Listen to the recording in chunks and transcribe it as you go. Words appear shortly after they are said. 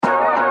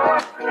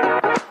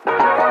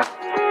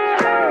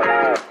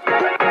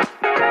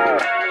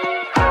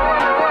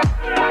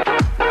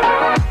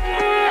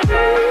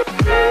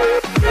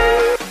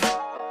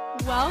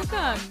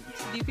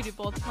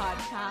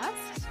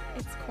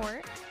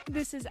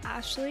This is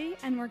Ashley,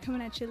 and we're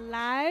coming at you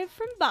live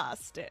from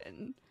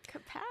Boston.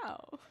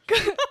 Kapow.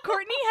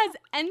 Courtney has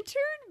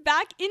entered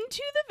back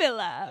into the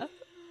villa.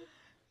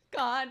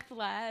 God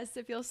bless.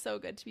 It feels so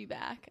good to be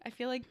back. I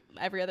feel like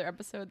every other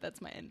episode,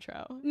 that's my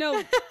intro.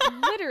 No,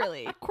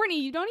 literally.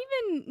 Courtney, you don't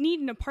even need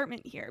an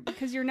apartment here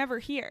because you're never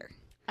here.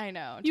 I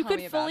know. You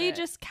could fully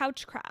just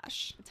couch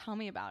crash. Tell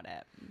me about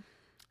it.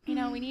 You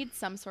know, we need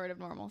some sort of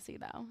normalcy,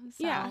 though.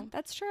 So, yeah,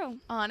 that's true.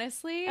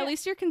 Honestly. At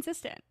least you're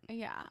consistent.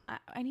 Yeah.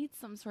 I need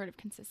some sort of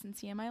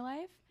consistency in my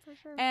life. For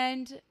sure.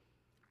 And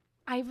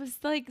I was,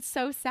 like,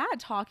 so sad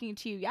talking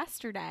to you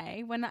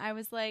yesterday when I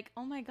was like,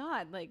 oh, my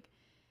God. Like,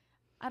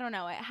 I don't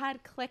know. It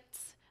had clicked.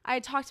 I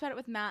had talked about it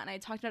with Matt, and I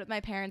had talked about it with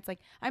my parents. Like,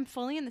 I'm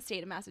fully in the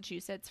state of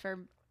Massachusetts for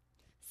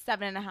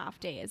 7.5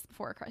 days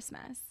before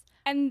Christmas.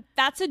 And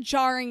that's a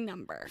jarring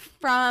number.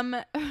 From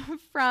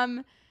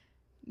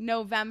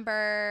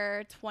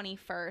November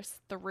 21st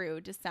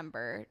through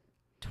December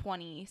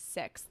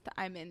 26th,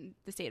 I'm in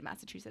the state of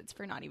Massachusetts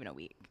for not even a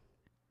week.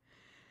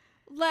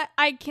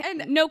 I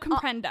can't. No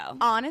comprendo.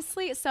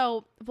 Honestly,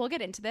 so we'll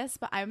get into this,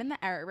 but I'm in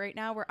the era right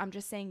now where I'm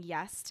just saying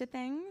yes to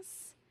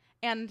things,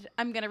 and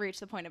I'm gonna reach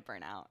the point of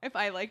burnout if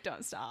I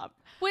don't stop.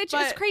 Which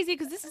is crazy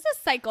because this is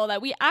a cycle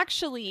that we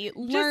actually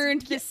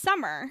learned this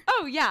summer.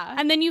 Oh yeah,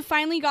 and then you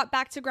finally got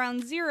back to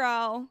ground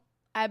zero.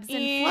 Ebbs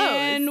and flows.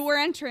 And we're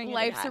entering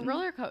life's a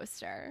roller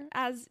coaster.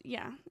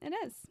 It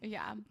is.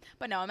 Yeah.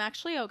 But no, I'm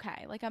actually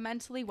okay. Like, I'm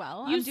mentally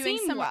well. You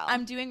seem well.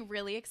 I'm doing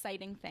really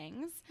exciting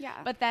things.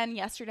 Yeah. But then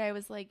yesterday I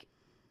was like,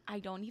 I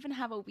don't even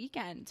have a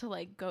weekend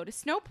to go to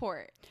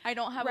Snowport. I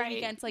don't have a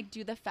weekend to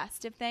do the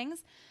festive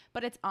things.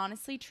 But it's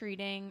honestly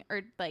teaching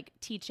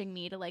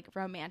me to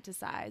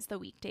romanticize the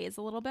weekdays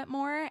a little bit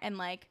more and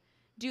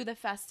do the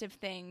festive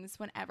things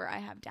whenever I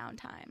have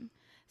downtime.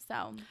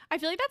 So I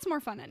feel like that's more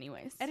fun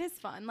anyways. It is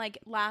fun.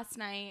 Last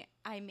night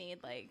I made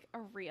a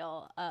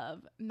reel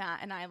of Matt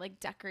and I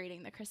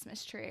decorating the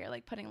Christmas tree or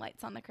putting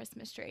lights on the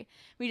Christmas tree.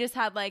 We just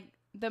had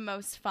the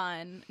most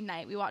fun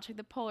night. We watched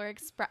the Polar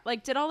Express,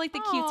 did all the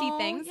cutesy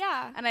things.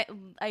 Yeah. And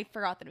I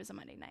forgot that it was a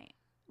Monday night.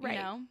 Right. You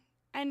know?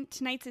 And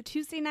tonight's a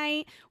Tuesday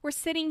night. We're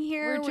sitting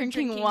here. We're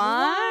drinking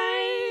wine.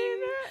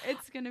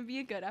 It's going to be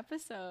a good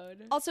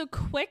episode. Also,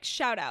 quick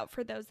shout out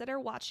for those that are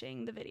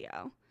watching the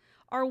video.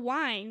 Our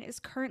wine is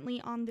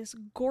currently on this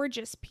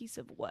gorgeous piece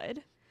of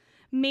wood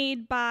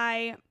made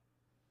by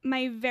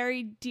my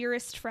very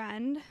dearest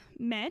friend,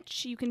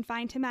 Mitch. You can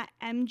find him at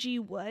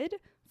MG Wood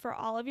for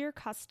all of your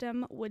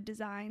custom wood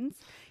designs.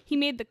 He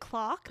made the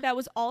clock that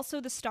was also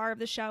the star of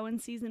the show in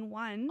season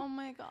 1. Oh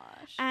my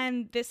gosh.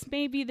 And this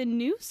may be the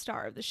new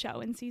star of the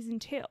show in season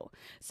 2.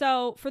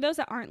 So for those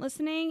that aren't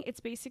listening, it's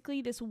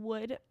basically this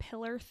wood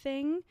pillar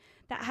thing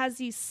that has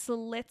these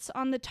slits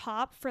on the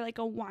top for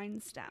a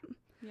wine stem.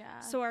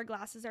 Yeah. So our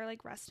glasses are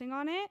resting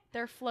on it.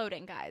 They're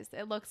floating, guys.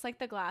 It looks like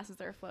the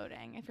glasses are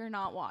floating. If you're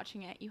not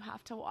watching it, you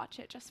have to watch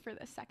it just for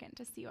this second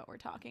to see what we're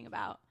talking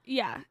about.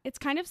 Yeah, it's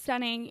kind of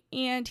stunning.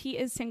 And he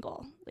is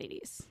single,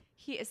 ladies.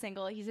 He is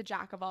single. He's a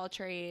jack of all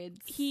trades.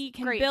 He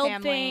can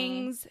build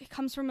things. He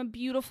comes from a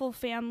beautiful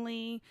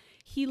family.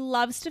 He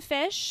loves to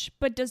fish,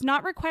 but does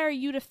not require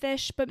you to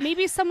fish, but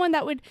maybe someone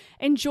that would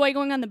enjoy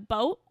going on the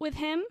boat with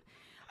him.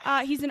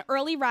 He's an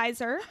early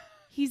riser.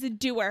 He's a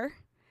doer.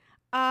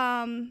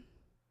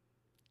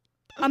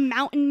 A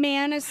mountain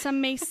man, as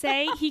some may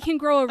say. He can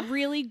grow a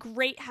really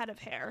great head of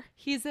hair.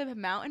 He's a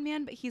mountain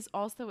man, but he's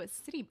also a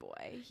city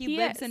boy. He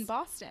lives in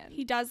Boston.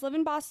 He does live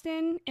in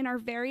Boston in our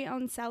very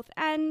own South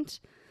End.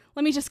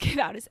 Let me just give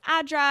out his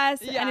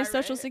address and his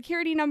social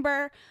security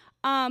number.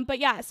 But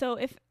yeah, so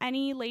if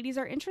any ladies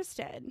are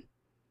interested,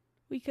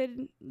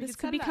 this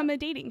could become a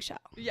dating show.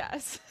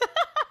 Yes.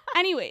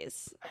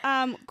 Anyways,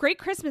 great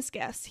Christmas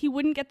gifts. He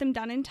wouldn't get them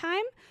done in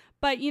time.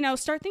 But,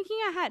 start thinking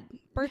ahead.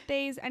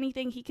 Birthdays,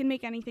 anything. He can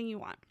make anything you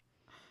want.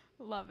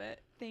 Love it.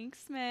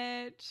 Thanks,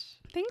 Mitch.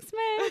 Thanks,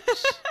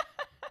 Mitch.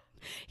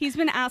 He's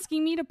been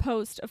asking me to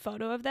post a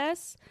photo of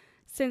this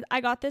since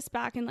I got this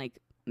back in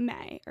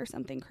May or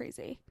something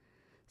crazy.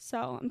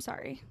 So I'm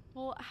sorry.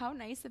 Well, how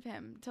nice of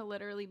him to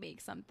literally make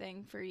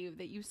something for you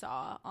that you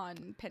saw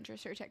on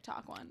Pinterest or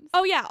TikTok once.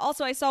 Oh, yeah.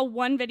 Also, I saw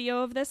one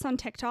video of this on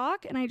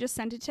TikTok and I just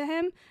sent it to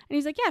him. And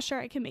he's like, yeah, sure,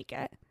 I can make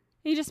it.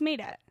 And he just made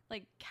it.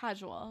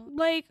 Casual.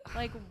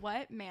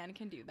 What man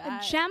can do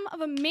that? A gem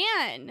of a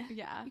man.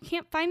 Yeah. You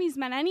can't find these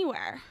men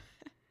anywhere.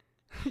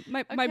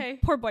 My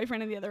poor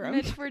boyfriend in the other room.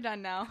 Mitch, we're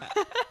done now.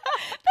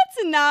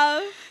 That's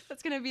enough.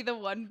 That's going to be the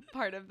one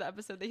part of the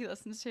episode that he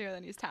listens to and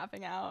then he's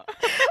tapping out.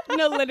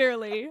 No,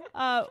 literally.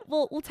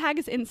 We'll tag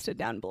his Insta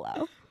down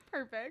below.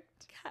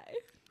 Perfect. Okay.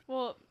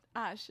 Well,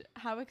 Ash,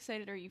 how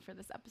excited are you for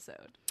this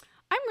episode?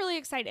 I'm really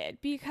excited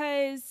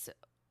because...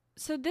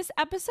 So this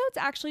episode's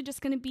actually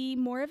just going to be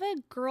more of a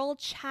girl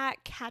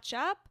chat catch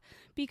up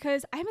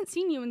because I haven't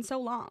seen you in so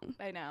long.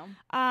 I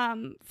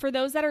know. For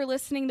those that are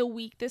listening the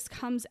week this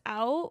comes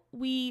out,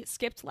 we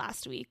skipped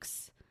last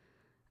week's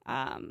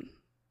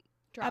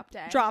drop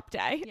day. Drop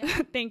day.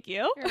 Yeah. Thank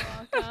you. You're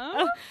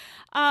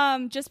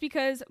welcome. Just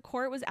because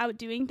Court was out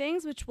doing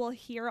things, which we'll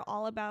hear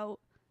all about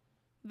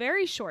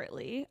very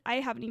shortly. I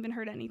haven't even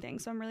heard anything,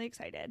 so I'm really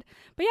excited.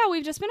 But yeah,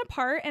 we've just been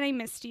apart and I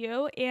missed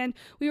you, and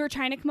we were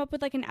trying to come up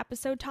with like an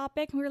episode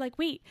topic, and we were like,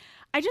 wait,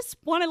 I just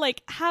want to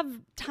like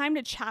have time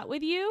to chat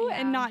with you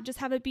and not just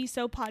have it be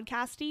so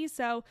podcasty.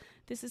 So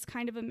this is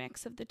kind of a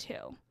mix of the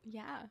two.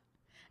 Yeah.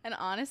 And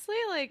honestly,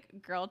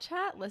 like, girl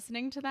chat,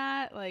 listening to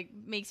that, like,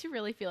 makes you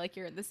really feel like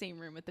you're in the same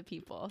room with the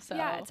people. So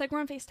yeah, it's like we're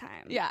on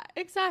FaceTime. Yeah,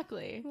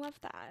 exactly. I love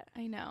that.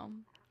 I know.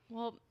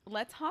 Well,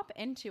 let's hop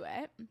into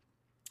it.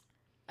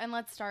 And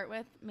let's start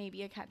with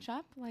maybe a catch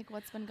up, like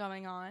what's been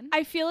going on.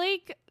 I feel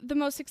like the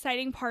most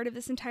exciting part of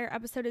this entire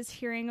episode is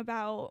hearing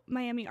about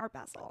Miami Art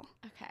Basel.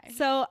 Okay.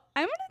 So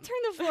I'm going to turn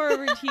the floor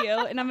over to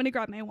you, and I'm going to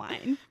grab my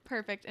wine.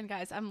 Perfect. And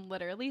guys, I'm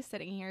literally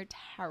sitting here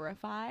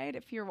terrified.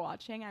 If you're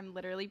watching, I'm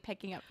literally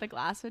picking up the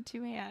glass with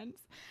 2 hands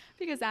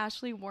because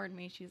Ashley warned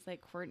me. She's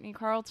like, Courtney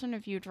Carlton,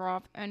 if you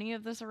drop any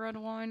of this red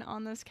wine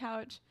on this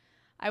couch,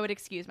 I would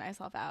excuse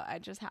myself out.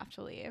 I'd just have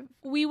to leave.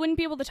 We wouldn't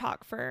be able to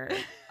talk for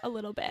a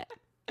little bit.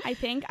 I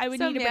think I would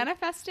need to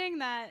manifesting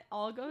that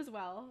all goes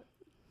well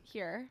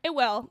here. It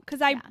will,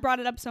 because I brought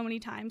it up so many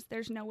times.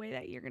 There's no way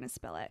that you're gonna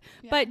spill it.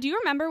 Yeah. But do you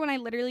remember when I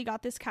literally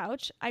got this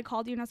couch? I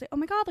called you and I was like, oh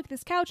my god, look at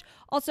this couch.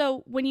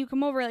 Also, when you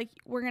come over, like,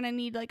 we're gonna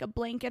need like a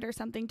blanket or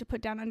something to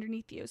put down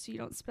underneath you so you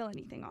don't spill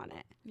anything on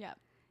it. Yep.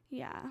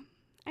 Yeah.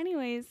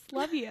 Anyways,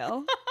 love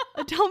you.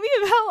 Tell me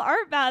about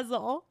Art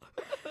Basel.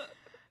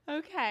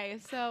 Okay,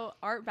 so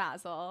Art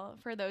Basel,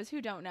 for those who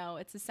don't know,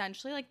 it's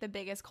essentially like the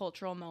biggest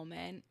cultural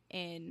moment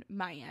in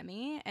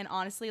Miami, and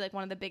honestly like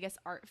one of the biggest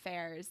art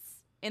fairs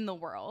in the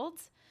world.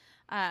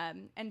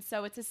 And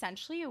so it's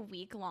essentially a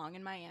week long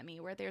in Miami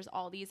where there's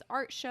all these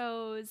art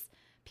shows,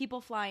 people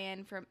fly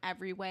in from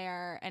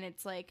everywhere, and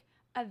it's like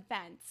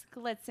events,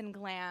 glitz and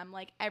glam,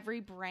 like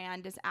every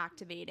brand is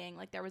activating.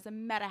 Like there was a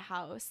Meta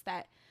house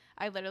that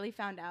I literally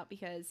found out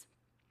because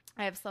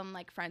I have some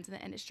like friends in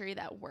the industry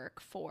that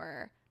work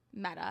for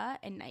Meta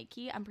and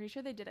Nike. I'm pretty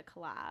sure they did a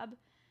collab,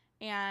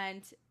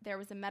 and there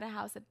was a Meta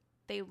house that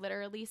they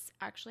literally,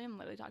 actually I'm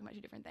literally talking about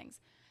 2 different things.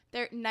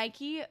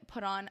 Nike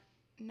put on,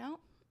 no.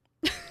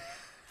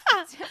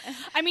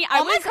 I mean,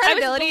 all of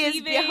credibility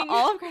is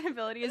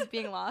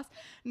being lost.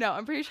 No,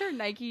 I'm pretty sure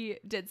Nike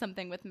did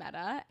something with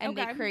Meta, and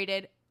they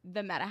created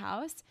the Meta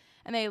house,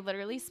 and they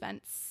literally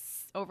spent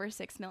over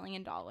 $6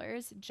 million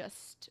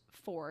just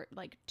for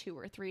like 2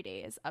 or 3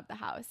 days of the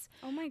house.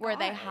 Oh my god. Where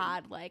they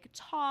had like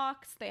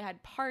talks, they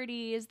had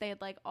parties, they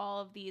had like all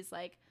of these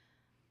like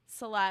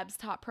celebs,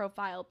 top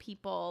profile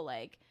people.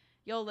 Like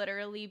you'll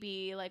literally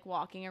be like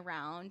walking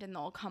around and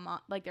they'll come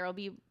on, like there'll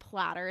be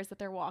platters that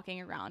they're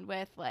walking around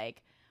with,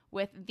 like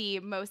with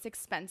the most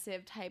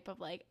expensive type of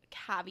like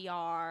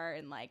caviar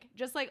and like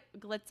just like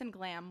glitz and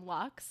glam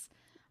luxe.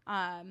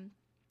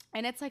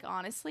 And it's like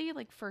honestly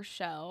like for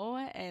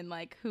show and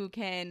like who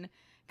can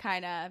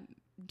kind of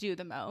do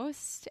the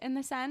most in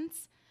the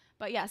sense.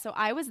 But yeah, so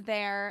I was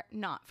there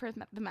not for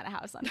the Meta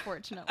House,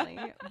 unfortunately,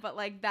 but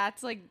like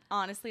that's like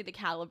honestly the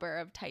caliber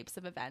of types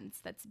of events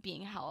that's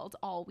being held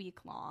all week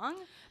long.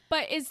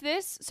 But is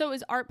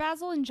Art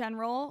Basel in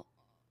general,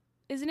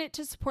 isn't it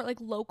to support like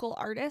local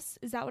artists?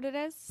 Is that what it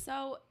is?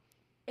 So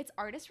it's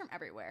artists from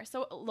everywhere,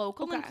 so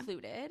local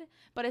included,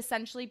 but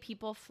essentially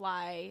people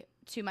fly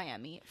to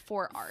Miami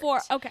for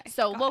art.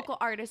 So local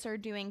artists are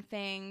doing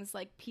things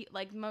like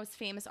like most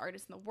famous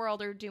artists in the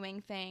world are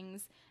doing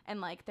things,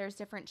 and like there's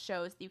different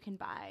shows that you can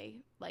buy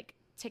like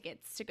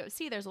tickets to go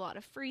see. There's a lot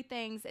of free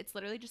things. It's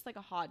literally just like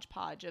a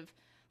hodgepodge of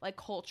like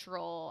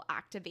cultural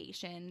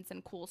activations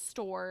and cool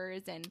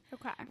stores and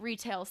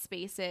retail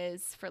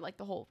spaces for like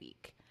the whole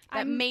week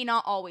that may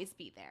not always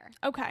be there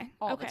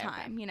all the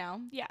time, you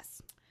know?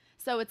 Yes.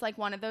 So it's like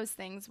one of those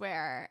things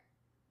where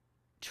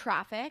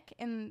traffic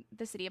in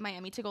the city of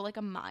Miami to go like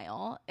a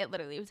mile, it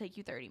literally would take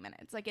you 30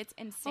 minutes. Like it's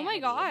insane. Oh my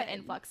god, the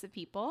influx of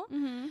people.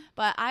 Mm-hmm.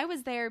 But I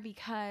was there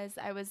because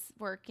I was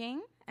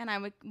working, and I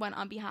went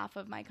on behalf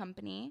of my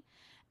company,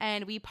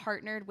 and we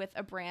partnered with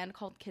a brand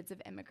called Kids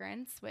of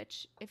Immigrants,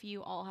 which if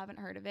you all haven't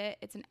heard of it,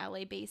 it's an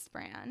LA based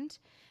brand,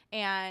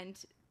 and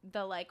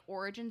the like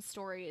origin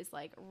story is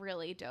like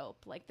really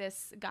dope. Like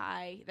this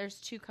guy, there's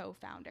 2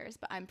 co-founders,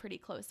 but I'm pretty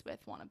close with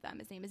one of them.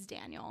 His name is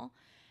Daniel,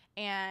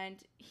 and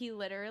he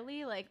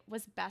literally like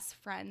was best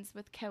friends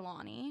with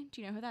Kehlani. Do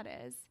you know who that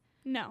is?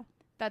 No.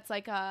 That's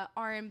like a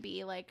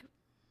R&B like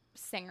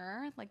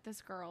singer, like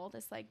this girl,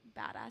 this like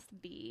badass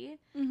bee.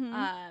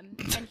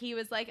 Mm-hmm. And he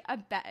was like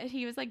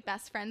he was like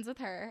best friends with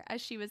her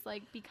as she was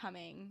like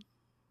becoming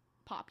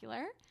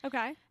popular.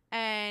 Okay.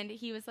 And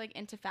he was like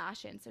into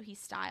fashion, so he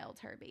styled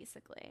her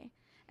basically.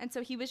 And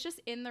so he was just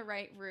in the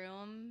right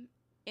room,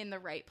 in the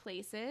right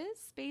places,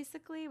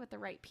 basically, with the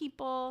right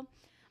people,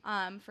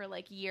 for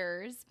like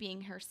years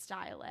being her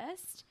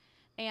stylist.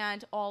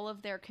 And all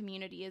of their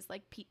community is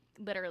like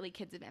literally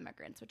Kids of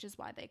Immigrants, which is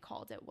why they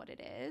called it what it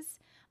is.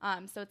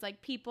 So it's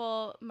like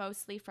people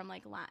mostly from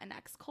like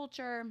Latinx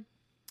culture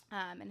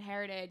and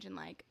heritage, and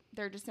like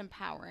they're just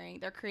empowering.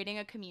 They're creating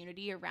a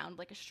community around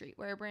like a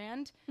streetwear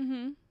brand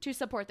to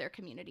support their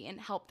community and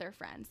help their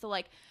friends. So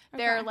like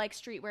their like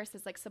streetwear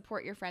says like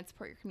support your friends,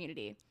 support your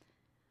community.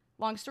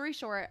 long story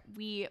short,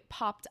 we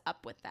popped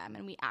up with them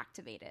and we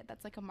activated.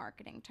 That's like a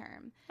marketing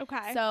term.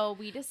 Okay. So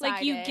we decided,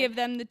 like, you give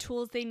them the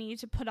tools they need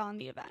to put on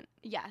the event.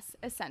 Yes,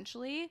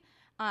 essentially.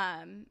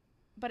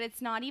 But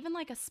it's not even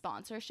like a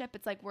sponsorship.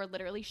 It's like we're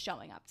literally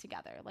showing up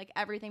together. Like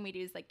everything we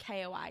do is like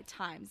KOI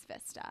times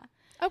Vista.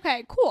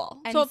 Okay, cool.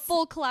 And so a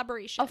full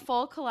collaboration. A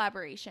full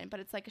collaboration, but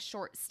it's like a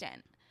short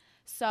stint.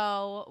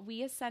 So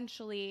we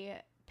essentially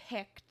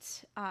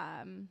picked,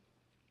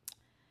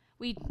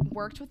 we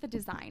worked with a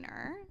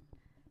designer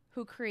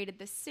who created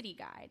this city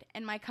guide.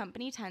 And my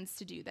company tends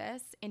to do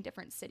this in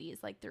different cities,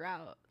 like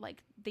throughout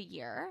like the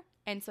year.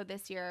 And so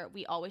this year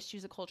we always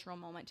choose a cultural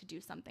moment to do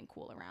something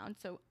cool around.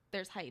 So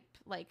there's hype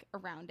like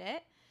around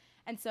it.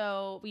 And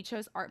so we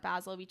chose Art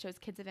Basel, we chose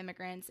Kids of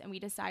Immigrants, and we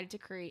decided to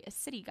create a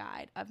city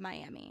guide of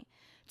Miami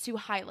to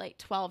highlight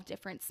 12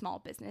 different small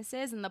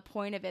businesses. And the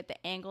point of it,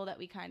 the angle that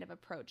we kind of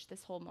approached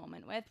this whole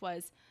moment with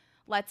was,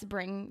 let's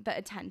bring the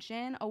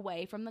attention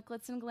away from the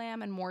glitz and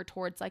glam and more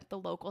towards like the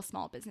local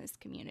small business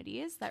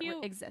communities that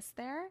exist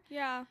there.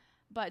 Yeah.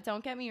 But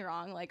don't get me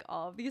wrong, like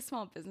all of these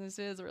small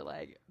businesses were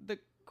like the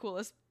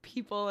coolest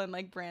people and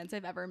like brands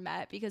I've ever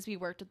met, because we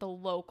worked with the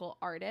local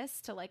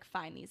artists to like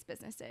find these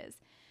businesses.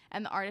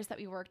 And the artist that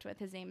we worked with,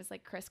 his name is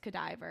like Chris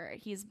Cadaver.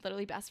 He's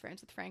literally best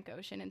friends with Frank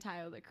Ocean and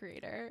Tyler, the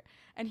creator.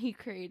 And he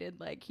created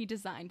like, he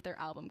designed their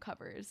album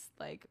covers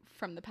like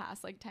from the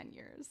past like 10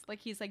 years. Like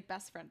he's like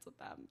best friends with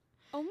them.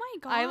 Oh my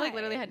God. I like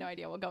literally had no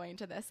idea what going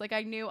into this. Like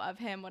I knew of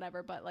him,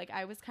 whatever, but like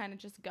I was kind of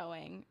just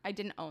going. I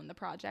didn't own the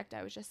project.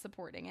 I was just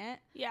supporting it.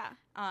 Yeah.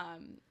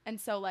 And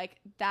so like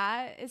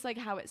that is like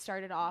how it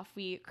started off.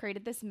 We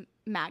created this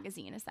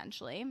magazine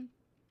essentially.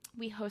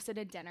 We hosted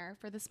a dinner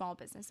for the small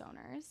business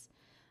owners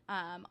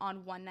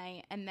on one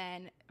night, and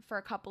then for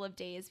a couple of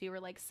days we were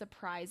like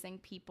surprising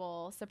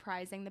people,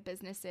 surprising the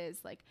businesses,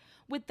 like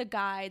with the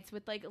guides,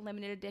 with like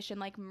limited edition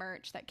like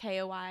merch that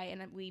KOI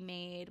and we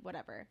made,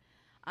 whatever.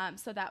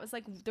 So that was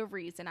like the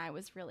reason I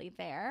was really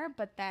there.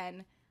 But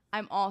then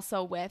I'm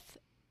also with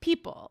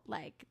people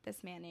like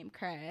this man named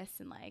Chris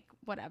and like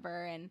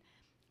whatever. And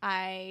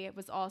I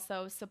was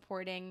also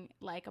supporting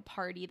like a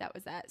party that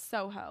was at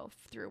Soho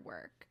through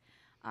work.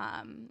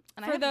 And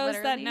for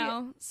those that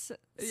know,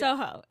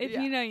 Soho, if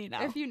you know, you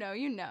know. If you know,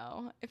 you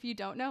know. If you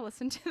don't know,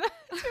 listen to that,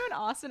 to an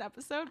Austin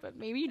episode, but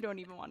maybe you don't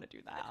even want to do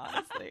that,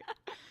 honestly.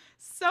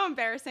 So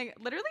embarrassing.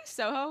 Literally,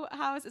 Soho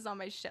House is on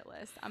my shit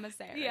list. I'm going to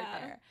say it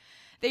right there.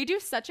 They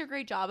do such a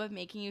great job of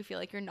making you feel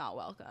like you're not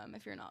welcome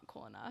if you're not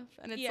cool enough.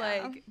 And it's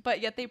like,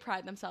 but yet they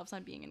pride themselves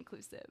on being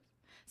inclusive.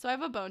 So I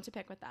have a bone to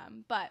pick with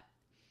them. But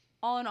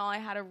all in all, I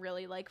had a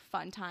really like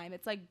fun time.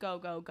 It's like go,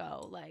 go,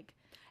 go. Like,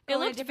 it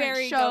looked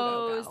very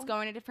shows,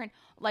 going to different,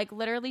 like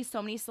literally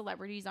so many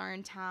celebrities are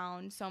in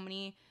town. So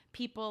many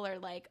people are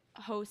like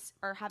hosts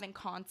or having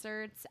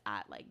concerts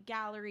at like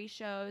gallery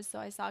shows. So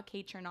I saw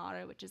Kate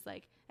Tornado, which is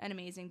like an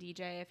amazing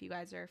DJ if you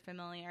guys are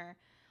familiar,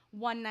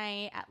 one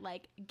night at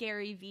like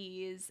Gary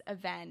V's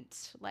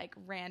event, like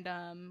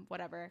random,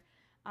 whatever.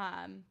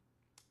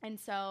 And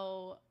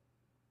so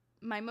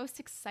my most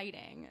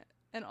exciting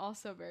and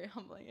also very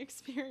humbling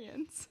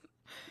experience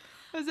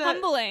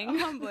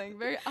humbling,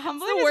 very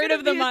humbling. It's the word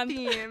of the month.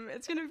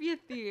 It's gonna be a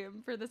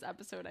theme for this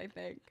episode, I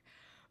think.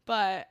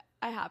 But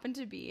I happened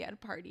to be at a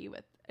party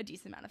with a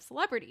decent amount of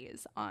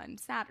celebrities on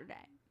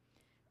Saturday,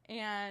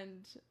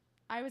 and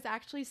I was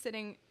actually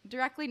sitting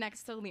directly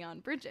next to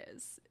Leon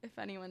Bridges, if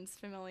anyone's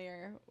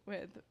familiar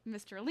with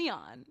Mr.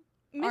 Leon.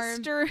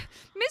 Mr.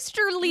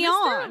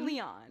 Leon. Mr.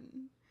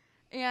 Leon.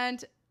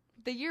 And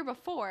the year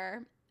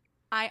before,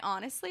 I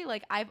honestly,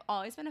 like, I've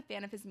always been a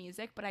fan of his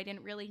music, but I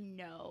didn't really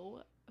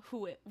know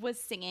who it was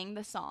singing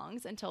the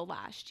songs until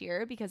last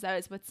year, because I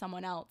was with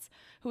someone else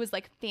who was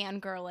like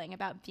fangirling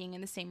about being in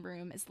the same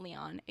room as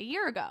Leon a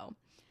year ago.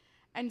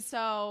 And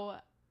so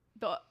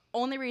the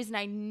only reason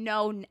I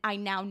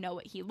now know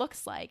what he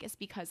looks like is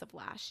because of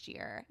last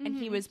year. Mm-hmm. And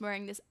he was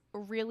wearing this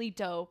really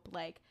dope,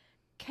 like,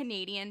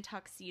 Canadian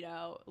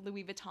tuxedo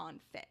Louis Vuitton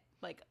fit.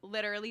 Like,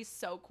 literally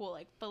so cool.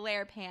 Like,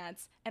 flare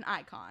pants, an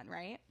icon,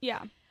 right?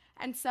 Yeah.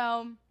 And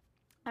so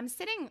I'm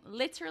sitting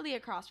literally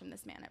across from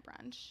this man at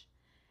brunch.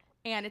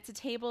 And it's a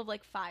table of,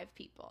 like, 5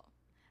 people.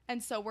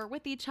 And so we're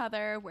with each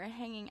other. We're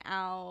hanging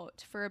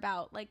out for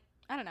about, like,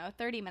 I don't know,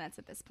 30 minutes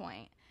at this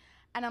point.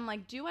 And I'm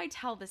like, do I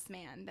tell this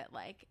man that,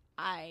 like,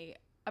 I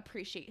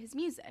appreciate his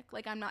music?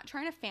 Like, I'm not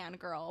trying to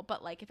fangirl,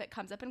 but, like, if it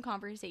comes up in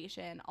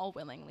conversation, I'll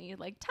willingly,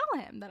 like, tell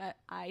him that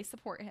I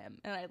support him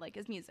and I like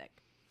his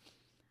music.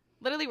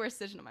 Literally worst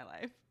decision of my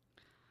life.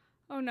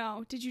 Oh,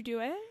 no. Did you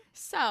do it?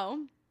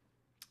 So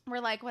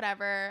we're like,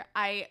 whatever.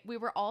 We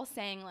were all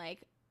saying, like,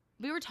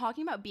 we were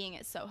talking about being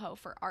at Soho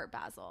for Art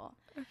Basel.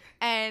 Okay.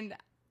 And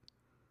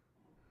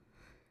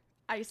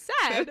I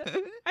said,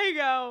 I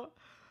go,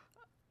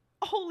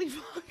 holy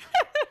fuck.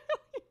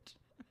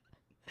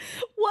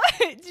 What?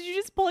 Did you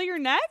just pull your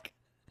neck?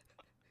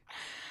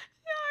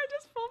 Yeah, I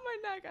just pulled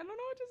my neck. I don't know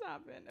what just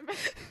happened.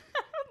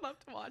 I would love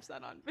to watch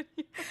that on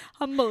video.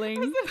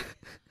 Humbling.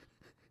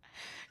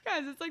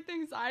 Guys, it's like the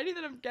anxiety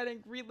that I'm getting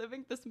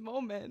reliving this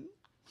moment.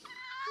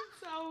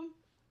 So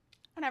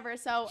Whatever.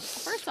 So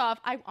first off,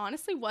 I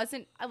honestly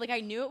wasn't like, I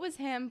knew it was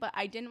him, but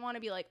I didn't want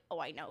to be like, oh,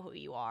 I know who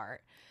you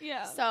are.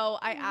 Yeah. So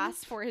I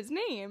asked for his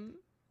name,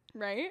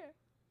 right?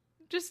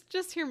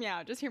 Just hear me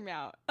out. Just hear me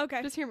out.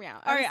 Okay. Just hear me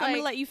out. All right, I'm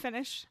gonna let you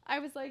finish. I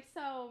was like,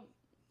 so,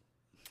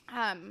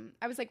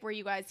 I was like, were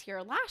you guys here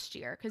last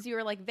year? Because you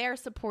were like there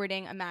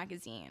supporting a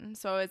magazine.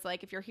 So I was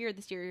like, if you're here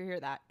this year, you're here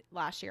that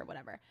last year,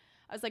 whatever.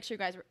 I was like, sure,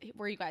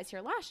 were you guys here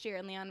last year?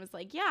 And Leon was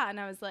like, yeah. And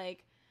I was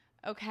like,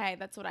 okay,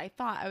 that's what I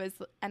thought. I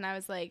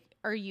was like,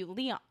 are you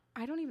Leon?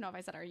 I don't even know if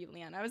I said, are you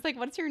Leon? I was like,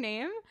 what's your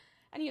name?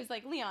 And he was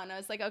like, Leon. I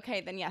was like, okay,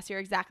 then yes, you're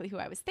exactly who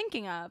I was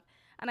thinking of.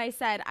 And I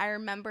said, I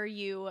remember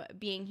you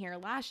being here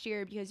last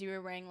year because you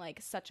were wearing like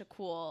such a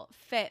cool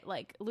fit,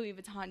 like Louis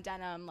Vuitton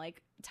denim,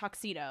 like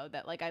tuxedo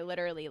that like I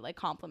literally like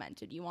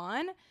complimented you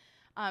on.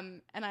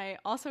 And I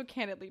also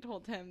candidly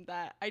told him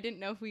that I didn't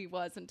know who he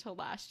was until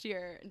last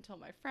year, until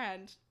my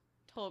friend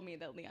told me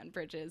that Leon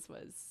Bridges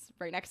was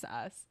right next to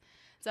us.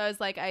 So I was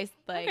like,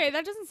 okay,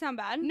 that doesn't sound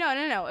bad.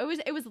 No.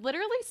 It was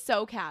literally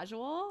so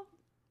casual.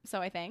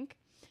 So I think.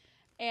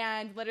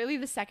 And literally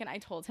the second I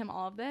told him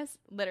all of this,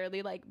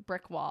 literally like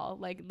brick wall,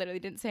 like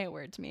literally didn't say a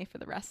word to me for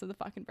the rest of the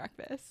fucking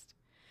breakfast.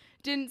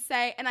 Didn't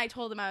say, and I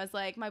told him, I was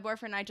like, my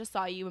boyfriend and I just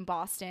saw you in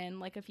Boston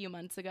like a few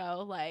months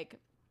ago. Like,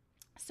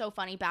 so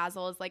funny,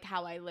 Basil, is like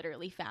how I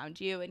literally found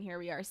you. And here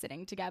we are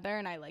sitting together.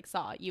 And I like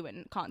saw you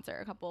in concert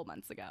a couple of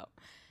months ago.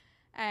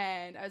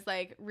 And I was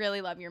like, really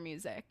love your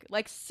music.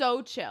 Like,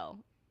 so chill.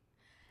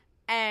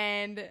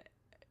 And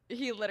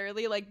he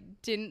literally like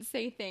didn't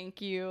say thank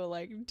you,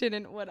 like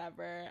didn't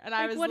whatever. And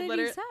I was what did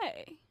he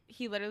say?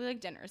 He literally like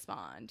didn't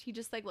respond. He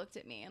just like looked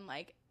at me and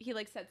like he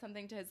like said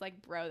something to his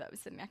like bro that was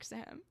sitting next to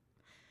him.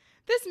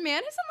 This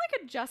man isn't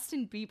like a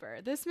Justin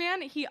Bieber. This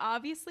man, he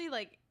obviously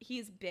like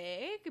he's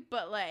big,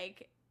 but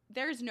like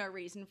there's no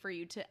reason for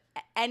you to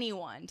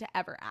anyone to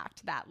ever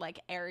act that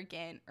like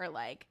arrogant or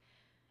like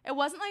it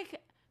wasn't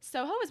like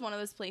Soho was one of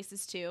those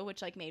places too,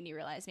 which like made me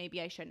realize maybe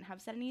I shouldn't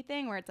have said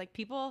anything, where it's like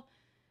people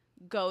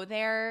go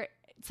there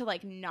to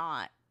like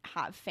not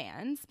have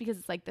fans because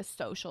it's like the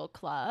social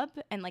club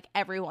and like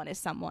everyone is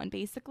someone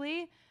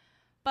basically.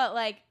 But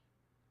like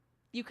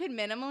you could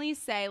minimally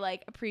say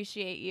like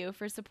appreciate you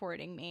for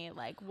supporting me,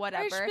 like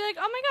whatever. Or you should be like,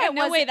 oh my god,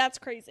 no way, that's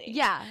crazy.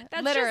 Yeah,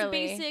 that's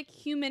literally just basic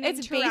human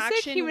it's interaction.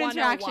 Basic human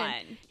 101.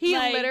 interaction. He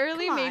like,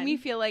 literally made me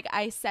feel like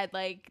I said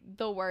like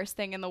the worst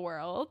thing in the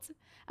world,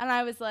 and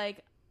I was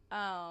like,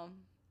 oh.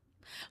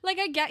 Like,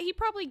 I get he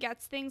probably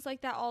gets things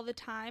like that all the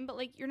time, but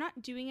like you're not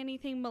doing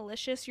anything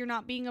malicious, you're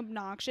not being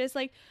obnoxious,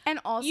 like, and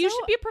also you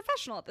should be a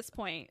professional at this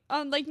point,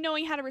 like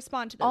knowing how to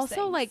respond to those also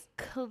things. Like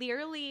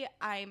clearly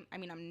I'm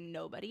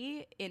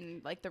nobody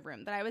in like the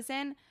room that I was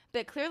in,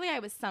 but clearly I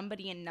was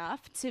somebody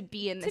enough to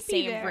be in the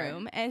same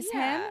room as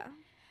him.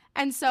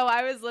 And so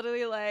I was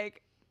literally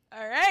like,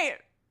 all right,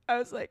 I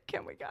was like,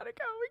 we gotta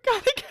go.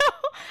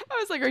 I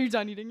was like, are you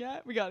done eating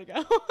yet? We gotta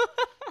go.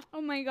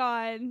 Oh my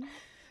god.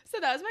 So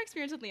that was my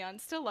experience with Leon.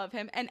 Still love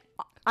him. And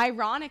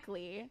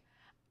ironically,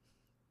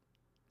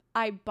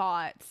 I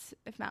bought,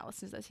 if Matt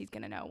listens to this, he's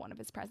going to know one of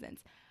his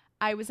presents.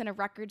 I was in a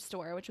record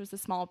store, which was a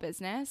small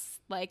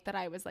business, like that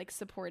I was like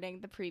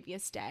supporting the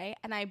previous day.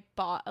 And I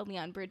bought a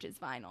Leon Bridges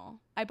vinyl.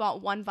 I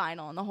bought one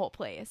vinyl in the whole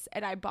place.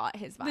 And I bought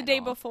his vinyl. The day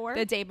before?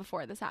 The day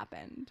before this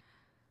happened.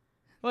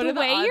 What the are the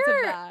way odds of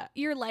that?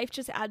 Your life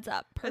just adds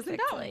up perfectly.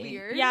 Isn't that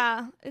weird?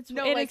 Yeah, it's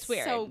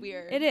weird. So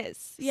weird. It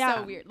is. Yeah,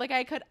 so weird. Like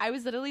I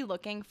was literally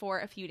looking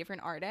for a few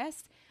different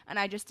artists, and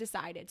I just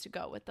decided to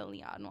go with the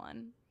Leon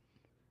one.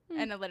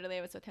 And I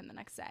was with him the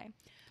next day.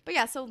 But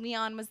yeah, so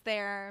Leon was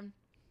there.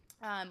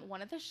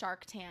 One of the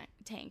Shark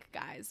Tank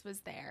guys was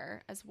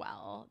there as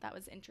well. That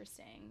was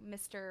interesting.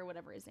 Mr.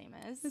 whatever his name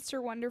is.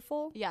 Mr.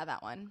 Wonderful. Yeah,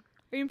 that one.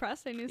 Are you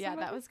impressed? I knew. Yeah,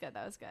 that was good.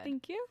 That was good.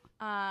 Thank you.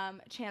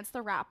 Chance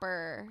the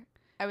Rapper.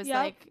 I was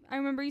like, I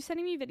remember you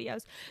sending me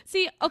videos.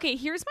 See, okay,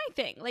 here's my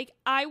thing. Like,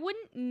 I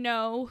wouldn't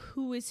know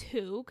who is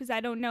who because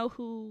I don't know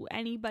who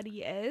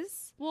anybody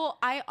is. Well,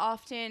 I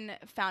often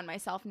found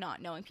myself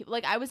not knowing people.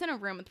 Like, I was in a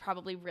room with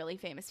probably really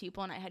famous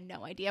people and I had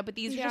no idea, but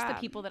these are just the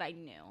people that I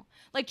knew.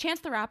 Like,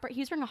 Chance the Rapper,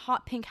 he's wearing a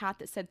hot pink hat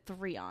that said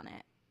 3 on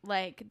it.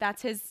 Like,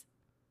 that's his...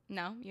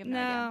 No? You have no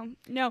idea?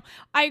 No.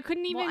 I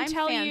couldn't even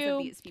tell you. I'm fans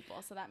of these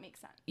people, so that makes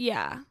sense.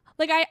 Yeah.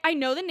 Like, I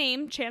know the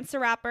name, Chance the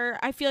Rapper.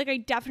 I feel like I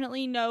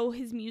definitely know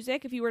his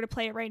music. If you were to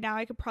play it right now,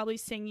 I could probably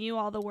sing you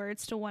all the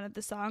words to one of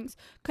the songs.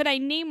 Could I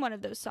name one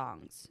of those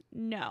songs?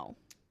 No.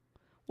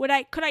 Could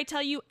I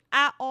tell you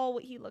at all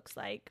what he looks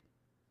like?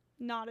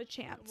 Not a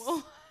chance.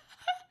 Well,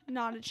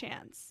 not a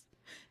chance.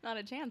 Not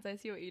a chance. I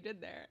see what you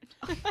did there.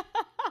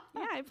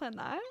 Yeah, I planned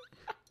that.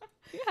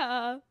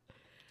 Yeah.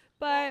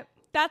 But...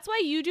 that's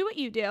why you do what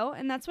you do,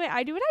 and that's why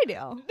I do what I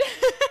do.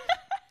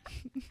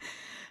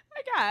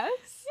 I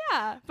guess.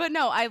 Yeah. But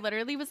no, I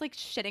literally was like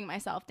shitting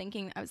myself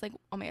thinking, I was like,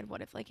 oh my God,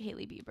 what if like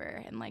Hailey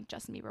Bieber and like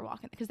Justin Bieber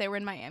walk in? Because they were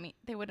in Miami.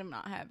 They would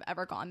not have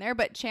ever gone there.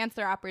 But Chance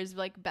the Rapper is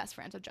like best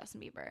friends with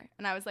Justin Bieber.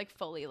 And I was like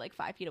fully like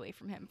 5 feet away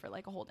from him for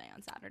like a whole day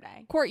on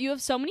Saturday. Court, you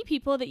have so many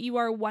people that you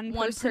are one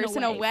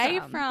person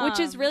away from. Which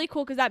is really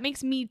cool because that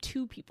makes me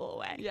 2 people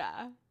away.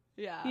 Yeah.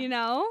 Yeah. You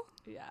know?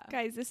 Yeah.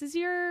 Guys, this is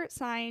your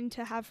sign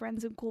to have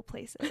friends in cool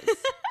places.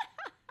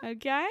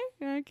 Okay?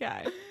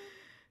 Okay.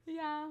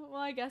 Yeah.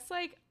 Well, I guess,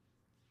 like,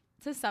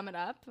 to sum it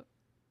up,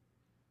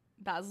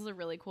 Basel's a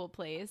really cool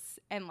place.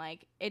 And,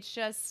 like, it's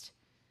just,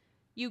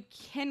 you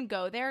can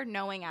go there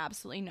knowing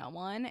absolutely no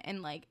one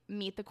and, like,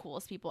 meet the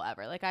coolest people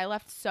ever. Like, I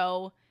left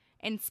so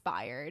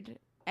inspired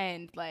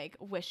and, like,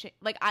 wishing,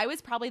 like, I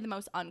was probably the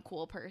most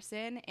uncool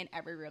person in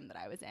every room that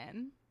I was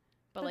in.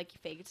 But, like, you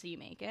fake it till you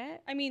make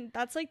it. I mean,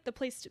 that's, like, the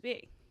place to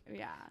be.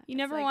 Yeah. You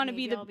never like, want to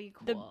be cool.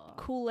 the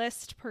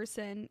coolest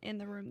person in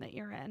the room that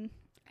you're in.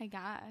 I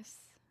guess.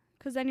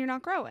 Because then you're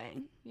not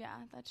growing. Yeah,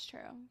 that's true.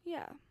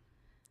 Yeah.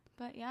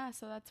 But, yeah,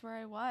 so that's where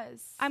I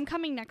was. I'm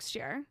coming next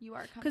year. You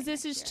are coming because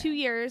this is 2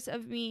 years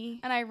of me.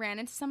 And I ran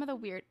into some of the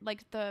weird,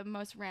 like, the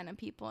most random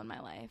people in my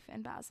life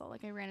in Basel.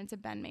 Like, I ran into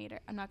Ben Mader.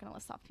 I'm not going to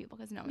list off people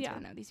because no one's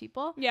going to know these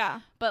people. Yeah.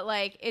 But,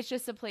 like, it's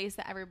just a place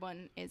that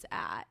everyone is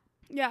at.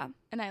 Yeah.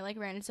 And I, like,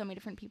 ran into so many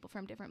different people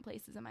from different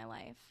places in my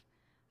life.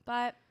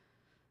 But,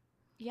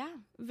 yeah.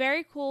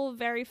 Very cool.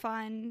 Very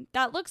fun.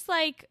 That looks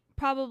like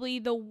probably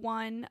the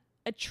one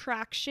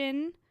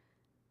attraction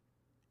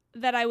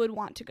that I would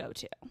want to go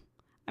to.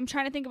 I'm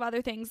trying to think of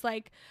other things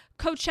like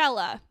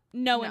Coachella.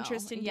 No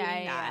interest in doing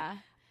that.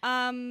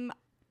 Yeah.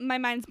 My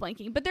mind's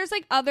blanking. But there's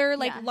like other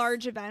like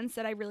large events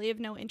that I really have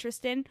no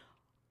interest in.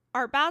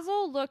 Art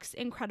Basel looks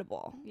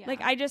incredible. Yeah.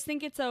 Like I just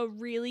think it's a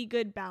really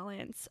good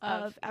balance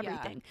of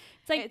everything. Yeah.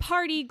 It's like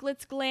party,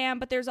 glitz, glam,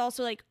 but there's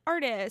also like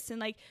artists and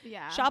like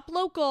shop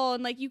local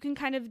and like you can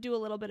kind of do a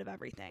little bit of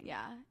everything.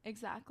 Yeah,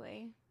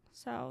 exactly.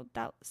 So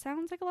that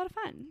sounds like a lot of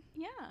fun.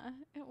 Yeah,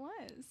 it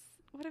was.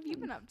 What have you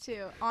been up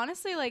to?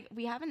 Honestly, like,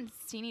 we haven't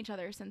seen each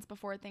other since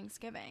before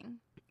Thanksgiving.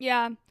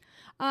 Yeah.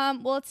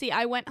 Well, let's see.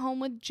 I went home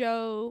with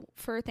Joe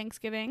for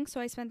Thanksgiving, so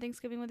I spent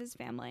Thanksgiving with his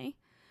family.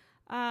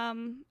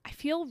 I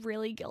feel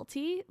really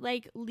guilty,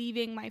 like,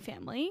 leaving my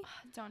family.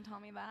 Don't tell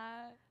me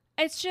that.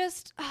 It's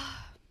just...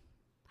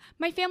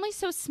 my family's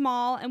so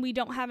small, and we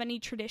don't have any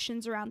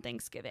traditions around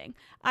Thanksgiving.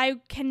 I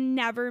can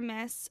never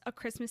miss a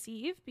Christmas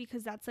Eve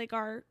because that's, like,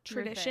 our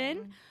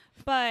tradition.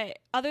 But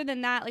other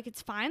than that, like,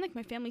 it's fine. Like,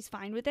 my family's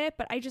fine with it.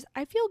 But I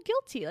feel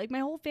guilty. Like, my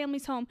whole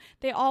family's home.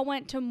 They all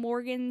went to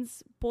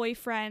Morgan's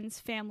boyfriend's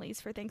families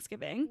for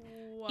Thanksgiving.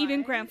 What?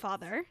 Even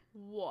grandfather.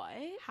 What?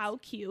 How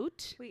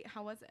cute. Wait,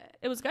 how was it?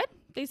 It was good.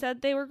 They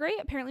said they were great.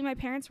 Apparently, my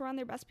parents were on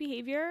their best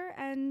behavior,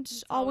 and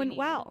all went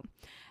well.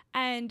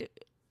 And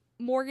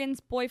Morgan's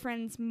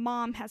boyfriend's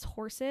mom has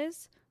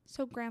horses.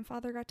 So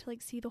grandfather got to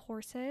like see the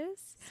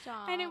horses.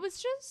 Stop. And it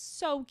was just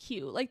so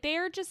cute. Like they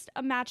are just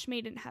a match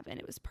made in heaven.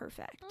 It was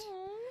perfect.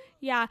 Aww.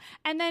 Yeah.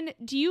 And then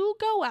do you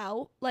go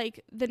out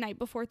like the night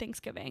before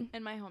Thanksgiving?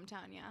 In my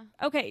hometown, yeah.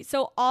 Okay.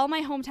 So all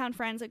my hometown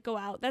friends like go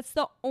out. That's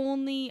the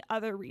only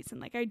other reason.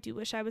 Like I do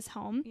wish I was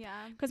home.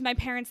 Yeah. Because my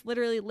parents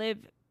literally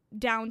live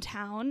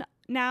downtown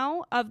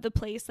now of the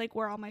place like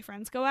where all my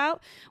friends go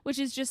out, which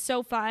is just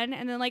so fun.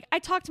 And then like I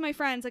talked to my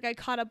friends, like I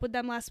caught up with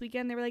them last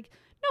weekend. They were like,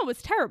 no, it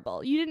was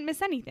terrible. You didn't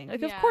miss anything.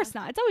 Like, of course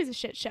not. It's always a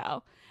shit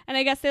show. And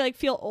I guess they like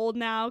feel old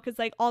now because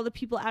like all the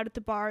people out at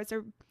the bars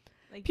are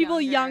like people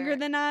younger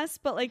than us,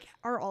 but like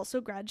are also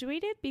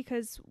graduated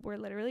because we're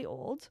literally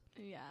old.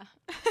 Yeah.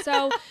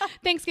 So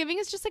Thanksgiving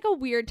is just like a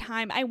weird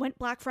time. I went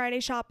Black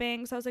Friday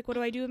shopping. So I was like, what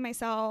do I do with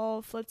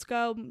myself? Let's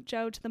go,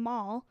 Joe, to the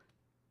mall.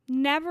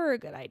 Never a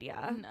good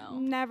idea. No.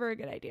 Never a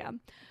good idea.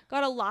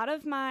 Got a lot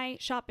of my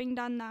shopping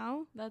done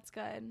though. That's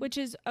good. Which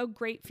is a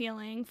great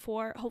feeling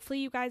for hopefully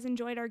you guys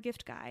enjoyed our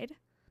gift guide.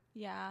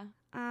 Yeah.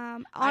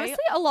 Honestly,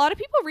 a lot of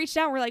people reached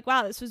out and were like,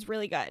 wow, this was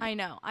really good. I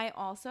know. I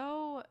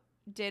also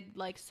did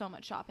like so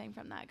much shopping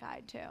from that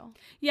guide too.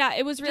 Yeah,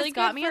 it was really just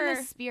good. Got me in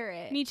the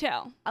spirit. Me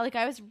too. Like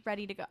I was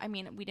ready to go. I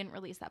mean, we didn't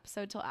release the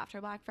episode till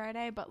after Black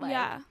Friday, but like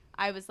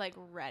I was like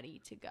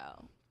ready to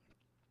go.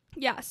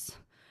 Yes.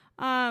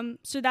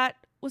 So that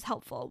was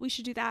helpful. We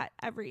should do that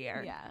every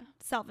year. Yeah.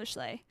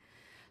 Selfishly.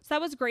 So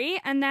that was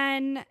great. And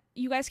then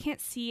you guys can't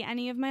see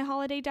any of my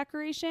holiday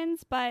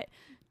decorations, but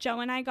Joe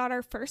and I got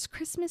our first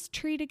Christmas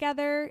tree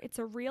together. It's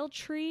a real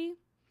tree.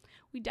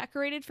 We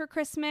decorated for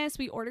Christmas.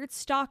 We ordered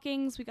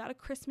stockings. We got a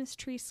Christmas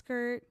tree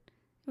skirt.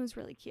 It was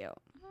really cute.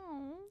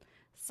 Oh.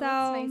 So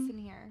well, it's nice in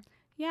here.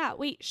 Yeah.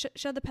 Wait,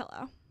 show the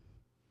pillow.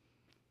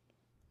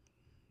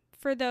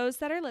 For those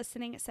that are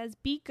listening, it says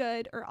be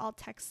good or I'll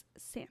text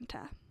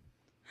Santa.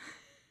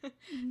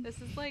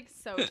 This is like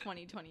so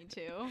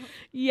 2022.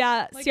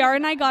 Yeah, like, Ciara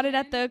and I got it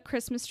at the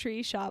Christmas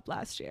tree shop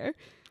last year.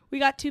 We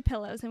got 2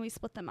 pillows and we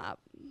split them up.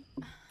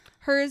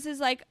 Hers is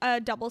like a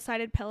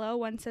double-sided pillow.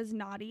 One says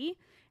naughty,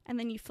 and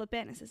then you flip it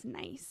and it says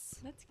nice.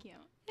 That's cute.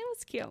 It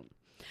was cute.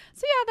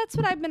 So yeah, that's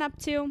what I've been up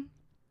to.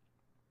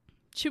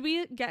 Should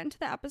we get into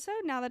the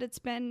episode now that it's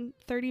been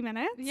 30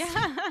 minutes?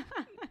 Yeah.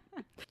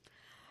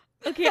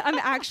 Okay, I'm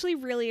actually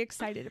really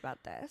excited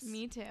about this.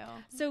 Me too.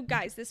 So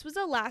guys, this was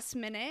a last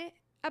minute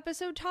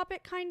episode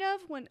topic kind of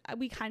when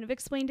we kind of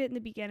explained it in the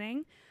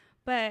beginning,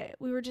 but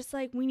we were just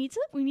like we need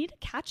to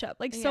catch up,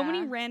 like so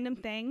many random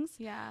things.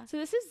 Yeah. So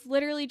this is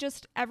literally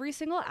just every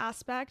single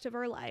aspect of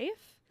our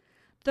life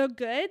the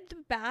good, the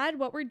bad,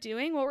 what we're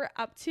doing, what we're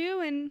up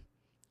to, and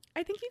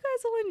I think you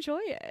guys will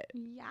enjoy it.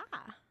 Yeah.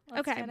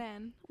 Let's Okay. get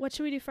in. What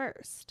should we do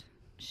first?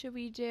 Should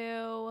we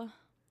do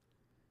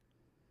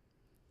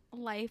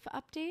life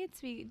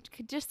updates? We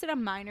just did a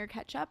minor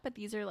catch up, but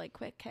these are like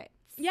quick hits.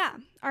 Yeah.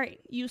 All right.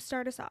 You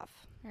start us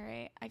off. All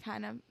right. I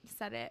kind of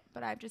said it,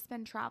 but I've just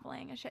been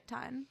traveling a shit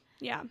ton.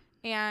 Yeah.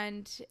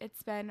 And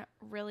it's been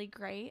really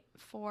great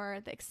for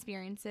the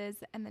experiences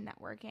and the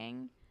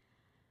networking.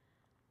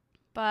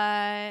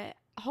 But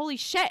holy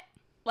shit.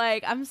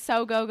 Like, I'm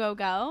so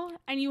go.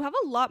 And you have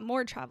a lot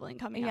more traveling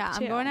coming up,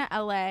 too. I'm going to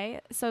LA.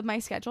 So my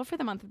schedule for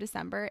the month of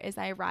December is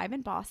I arrive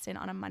in Boston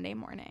on a Monday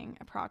morning,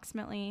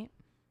 approximately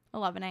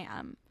 11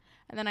 a.m.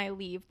 And then I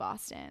leave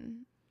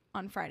Boston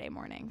on Friday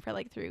morning for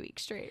like 3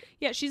 weeks straight.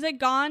 Yeah, she's like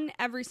gone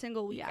every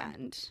single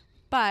weekend. Yeah.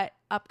 But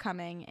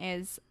upcoming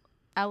is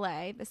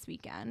LA this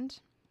weekend.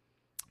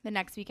 The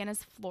next weekend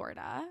is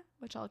Florida,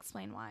 which I'll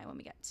explain why when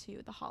we get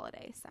to the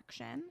holiday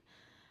section.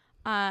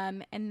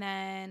 And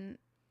then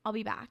I'll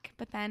be back.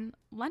 But then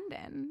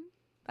London.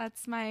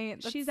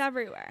 She's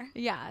everywhere.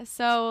 Yeah.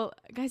 So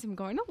guys, I'm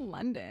going to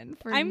London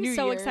for I'm New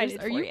so Year's. excited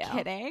Are for you you.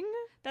 kidding?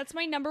 That's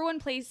my number one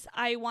place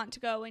I want to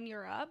go in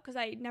Europe because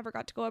I never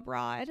got to go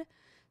abroad.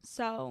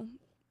 So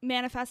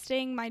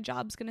manifesting, my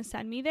job's going to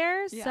send me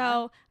there. Yeah.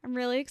 So I'm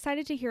really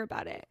excited to hear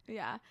about it.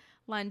 Yeah.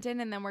 London.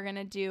 And then we're going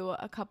to do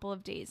a couple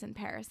of days in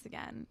Paris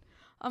again.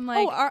 I'm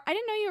like, I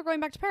didn't know you were going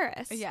back to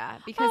Paris. Yeah.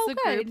 Because the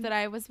group that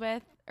I was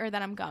with or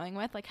that I'm going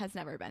with like has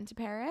never been to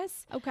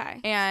Paris. Okay.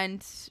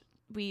 And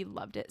we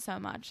loved it so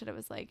much that it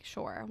was like,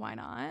 sure, why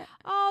not?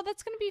 Oh,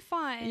 that's going to be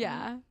fun.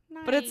 Yeah.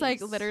 Nice. But it's like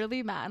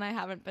literally Matt and I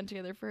haven't been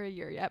together for a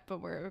year yet,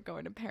 but we're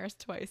going to Paris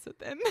twice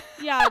within.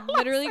 Yeah,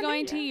 literally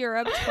going to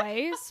Europe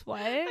twice.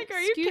 What? Like,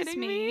 are you kidding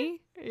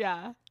me?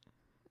 Yeah.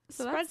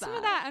 So spread some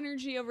of that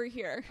energy over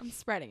here. I'm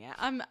spreading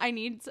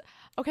it.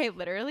 Okay,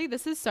 literally,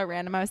 this is so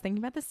random. I was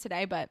thinking about this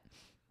today, but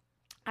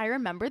I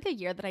remember the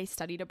year that I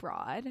studied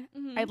abroad.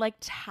 Mm-hmm. I like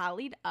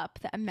tallied up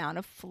the amount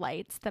of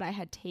flights that I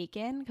had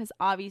taken because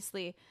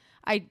obviously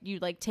you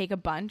like take a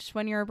bunch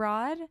when you're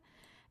abroad.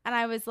 And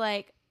I was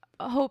like,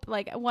 I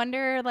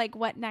wonder like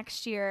what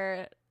next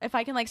year, if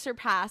I can like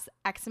surpass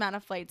X amount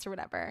of flights or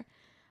whatever.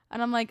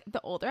 And I'm like, the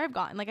older I've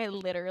gotten, like I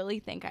literally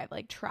think I've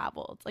like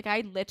traveled. Like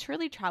I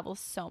literally travel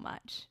so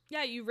much.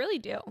 Yeah, you really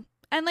do.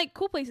 And like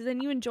cool places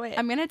and you enjoy it.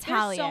 I'm going to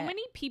tally There's so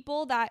many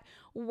people that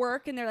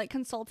work and they're like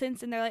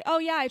consultants and they're like, oh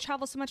yeah, I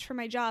travel so much for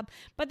my job.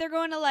 But they're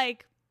going to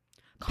like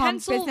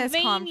Pennsylvania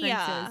business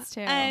conferences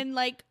too. And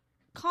like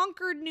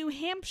Concord, New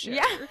Hampshire.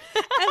 Yeah.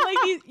 And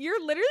like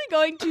you're literally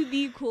going to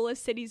the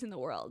coolest cities in the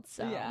world.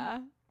 So yeah,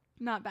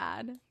 not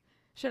bad.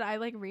 Should I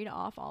like read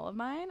off all of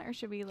mine or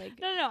should we like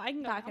No, I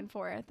can go back and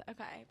forth?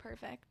 Okay,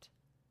 perfect.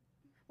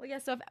 Well, yeah,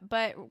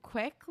 but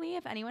quickly,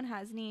 if anyone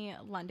has any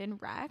London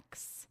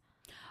recs,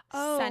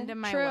 send them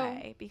my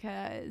way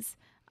because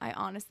I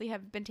honestly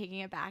have been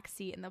taking a back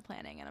seat in the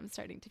planning and I'm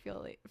starting to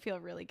feel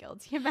really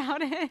guilty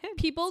about it.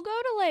 People go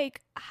to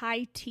like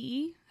high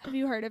tea. Have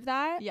you heard of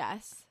that?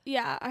 Yes.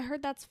 Yeah, I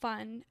heard that's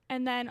fun.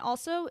 And then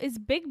also, is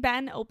Big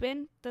Ben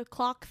open? The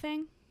clock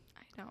thing?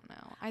 I don't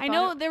know. I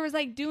know there was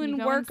like doing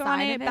work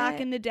on it back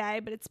in the day,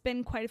 but it's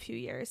been quite a few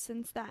years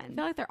since then. I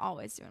feel like they're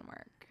always doing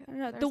work. I don't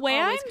know. The way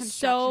I'm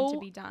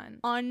so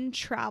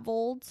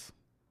untraveled,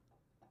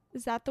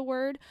 is that the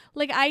word?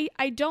 Like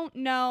I don't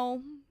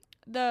know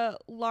the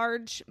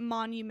large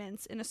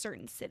monuments in a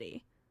certain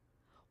city.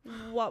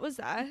 What was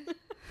that?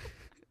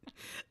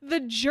 The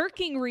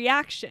jerking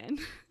reaction.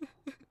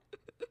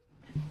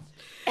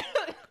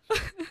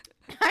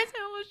 I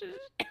almost just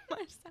shit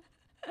myself.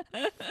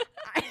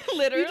 I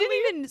literally, you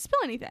didn't even spill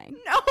anything.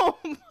 No,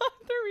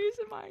 the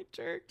reason why I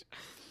jerked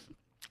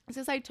is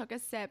because I took a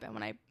sip and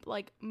when I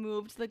like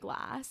moved the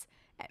glass,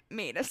 it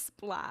made a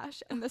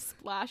splash and the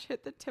splash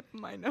hit the tip of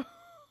my nose.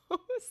 And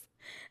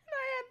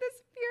I had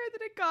this fear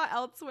that it got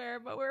elsewhere,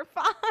 but we're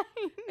fine.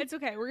 It's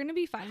okay. We're gonna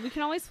be fine. We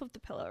can always flip the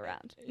pillow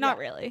around. Not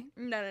really.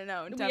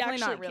 No. Definitely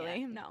not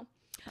really. No.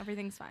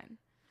 Everything's fine.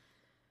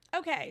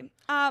 Okay.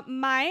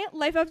 My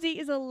life update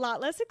is a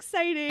lot less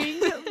exciting,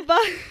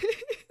 but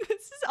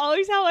this is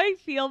always how I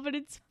feel, but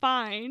it's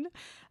fine.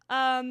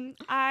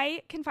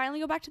 I can finally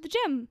go back to the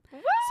gym. Woo!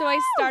 So I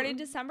started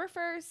December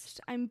 1st.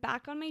 I'm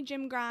back on my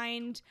gym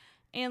grind,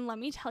 and let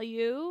me tell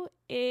you,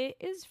 it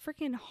is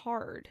freaking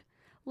hard.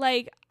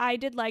 Like, I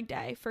did leg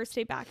day. First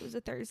day back, it was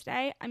a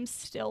Thursday. I'm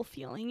still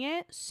feeling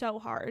it so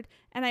hard.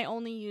 And I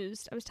only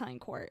used, I was telling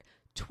Court,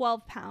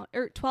 12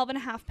 and a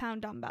half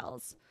pound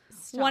dumbbells.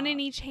 Stop. One in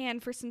each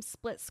hand for some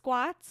split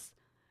squats.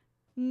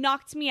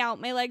 Knocked me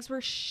out. My legs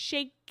were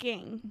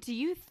shaking. Do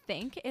you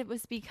think it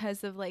was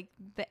because of like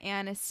the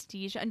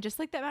anesthesia and just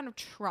like the amount of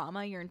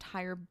trauma your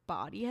entire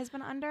body has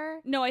been under?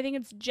 No, I think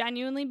it's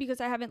genuinely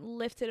because I haven't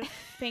lifted a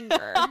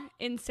finger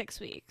in 6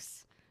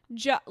 weeks.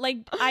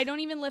 I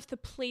don't even lift the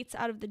plates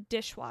out of the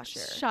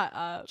dishwasher. Shut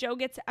up. Joe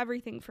gets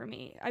everything for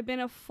me. I've been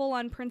a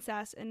full-on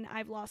princess and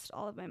I've lost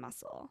all of my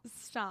muscle.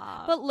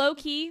 Stop. But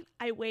low-key,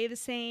 I weigh the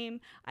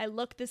same. I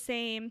look the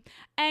same.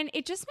 And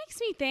it just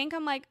makes me think,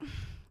 I'm like,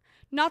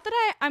 not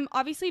that I'm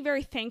obviously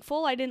very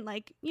thankful. I didn't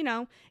like,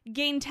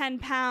 gain 10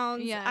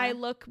 pounds. Yeah. I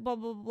look blah,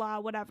 blah, blah,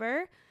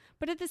 whatever.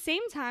 But at the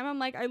same time, I'm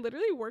like, I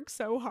literally work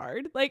so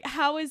hard. Like,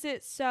 how is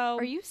it so?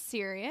 Are you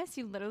serious?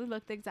 You literally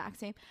look the exact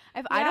same.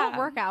 If I don't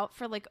work out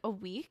for like a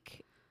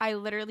week, I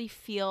literally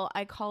feel,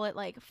 I call it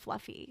like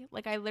fluffy.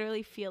 Like I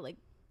literally feel like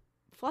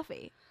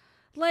fluffy.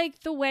 Like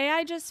the way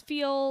I just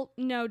feel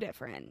no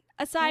different.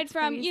 Aside That's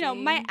from, crazy.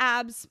 my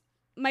abs,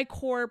 my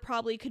core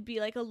probably could be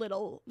like a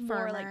little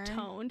more like Firmer.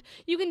 toned.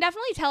 You can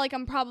definitely tell like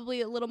I'm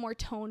probably a little more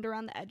toned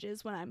around the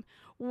edges when I'm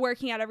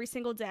working out every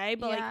single day.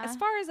 But like as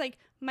far as like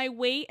my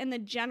weight and the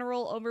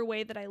general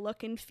overweight that I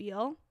look and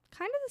feel,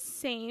 kind of the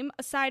same.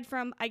 Aside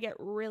from I get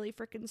really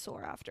freaking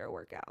sore after a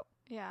workout.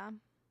 Yeah.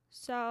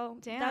 So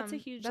that's a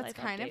huge life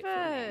update for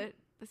me.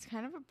 That's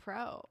kind of a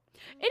pro.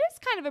 It is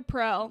kind of a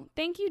pro.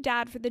 Thank you,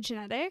 Dad, for the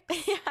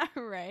genetics. Yeah,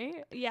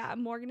 right? Yeah,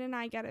 Morgan and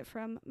I get it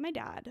from my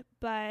dad.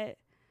 But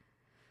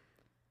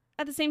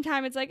at the same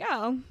time, it's like,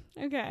 oh,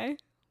 okay.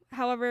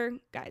 However,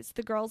 guys,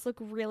 the girls look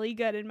really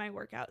good in my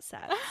workout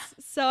sets.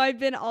 So I've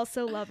been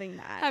also loving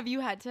that. Have you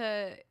had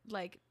to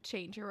like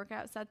change your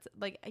workout sets,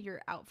 like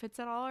your outfits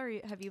at all? Or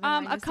have you been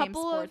wearing the same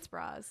sports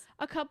bras?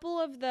 A couple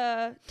of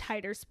the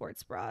tighter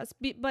sports bras,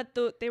 but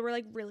they were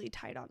like really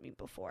tight on me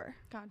before.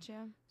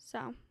 Gotcha. So,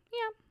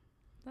 yeah.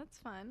 That's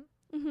fun.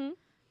 Mm-hmm.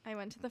 I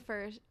went to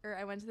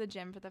the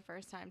gym for the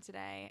first time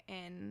today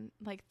in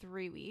like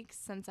 3 weeks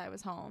since I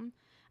was home.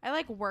 I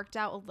like worked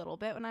out a little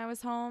bit when I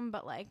was home,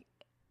 but like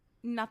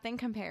nothing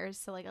compares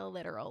to like a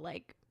literal,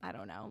 like, I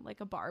don't know,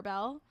 like a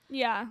barbell.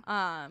 Yeah.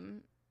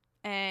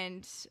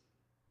 And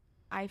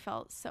I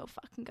felt so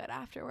fucking good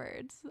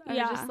afterwards. I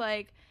Yeah. was just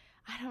like,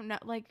 I don't know,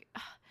 like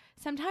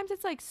sometimes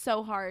it's like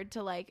so hard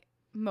to like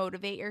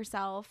motivate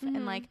yourself. Mm-hmm.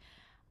 And like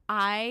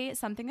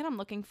something that I'm not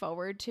looking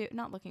forward to,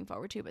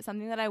 but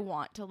something that I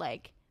want to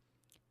like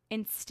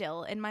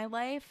instill in my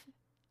life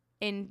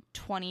in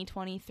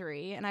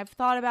 2023, and I've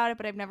thought about it,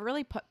 but I've never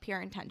really put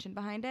pure intention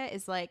behind it,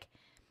 is like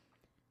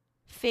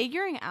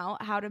figuring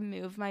out how to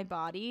move my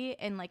body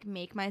and like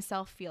make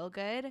myself feel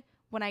good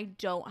when I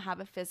don't have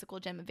a physical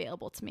gym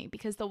available to me.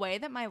 Because the way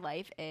that my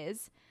life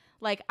is,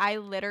 like, I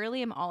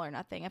literally am all or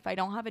nothing. If I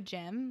don't have a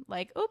gym,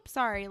 like, oops,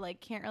 sorry,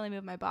 like, can't really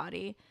move my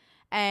body.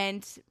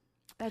 And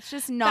that's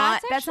just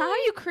not, that's not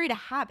how you create a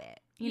habit.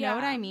 You know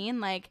what I mean?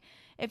 Like,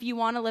 if you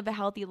want to live a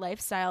healthy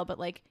lifestyle, but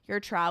like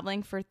you're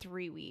traveling for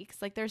 3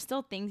 weeks, like there's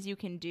still things you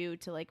can do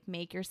to like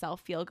make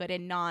yourself feel good.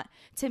 And not,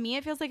 to me,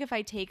 it feels like if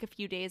I take a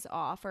few days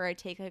off or I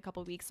take like a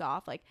couple weeks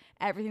off, like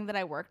everything that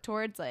I work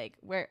towards, like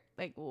where,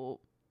 like, well,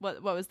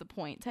 what was the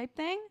point type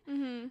thing?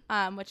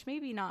 Mm-hmm. Which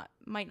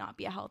might not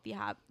be a healthy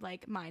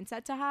like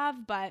mindset to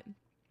have. But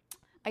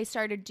I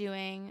started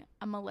doing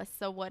a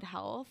Melissa Wood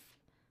Health.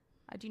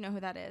 Do you know who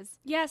that is?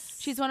 Yes.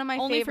 She's one of my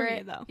Only favorite. for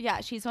me, though. Yeah,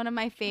 she's one of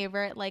my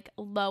favorite, like,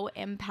 low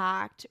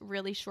impact,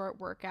 really short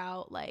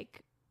workout,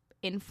 like,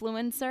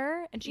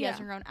 influencer. And she has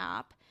her own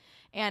app.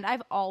 And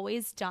I've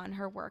always done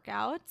her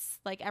workouts,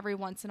 like, every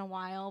once in a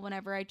while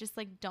whenever I just,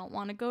 like, don't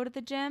want to go to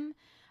the gym.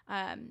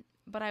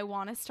 But I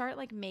want to start,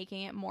 like,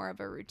 making it more of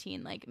a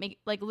routine. Like,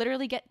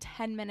 literally get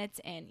 10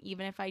 minutes in,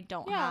 even if I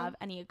don't have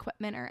any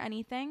equipment or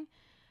anything,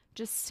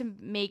 just to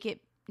make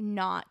it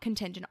not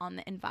contingent on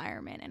the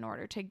environment in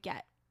order to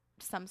get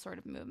some sort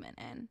of movement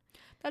in.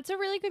 That's a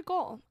really good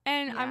goal.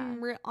 And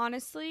I'm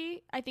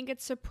honestly, I think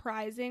it's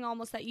surprising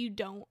almost that you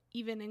don't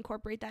even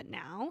incorporate that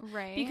now.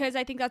 Right. Because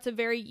I think that's a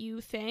very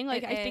you thing.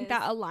 Like, I think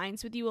that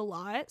aligns with you a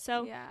lot.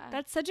 So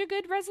that's such a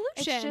good resolution.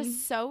 It's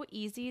just so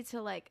easy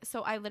to like,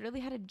 so I literally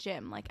had a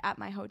gym like at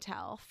my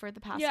hotel for the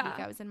past week.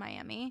 I was in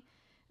Miami.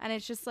 And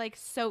it's just like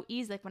so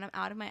easy. Like when I'm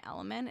out of my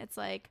element, it's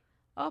like,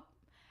 oh.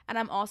 And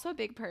I'm also a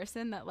big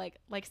person that like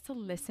likes to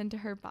listen to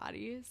her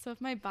body. So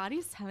if my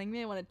body's telling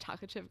me I want a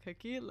chocolate chip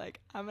cookie, like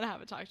I'm gonna have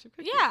a chocolate chip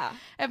cookie. Yeah.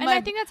 And I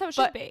think that's how it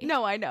should be.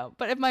 No, I know.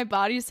 But if my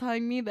body's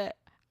telling me that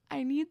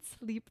I need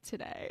sleep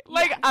today,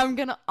 like I'm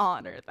gonna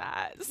honor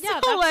that.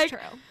 Yeah, so, that's true.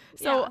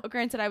 So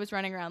granted, I was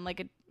running around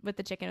like with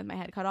the chicken with my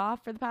head cut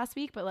off for the past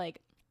week, but like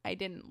I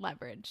didn't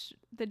leverage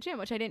the gym,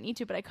 which I didn't need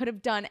to, but I could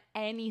have done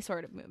any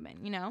sort of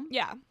movement, you know?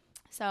 Yeah.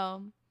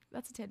 So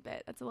that's a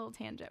tidbit. That's a little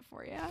tangent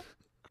for you.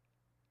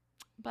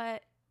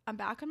 But I'm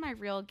back on my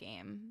real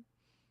game.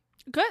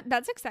 Good.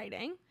 That's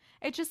exciting.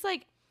 It's just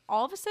like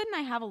all of a sudden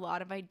I have a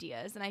lot of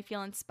ideas and I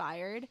feel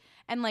inspired.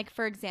 And like,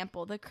 for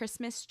example, the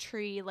Christmas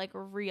tree like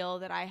reel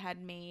that I had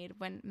made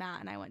when Matt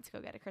and I went to go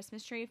get a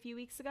Christmas tree a few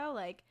weeks ago,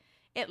 like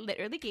it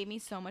literally gave me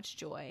so much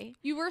joy.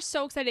 You were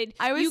so excited.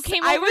 You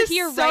came over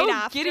here so right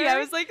after. Giddy. I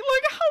was like,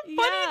 look how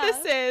funny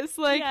this is.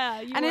 Like,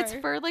 and it's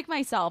for like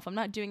myself. I'm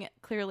not doing it.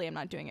 Clearly, I'm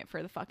not doing it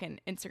for the fucking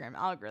Instagram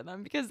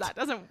algorithm because that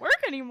doesn't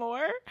work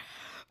anymore.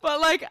 But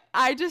like,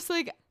 I just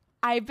like,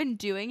 I've been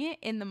doing it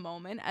in the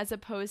moment as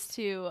opposed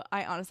to,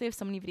 I honestly have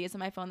so many videos on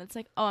my phone that's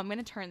like, oh, I'm going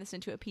to turn this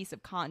into a piece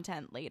of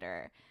content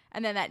later.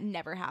 And then that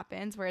never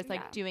happens. Whereas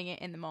like doing it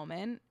in the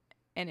moment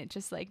and it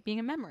just like being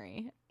a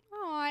memory.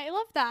 Oh, I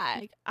love that.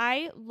 Like,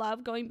 I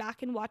love going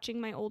back and watching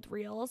my old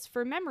reels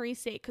for memory's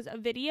sake, because a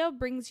video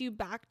brings you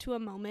back to a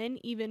moment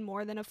even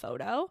more than a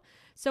photo.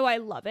 So I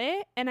love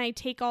it. And I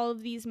take all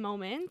of these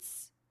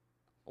moments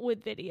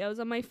with videos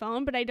on my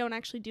phone, but I don't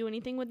actually do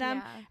anything with them.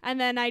 Yeah. And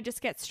then I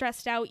just get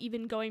stressed out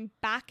even going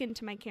back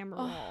into my camera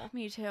roll.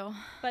 Me too.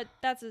 But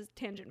that's a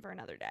tangent for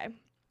another day.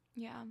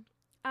 Yeah.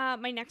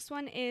 My next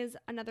one is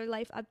another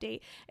life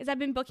update, is I've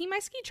been booking my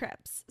ski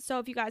trips. So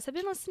if you guys have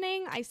been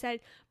listening, I said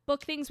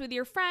book things with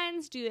your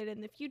friends, do it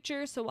in the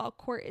future. So while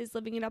Court is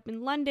living it up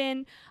in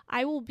London,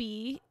 I will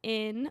be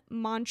in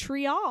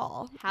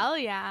Montreal. Hell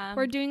yeah.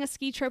 We're doing a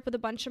ski trip with a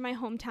bunch of my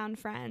hometown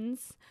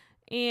friends,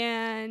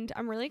 and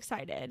I'm really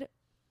excited.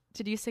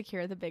 Did you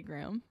secure the big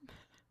room?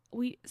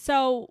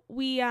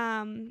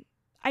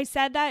 I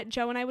said that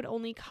Joe and I would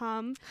only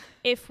come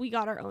if we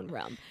got our own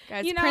room.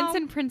 Guys, prince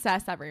and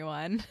princess,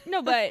 everyone.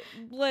 No, but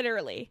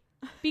literally.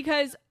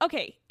 Because,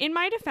 okay, in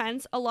my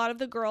defense, a lot of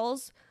the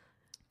girls,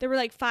 there were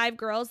like 5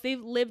 girls,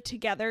 they've lived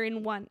together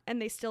in one, and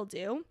they still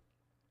do.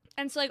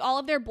 And so, like, all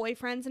of their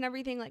boyfriends and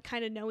everything, like,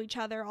 kind of know each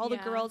other. All the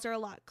girls are a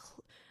lot,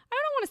 I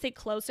don't want to say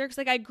closer, because,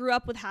 like, I grew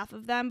up with half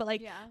of them, but,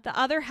 like, the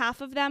other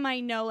half of them I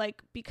know,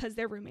 like, because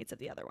they're roommates of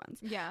the other ones.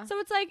 Yeah. So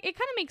it's, like, it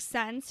kind of makes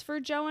sense for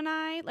Joe and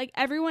I. Like,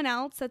 everyone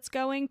else that's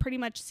going pretty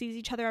much sees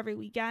each other every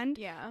weekend.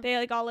 Yeah. They,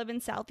 like, all live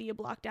in Southie, a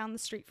block down the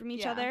street from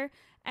each other.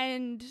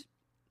 And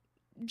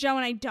Joe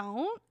and I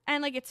don't.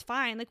 And, like, it's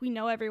fine. Like, we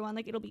know everyone.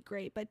 Like, it'll be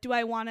great. But do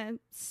I want to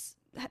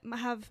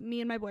have me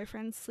and my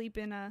boyfriend sleep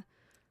in a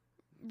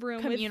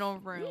communal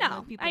room?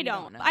 No, I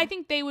don't. I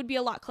think they would be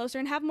a lot closer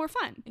and have more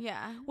fun.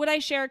 Yeah. Would I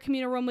share a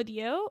communal room with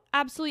you?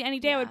 Absolutely, any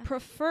day. Yeah. I would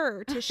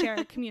prefer to share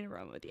a communal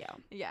room with you.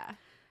 Yeah.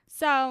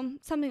 So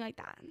something like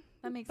that.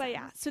 That makes sense. But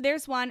yeah, so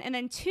there's one, and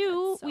then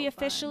 2, we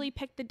officially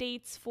picked the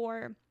dates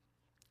for.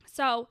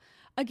 So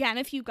again,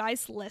 if you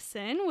guys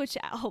listen, which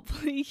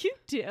hopefully you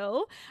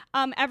do,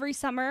 every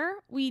summer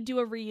we do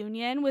a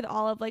reunion with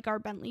all of like our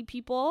Bentley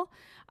people,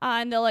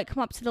 and they'll like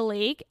come up to the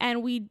lake,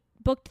 and we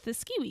booked the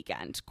ski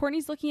weekend.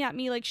 Courtney's looking at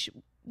me like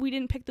we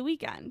didn't pick the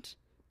weekend.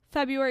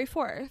 February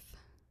 4th.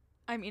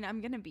 I mean, I'm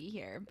going to be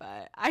here,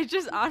 but I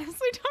just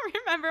honestly don't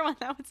remember when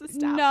that was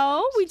established.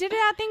 No, we did it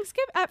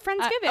at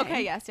Friendsgiving.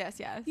 Okay, yes.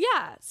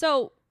 Yeah,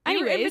 so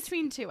anyways. We were in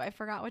between 2. I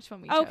forgot which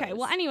one we chose. Okay,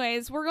 well,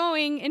 anyways, we're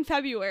going in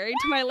February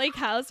to my lake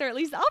house, or at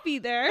least I'll be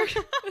there.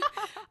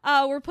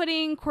 We're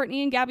putting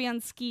Courtney and Gabby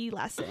on ski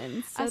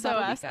lessons. So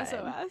SOS.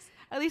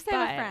 At least I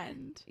have a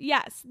friend.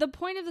 Yes. The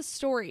point of the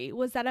story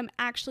was that I'm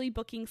actually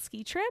booking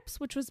ski trips,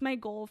 which was my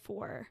goal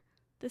for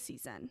the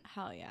season.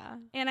 Hell yeah.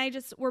 And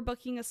we're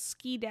booking a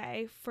ski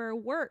day for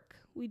work.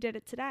 We did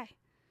it today.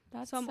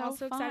 So I'm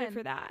also excited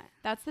for that.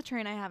 That's the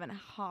train I haven't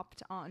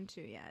hopped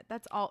onto yet.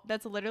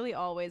 That's literally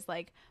always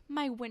like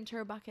my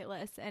winter bucket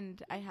list,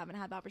 and I haven't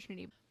had the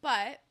opportunity.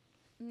 But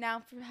now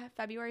for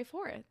February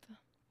 4th.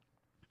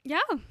 Yeah.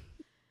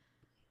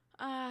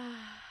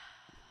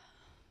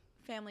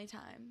 Family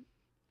time.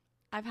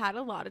 I've had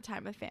a lot of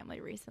time with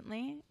family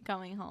recently,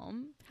 going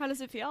home. How does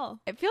it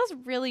feel? It feels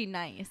really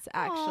nice,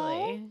 actually.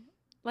 Aww.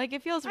 Like,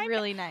 it feels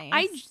really nice.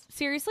 I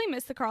seriously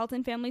miss the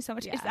Carlton family so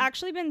much. Yeah. It's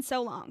actually been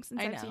so long since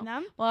I've seen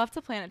them. We'll have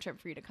to plan a trip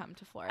for you to come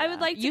to Florida. I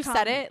would like to You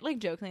said it, like,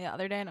 jokingly the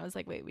other day, and I was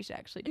like, wait, we should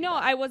actually do that. No,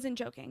 I wasn't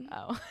joking.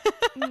 Oh.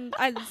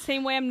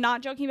 Same way I'm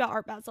not joking about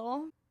Art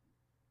Basel.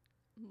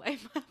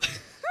 Life.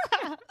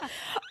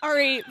 All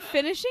right,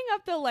 finishing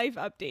up the life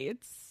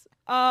updates.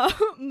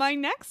 My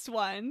next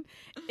one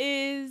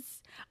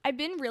is I've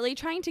been really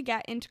trying to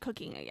get into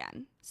cooking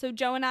again. So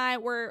Joe and I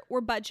we're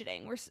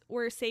budgeting.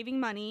 We're saving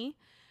money.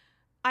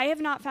 I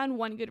have not found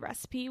one good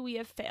recipe. We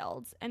have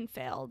failed and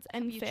failed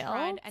and failed. Have you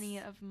tried any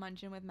of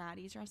Munchin with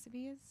Maddie's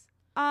recipes?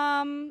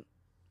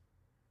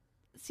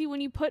 See,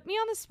 when you put me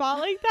on the spot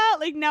like that,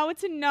 like now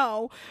it's a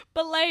no.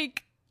 But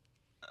like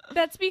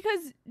that's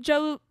because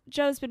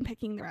Joe's been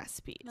picking the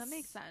recipes. That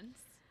makes sense.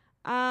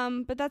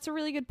 But that's a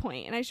really good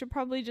point, and I should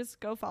probably just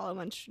go follow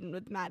Munchin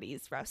with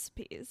Maddie's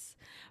recipes.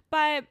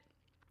 But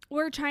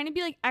we're trying to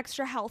be like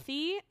extra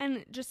healthy,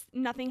 and just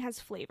nothing has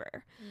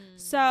flavor.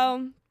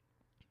 So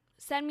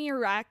send me your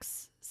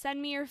recs,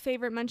 send me your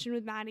favorite Munchin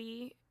with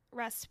Maddie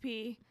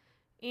recipe,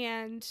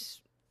 and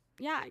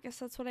yeah, I guess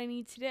that's what I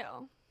need to do.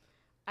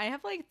 I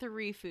have like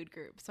 3 food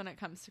groups when it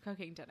comes to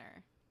cooking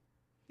dinner.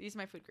 These are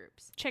my food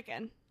groups: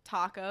 chicken,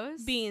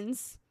 tacos,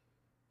 beans.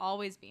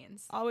 Always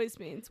beans. Always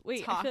beans.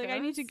 Wait, tacos? I feel like I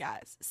need to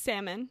guess.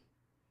 Salmon.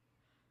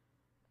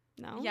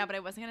 No? Yeah, but I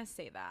wasn't going to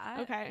say that.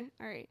 Okay.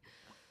 All right.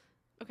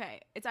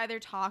 Okay. It's either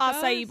tacos.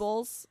 Acai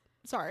bowls.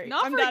 Sorry.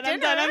 Not I'm for done,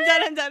 dinner.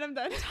 I'm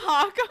done.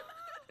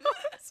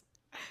 Tacos.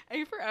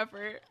 A for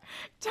effort.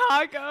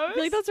 Tacos. I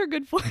feel like those are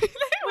good points.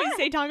 Wait,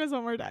 say tacos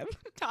one more time.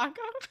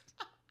 Tacos.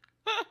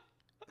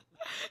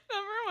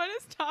 Number 1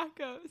 is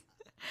tacos.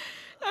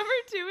 Number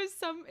 2 is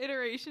some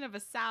iteration of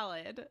a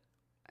salad.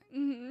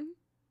 Mm-hmm.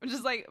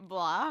 Just like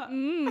blah.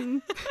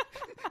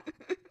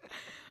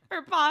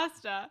 Or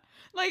pasta.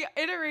 Like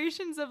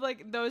iterations of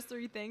like those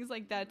 3 things,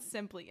 like that's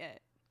simply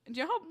it. Do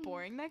you know how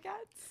boring that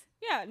gets?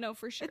 Yeah, no,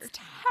 for sure. It's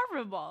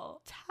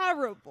terrible.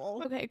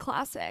 Terrible. Okay,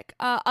 classic.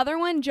 Other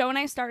one, Joe and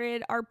I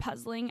started our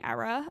puzzling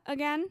era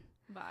again.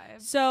 Vibe.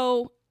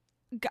 So,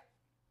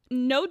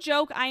 no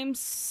joke, I am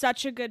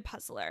such a good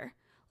puzzler.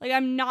 Like,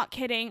 I'm not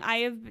kidding. I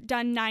have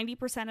done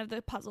 90% of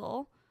the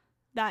puzzle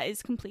that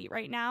is complete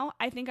right now.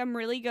 I think I'm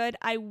really good.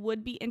 I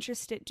would be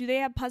interested. Do they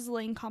have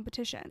puzzling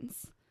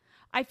competitions?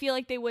 I feel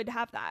like they would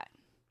have that.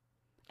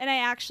 And I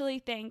actually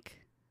think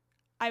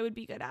I would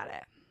be good at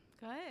it.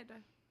 Good.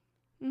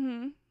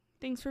 Mm-hmm.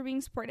 Thanks for being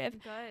supportive.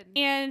 Good.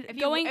 And if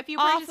you participated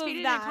off of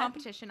in that, a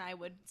competition, I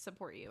would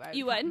support you.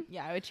 You would?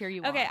 Yeah, I would cheer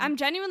you on. Okay, I'm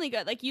genuinely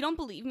good. Like, you don't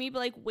believe me, but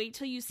like, wait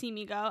till you see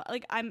me go.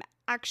 Like, I'm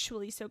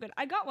actually so good.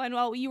 I got one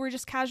while you were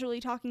just casually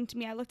talking to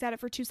me. I looked at it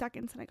for 2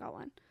 seconds and I got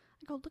one.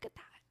 I go, look at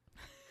that.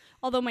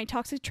 Although my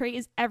toxic trait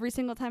is every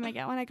single time I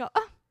get one, I go,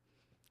 oh,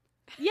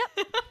 yep.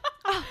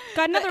 Oh,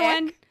 got another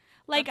one.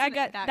 Like,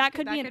 that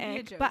could be an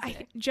ick.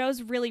 But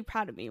Joe's really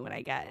proud of me when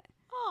I get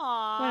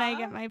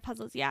my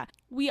puzzles. Yeah.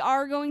 We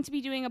are going to be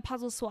doing a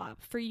puzzle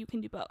swap for You Can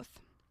Do Both.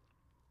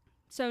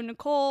 So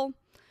Nicole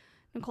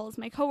is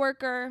my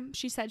coworker.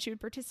 She said she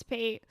would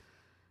participate.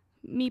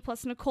 Me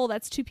plus Nicole,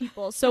 that's 2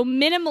 people. So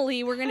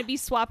minimally, we're going to be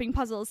swapping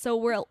puzzles. So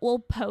we'll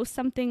post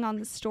something on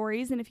the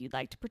stories. And if you'd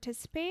like to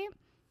participate,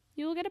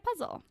 you will get a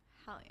puzzle.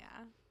 Hell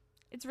yeah.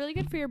 It's really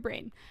good for your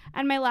brain.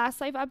 And my last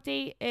life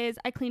update is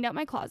I cleaned out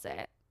my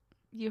closet.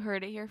 You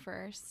heard it here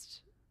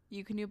first.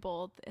 You Can Do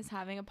Both is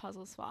having a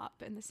puzzle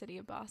swap in the city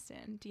of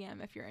Boston.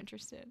 DM if you're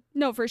interested.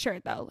 No, for sure,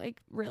 though.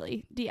 Like,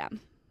 really, DM.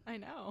 I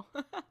know.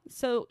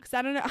 So, because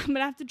I don't know, I'm going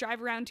to have to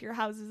drive around to your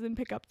houses and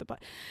pick up the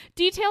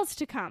details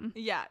to come.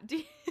 Yeah.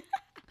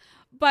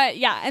 But,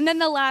 yeah. And then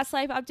the last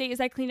life update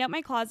is I cleaned out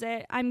my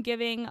closet. I'm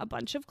giving a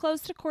bunch of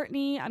clothes to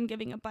Courtney. I'm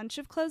giving a bunch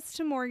of clothes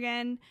to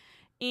Morgan.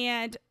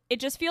 And it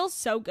just feels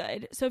so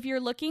good. So if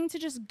you're looking to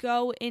just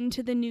go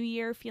into the new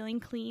year feeling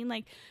clean,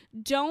 like,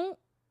 don't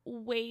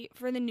wait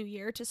for the new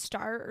year to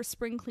start or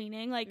spring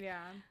cleaning. Like,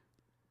 yeah.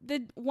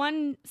 The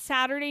one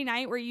Saturday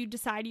night where you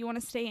decide you want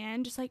to stay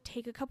in, just like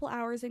take a couple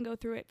hours and go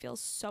through it.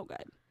 Feels so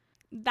good.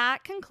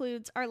 That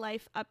concludes our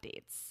life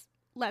updates.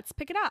 Let's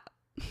pick it up.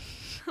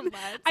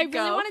 I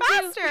really want to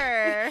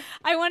faster.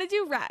 I want to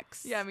do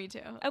Rex. Yeah, me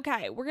too.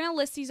 Okay, we're gonna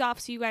list these off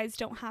so you guys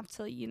don't have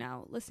to,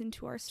 listen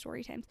to our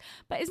story times.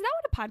 But isn't that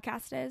what a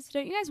podcast is?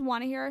 Don't you guys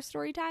want to hear our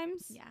story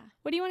times? Yeah.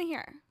 What do you want to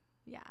hear?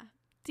 Yeah.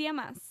 DM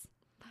us.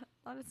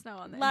 Let us know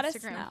on the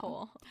Instagram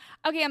poll.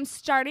 Okay, I'm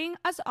starting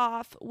us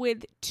off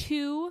with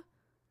 2,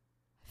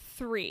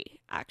 3,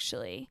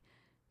 actually,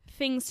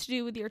 things to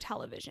do with your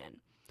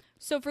television.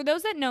 So for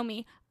those that know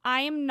me,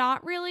 I am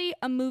not really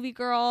a movie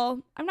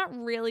girl. I'm not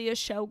really a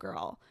show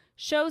girl.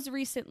 Shows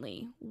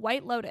recently,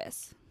 White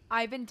Lotus.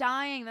 I've been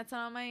dying. That's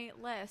not on my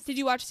list. Did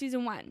you watch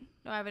season 1?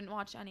 No, I haven't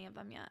watched any of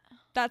them yet.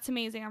 That's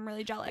amazing. I'm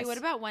really jealous. Wait, what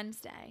about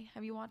Wednesday?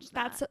 Have you watched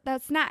that?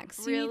 That's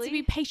next. Really? You need to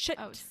be patient.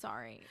 Oh,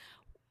 sorry.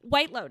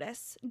 White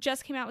Lotus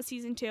just came out with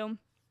season 2.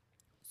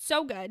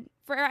 So good.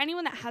 For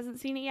anyone that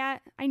hasn't seen it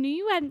yet, I knew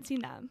you hadn't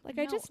seen them. Like,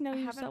 no, I just know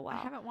you so well.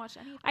 I haven't watched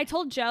anything. I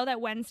told Joe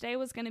that Wednesday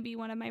was going to be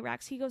one of my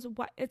recs. He goes,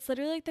 what? It's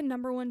literally like the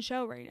 #1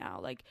 show right now.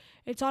 Like,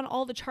 it's on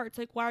all the charts.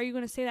 Like, why are you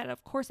going to say that?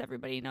 Of course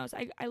everybody knows.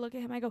 I look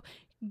at him. I go,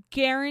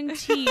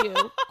 guarantee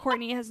you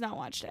Courtney has not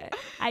watched it.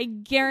 I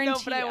guarantee No,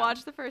 but I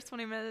watched the first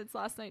 20 minutes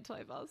last night till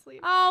I fell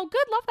asleep. Oh,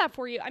 good. Love that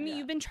for you. I mean,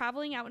 You've been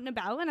traveling out and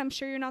about, and I'm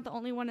sure you're not the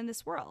only one in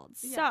this world.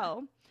 Yeah.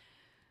 So,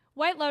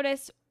 White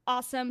Lotus,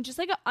 awesome. Just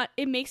like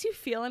it makes you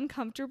feel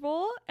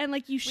uncomfortable and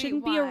like you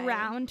shouldn't be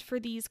around for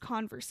these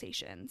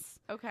conversations.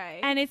 Okay.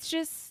 And it's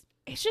just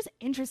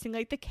interesting.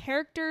 Like the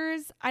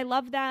characters, I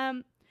love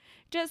them.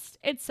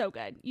 It's so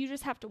good. You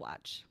just have to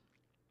watch.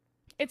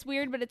 It's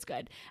weird, but it's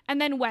good. And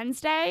then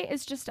Wednesday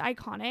is just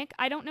iconic.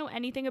 I don't know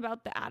anything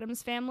about the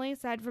Addams Family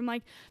aside from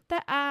like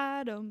the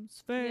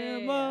Addams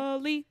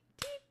Family. Yeah.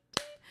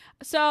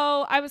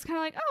 So I was kind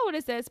of like, oh, what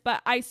is this?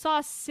 But I saw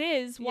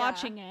Sis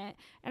watching it,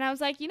 and I was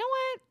like, you know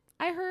what?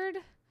 I heard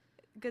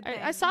good things.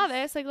 I saw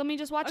this. Like, let me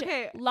just watch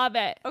it. Love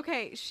it.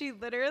 Okay, she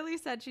literally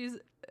said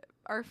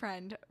our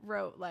friend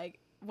wrote, like,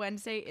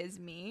 Wednesday is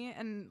me.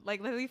 And,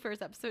 like, literally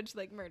first episode, she,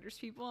 like, murders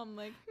people. I'm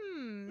like,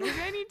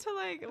 maybe I need to,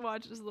 like,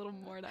 watch this a little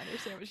more to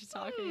understand what she's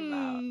talking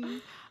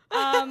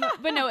about.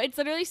 But no, it's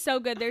literally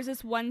so good. There's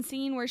this one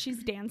scene where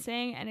she's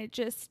dancing, and it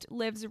just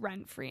lives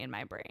rent-free in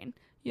my brain.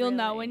 You'll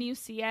know when you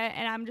see it,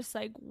 and I'm just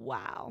like,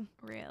 wow.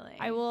 Really?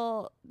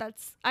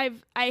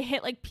 I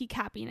hit like peak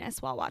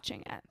happiness while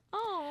watching it.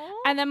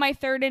 Oh. And then my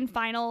third and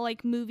final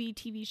like movie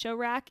TV show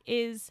rack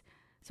is,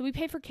 so we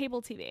pay for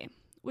cable TV,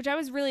 which I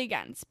was really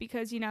against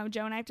because,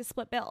 Joe and I have to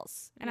split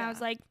bills. And I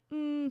was like,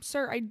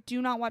 sir, I do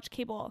not watch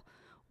cable.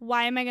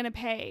 Why am I going to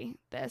pay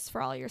this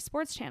for all your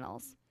sports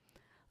channels?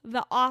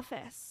 The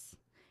Office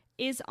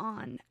is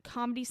on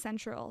Comedy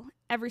Central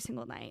every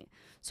single night.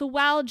 So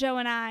while Joe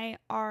and I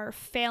are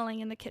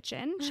failing in the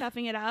kitchen,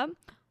 chefing it up,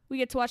 we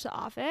get to watch The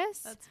Office.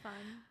 That's fun.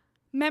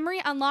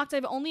 Memory Unlocked,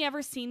 I've only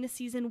ever seen the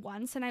season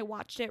once, and I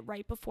watched it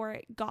right before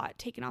it got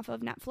taken off of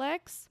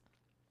Netflix.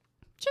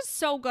 Just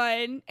so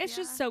good. It's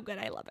just so good.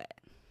 I love it.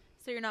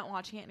 So you're not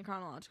watching it in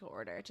chronological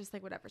order. It's just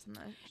like whatever's in the...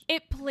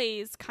 It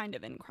plays kind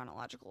of in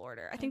chronological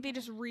order. I think they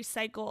just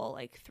recycle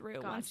like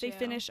through. Once they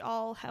finish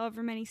all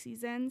however many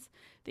seasons,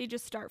 they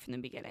just start from the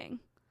beginning.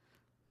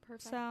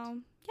 Perfect. So,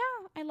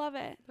 yeah, I love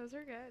it. Those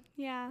are good.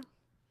 Yeah.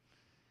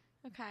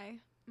 Okay.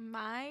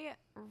 My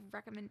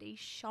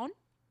recommendation...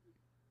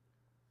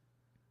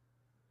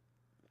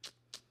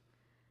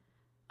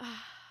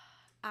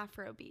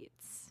 Afro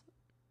beats.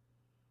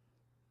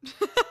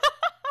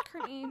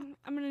 Courtney,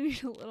 I'm gonna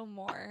need a little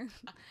more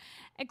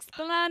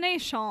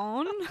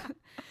explanation.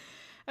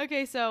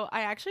 Okay, so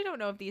I actually don't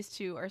know if these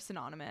two are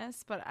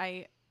synonymous, but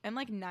I am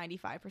like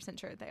 95%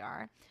 sure they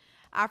are.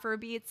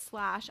 Afrobeats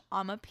 /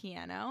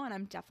 amapiano, and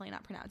I'm definitely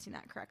not pronouncing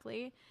that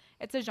correctly.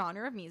 It's a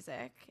genre of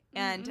music,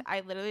 and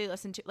I literally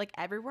listened to, like,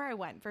 everywhere I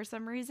went for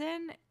some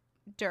reason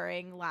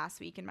during last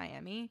week in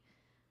Miami,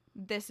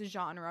 this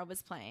genre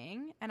was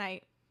playing, and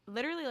I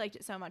literally liked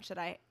it so much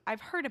that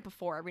I've heard it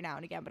before every now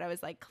and again, but I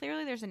was like,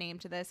 clearly there's a name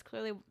to this.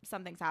 Clearly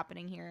something's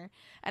happening here,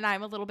 and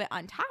I'm a little bit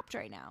untapped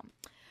right now.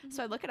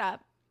 So I look it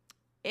up.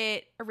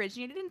 It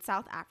originated in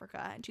South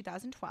Africa in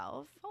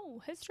 2012.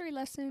 Oh, history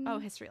lesson.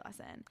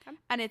 Okay.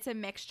 And it's a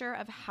mixture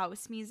of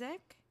house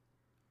music,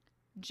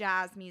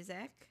 jazz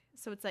music.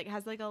 So it's like,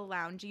 has like a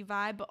loungy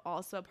vibe, but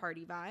also a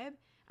party vibe.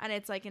 And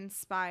it's like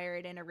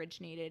inspired and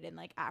originated in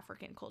like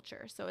African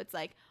culture. So it's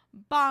like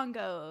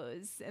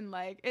bongos and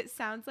like, it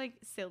sounds like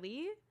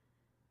silly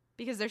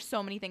because there's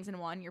so many things in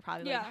one. You're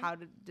probably like,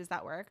 does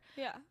that work?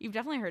 Yeah. You've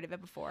definitely heard of it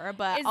before,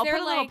 but Is I'll there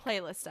put a little like,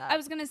 playlist up. I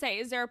was going to say,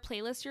 is there a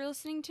playlist you're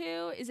listening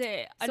to? Is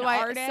it an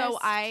artist?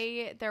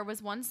 There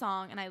was one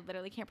song, and I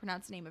literally can't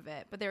pronounce the name of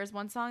it, but there was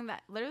one song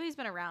that literally has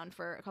been around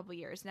for a couple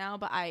years now,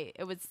 but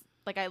it was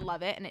like, I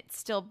love it, and it's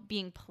still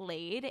being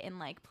played in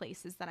like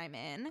places that I'm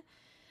in.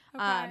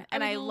 Okay.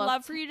 And I would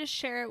love for you to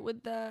share it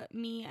with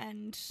me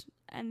and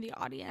the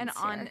audience. And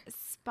on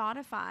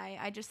Spotify,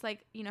 I just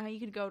like, you know how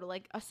you could go to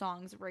like a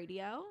song's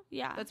radio?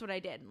 Yeah. That's what I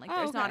did. Like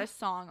there's not a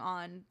song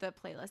on the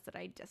playlist that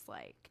I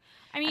dislike.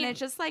 I mean, and it's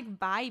just like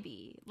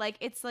vibey. Like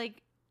it's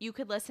like you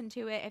could listen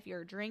to it if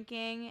you're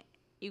drinking.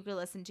 You could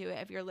listen to it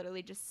if you're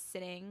literally just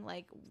sitting,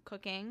 like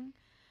cooking.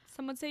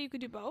 Some would say you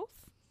could do both.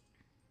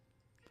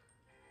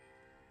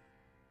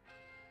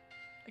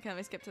 Okay, let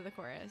me skip to the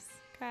chorus.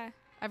 Okay.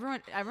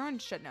 Everyone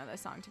should know this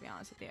song, to be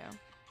honest with you.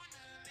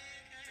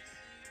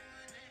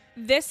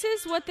 This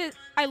is what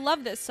I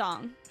love this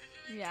song.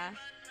 Yeah.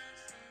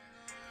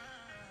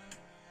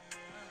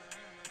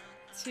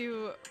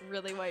 Two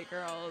really white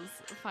girls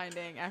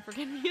finding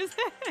African music.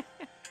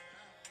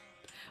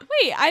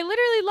 Wait, I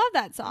literally love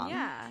that song.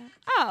 Yeah.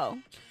 Oh.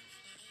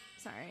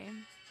 Sorry.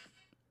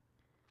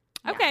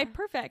 Okay, yeah.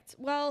 Perfect.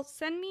 Well,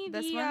 send me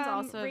this the one's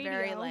also radio.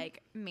 very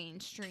like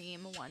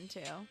mainstream one too.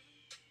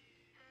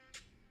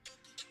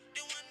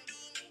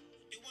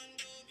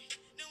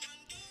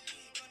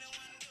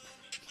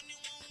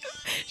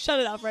 Shut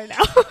it up right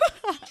now.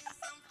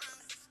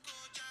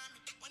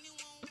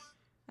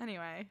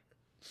 Anyways,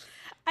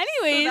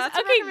 so that's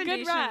okay,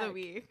 good rec. Of the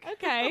week.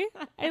 Okay,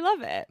 I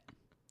love it.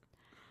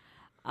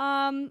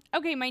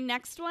 Okay, my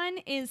next one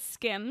is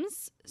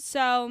Skims.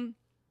 So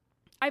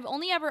I've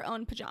only ever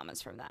owned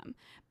pajamas from them,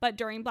 but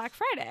during Black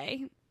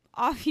Friday,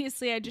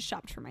 obviously I just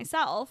shopped for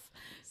myself.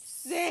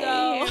 Same.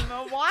 Why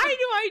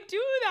do I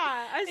do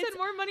that? I spend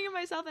more money on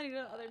myself than I do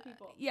on other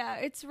people. Yeah,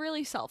 it's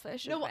really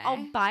selfish. No,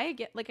 I'll buy a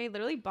gift. Like I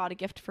literally bought a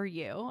gift for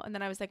you, and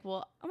then I was like,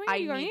 "Well, oh my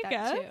God, I need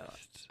that too."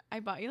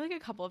 I bought you like a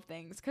couple of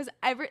things because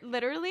every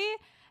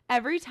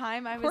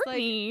time I was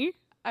like,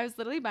 I was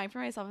literally buying for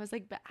myself. I was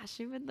like, "But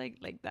Ashley would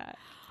like that."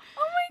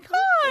 Oh my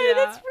God,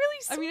 that's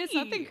really sweet. I mean, it's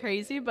nothing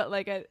crazy, but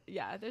like,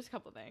 there's a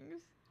couple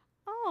things.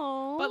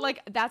 Oh, but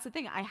like that's the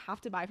thing. I have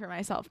to buy for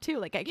myself too.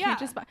 Like I can't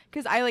just buy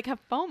because I like have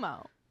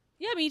FOMO.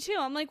 Yeah, me too.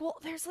 I'm like, well,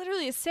 there's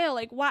literally a sale.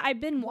 Like, why? I've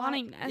been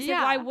wanting this.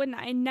 Yeah. Like, why wouldn't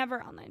I?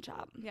 Never online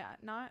shop. Yeah,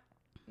 not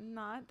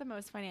the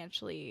most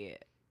financially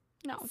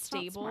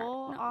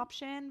stable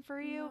option for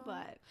you,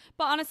 but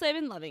honestly, I've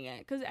been loving it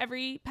because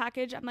every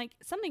package, I'm like,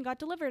 something got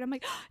delivered. I'm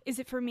like, oh, is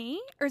it for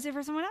me or is it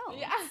for someone else?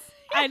 Yeah.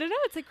 I don't know.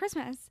 It's like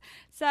Christmas.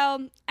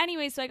 So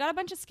anyway, so I got a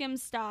bunch of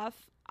Skims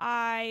stuff.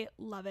 I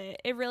love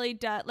it. It really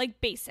does.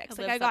 Like basics.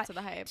 Like I got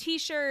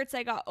t-shirts.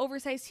 I got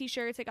oversized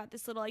t-shirts. I got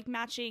this little like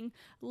matching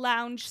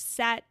lounge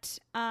set.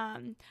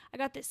 I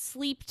got this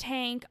sleep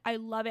tank. I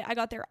love it. I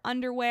got their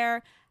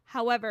underwear.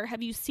 However,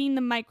 have you seen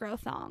the micro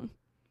thong?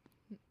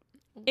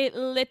 It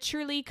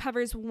literally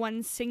covers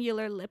one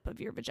singular lip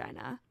of your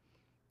vagina.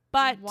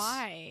 But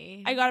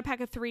why? I got a pack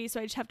of 3,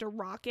 so I just have to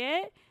rock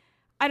it.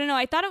 I don't know.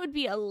 I thought it would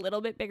be a little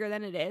bit bigger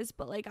than it is,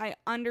 but like I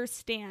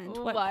understand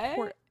what I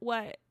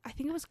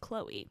think it was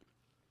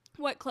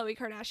what Khloe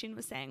Kardashian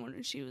was saying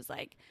when she was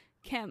like,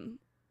 Kim,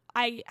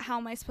 how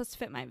am I supposed to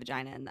fit my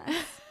vagina in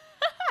this?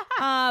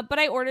 But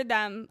I ordered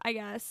them, I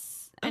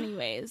guess,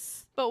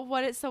 anyways. But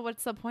what's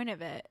the point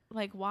of it?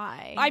 Like,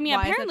 why? I mean,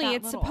 why apparently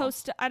it's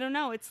supposed to. I don't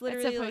know. It's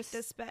literally like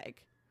this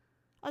big.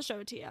 I'll show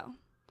it to you.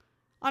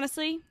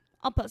 Honestly,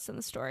 I'll post in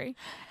the story.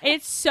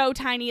 It's so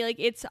tiny, like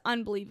it's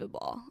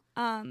unbelievable.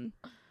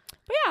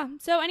 But yeah,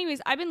 so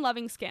anyways, I've been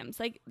loving Skims.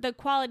 Like, the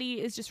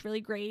quality is just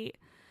really great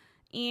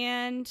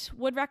and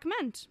would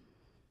recommend.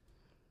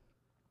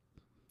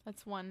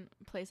 That's one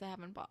place I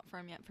haven't bought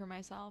from yet for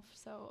myself.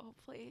 So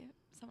hopefully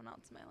someone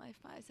else in my life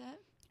buys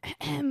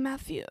it.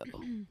 Matthew.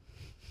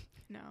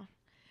 No.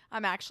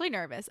 I'm actually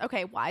nervous.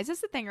 Okay, why is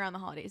this a thing around the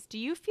holidays? Do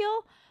you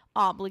feel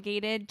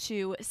obligated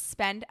to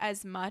spend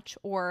as much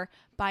or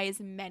buy as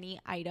many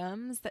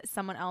items that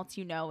someone else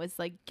you know is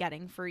like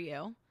getting for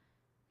you?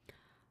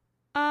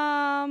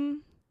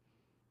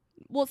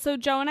 Well, so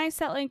Joe and I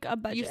set like a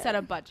budget. You've set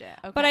a budget.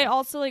 Okay. But I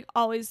also like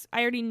always,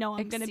 I already know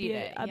I'm going to be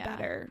Exceed a it,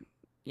 better.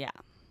 Yeah.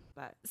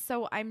 But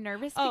so I'm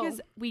nervous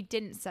because we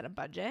didn't set a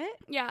budget.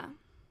 Yeah.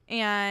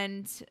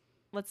 And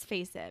let's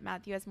face it,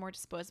 Matthew has more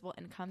disposable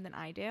income than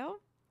I do.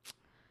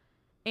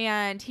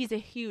 And he's a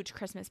huge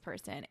Christmas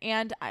person.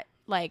 And I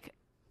like,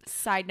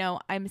 side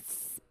note,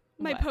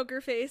 my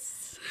poker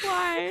face.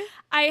 Why?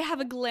 I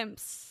have a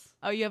glimpse.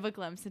 Oh, you have a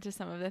glimpse into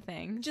some of the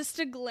things. Just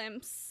a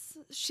glimpse.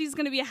 She's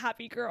going to be a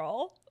happy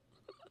girl.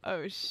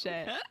 Oh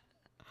shit.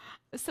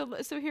 So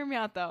hear me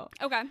out though.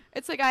 Okay.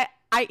 It's like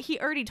he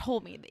already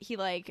told me that he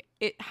like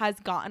it has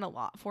gotten a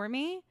lot for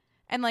me.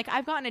 And like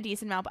I've gotten a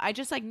decent amount, but I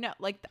just like no,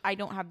 like I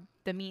don't have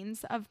the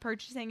means of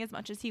purchasing as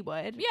much as he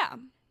would. Yeah.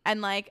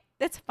 And like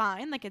it's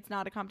fine, like it's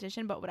not a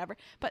competition, but whatever.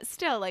 But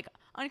still, like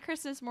on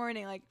Christmas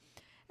morning, like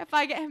if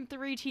I get him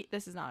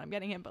this is not what I'm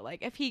getting him, but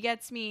like if he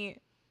gets me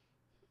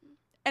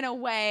an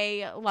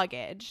away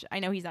luggage, I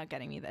know he's not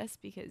getting me this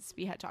because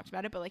we had talked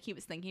about it, but like he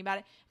was thinking about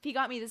it. If he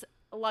got me this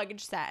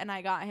luggage set and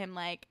I got him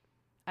like,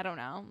 I don't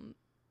know,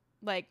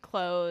 like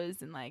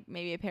clothes and like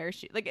maybe a pair of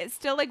shoes, like it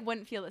still like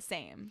wouldn't feel the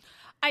same.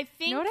 I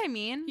think you know what I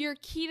mean? Your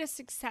key to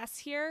success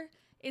here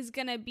is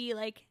gonna be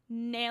like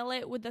nail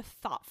it with the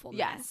thoughtfulness.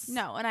 Yes.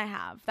 No, and I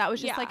have. That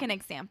was just like an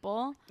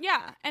example.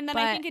 Yeah. And then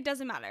I think it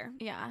doesn't matter.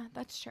 Yeah,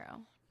 that's true.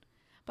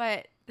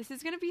 But this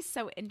is going to be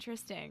so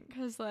interesting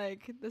because,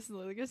 like, this is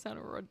literally going to sound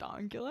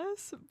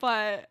redonkulous.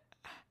 But,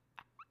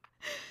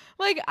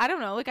 like, I don't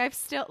know. Like, I've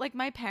still, like,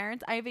 my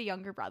parents, I have a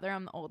younger brother.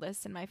 I'm the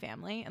oldest in my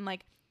family. And,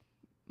 like,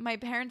 my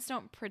parents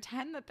don't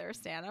pretend that they're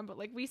Santa. But,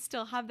 like, we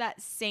still have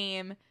that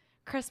same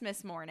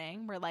Christmas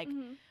morning where, like,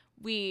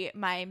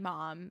 my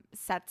mom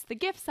sets the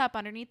gifts up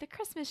underneath the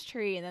Christmas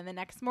tree. And then the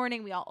next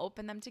morning, we all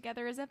open them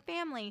together as a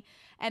family.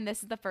 And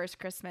this is the first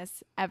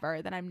Christmas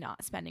ever that I'm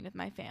not spending with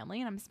my family.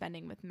 And I'm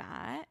spending with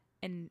Matt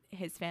and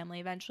his family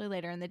eventually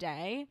later in the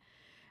day.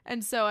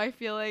 And so I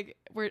feel like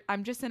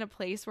I'm just in a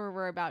place where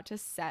we're about to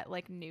set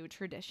like new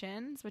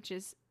traditions, which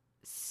is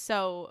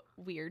so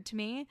weird to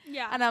me.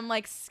 Yeah. And I'm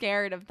like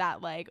scared of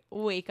that like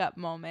wake up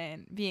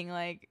moment being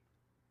like,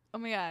 oh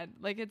my God,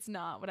 like it's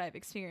not what I've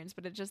experienced,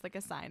 but it's just like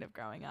a sign of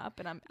growing up.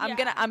 And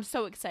I'm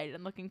so excited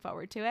and looking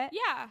forward to it.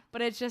 Yeah.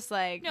 But it's just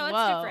like, no, it's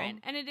whoa. different.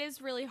 And it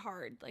is really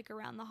hard, like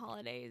around the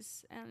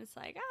holidays. And it's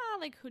like,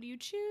 like who do you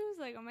choose?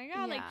 Like, oh my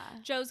God, like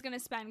Joe's going to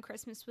spend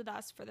Christmas with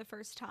us for the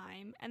first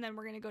time. And then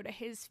we're going to go to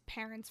his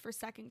parents for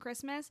second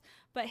Christmas.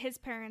 But his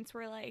parents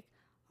were like,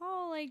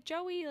 oh, like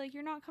Joey, like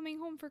you're not coming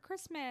home for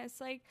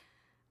Christmas. Like,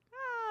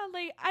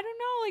 like, I don't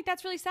know. Like,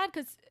 that's really sad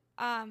because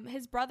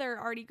his brother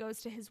already goes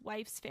to his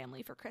wife's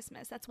family for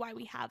Christmas. That's why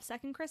we have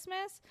second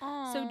Christmas.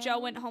 Aww. So Joe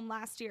went home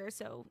last year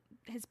so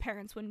his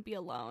parents wouldn't be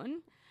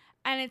alone.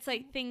 And it's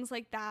like things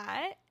like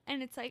that.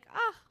 And it's like,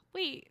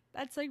 wait,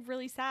 that's like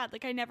really sad.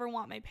 Like I never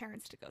want my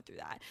parents to go through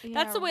that. Yeah,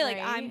 that's the way right?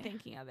 like I'm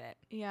thinking of it.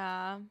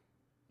 Yeah.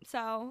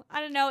 So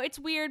I don't know. It's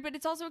weird, but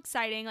it's also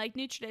exciting. Like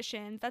new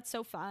traditions. That's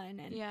so fun.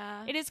 And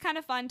it is kind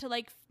of fun to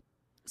like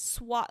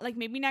swap, like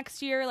maybe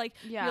next year like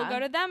you'll go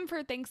to them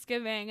for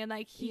Thanksgiving and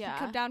like he can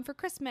come down for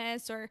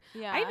Christmas or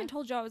I even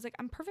told Joe I was like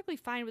I'm perfectly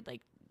fine with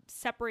like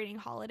separating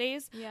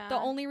holidays. The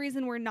only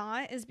reason we're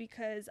not is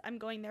because I'm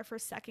going there for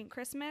second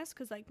Christmas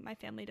because like my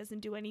family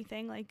doesn't do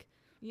anything like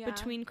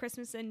between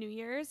Christmas and New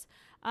Year's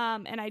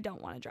and I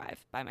don't want to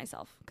drive by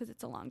myself because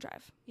it's a long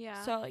drive.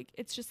 So like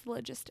it's just the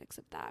logistics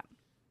of that.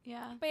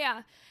 But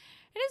yeah,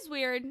 it is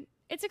weird.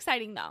 It's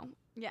exciting though.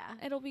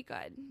 It'll be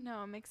good. No,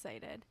 I'm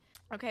excited.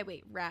 Okay,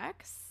 wait,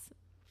 Rex.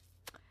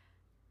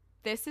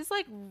 This is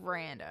like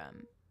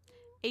random.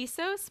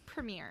 ASOS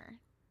Premiere.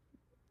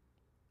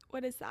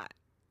 What is that?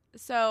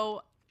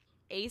 So,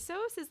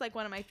 ASOS is like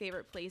one of my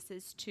favorite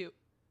places to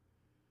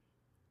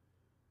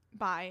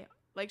buy,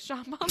 like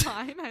shop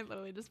online. I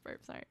literally just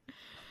burped, sorry.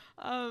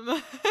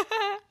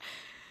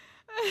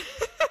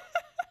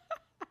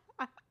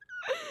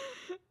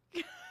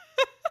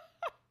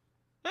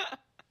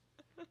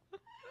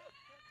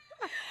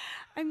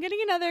 I'm getting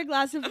another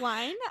glass of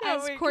wine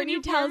as wait,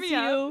 Courtney tells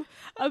you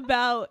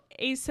about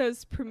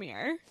ASOS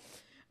Premiere.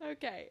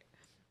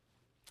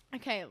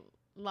 Okay,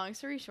 long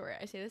story short,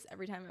 I say this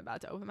every time I'm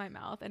about to open my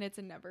mouth, and it's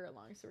never a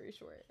long story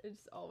short.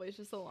 It's always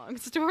just a long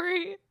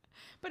story.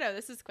 But no,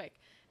 this is quick.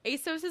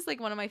 ASOS is like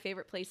one of my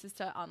favorite places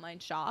to online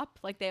shop.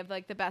 Like they have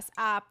like the best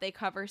app. They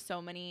cover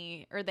so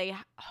many, or they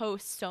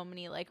host so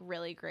many like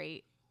really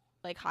great,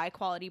 like high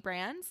quality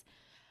brands.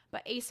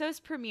 But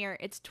ASOS Premiere,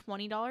 it's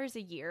 $20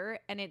 a year,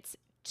 and it's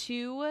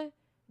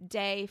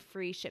 2-day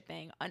free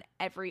shipping on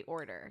every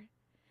order.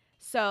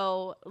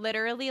 So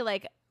literally,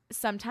 like,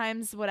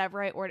 sometimes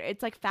whatever I order,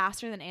 it's like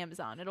faster than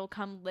Amazon. It'll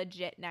come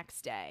legit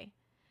next day.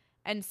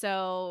 And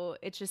so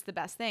it's just the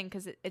best thing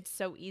because it's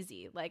so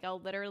easy. Like, I'll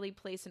literally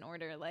place an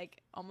order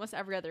like almost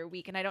every other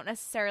week, and I don't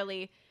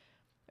necessarily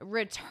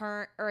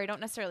return, or I don't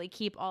necessarily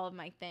keep all of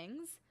my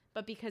things,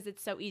 but because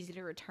it's so easy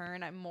to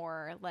return, I'm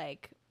more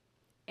like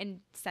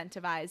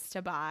incentivized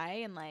to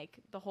buy, and like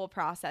the whole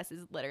process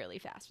is literally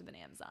faster than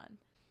Amazon.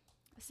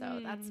 So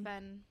that's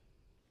been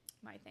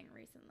my thing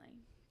recently.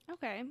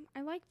 Okay,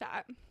 I like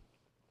that.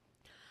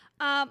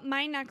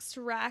 My next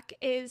rec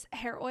is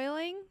hair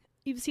oiling.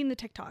 You've seen the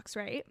TikToks,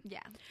 right?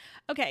 Yeah.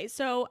 Okay,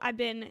 so I've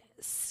been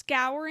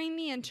scouring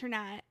the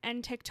internet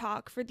and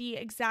TikTok for the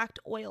exact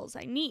oils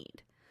I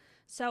need.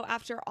 So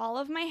after all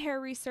of my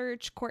hair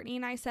research, Courtney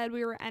and I said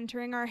we were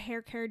entering our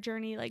hair care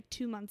journey like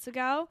 2 months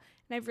ago,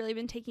 and I've really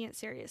been taking it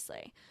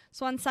seriously.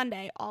 So on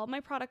Sunday, all of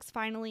my products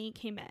finally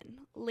came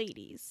in.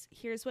 Ladies,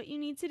 here's what you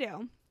need to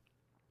do.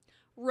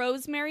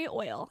 Rosemary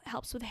oil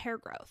helps with hair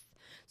growth.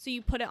 So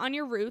you put it on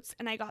your roots,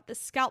 and I got the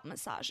scalp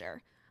massager.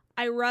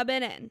 I rub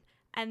it in.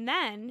 And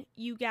then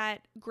you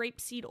get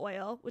grapeseed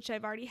oil, which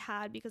I've already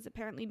had because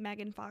apparently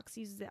Megan Fox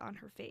uses it on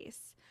her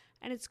face.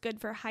 And it's good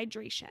for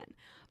hydration.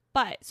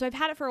 But, so I've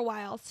had it for a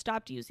while,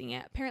 stopped using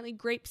it. Apparently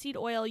grapeseed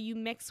oil you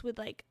mix with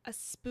like a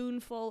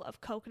spoonful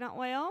of coconut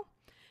oil,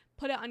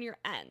 put it on your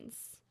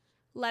ends,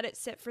 let it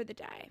sit for the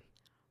day.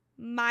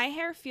 My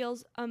hair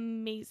feels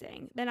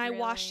amazing. Then I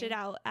washed it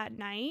out at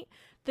night.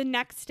 The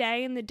next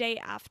day and the day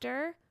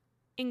after,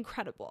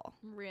 incredible.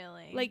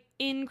 Really? Like,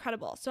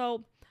 incredible.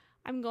 So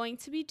I'm going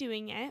to be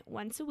doing it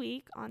once a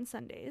week on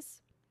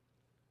Sundays.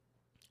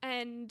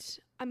 And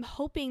I'm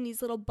hoping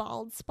these little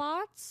bald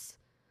spots,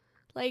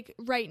 like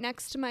right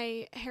next to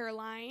my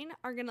hairline,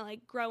 are going to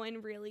like grow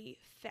in really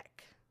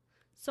thick.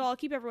 So I'll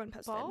keep everyone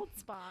posted. Bald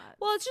spots?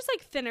 Well, it's just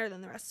like thinner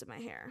than the rest of my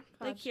hair.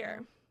 Gotcha. Like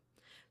here.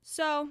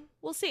 So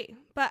we'll see.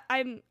 But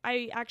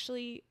I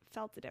actually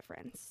felt the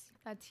difference.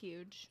 That's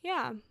huge.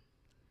 Yeah.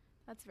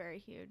 That's very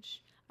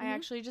huge. I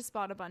actually just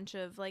bought a bunch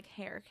of like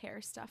hair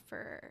care stuff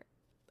for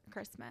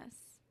Christmas.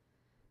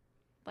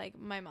 Like,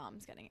 my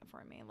mom's getting it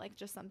for me, like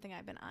just something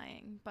I've been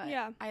eyeing. But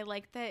yeah, I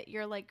like that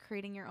you're like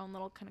creating your own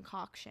little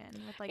concoction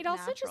with like, it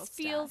also just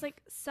feels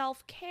like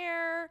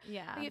self-care.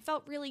 Yeah, like, it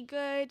felt really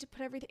good to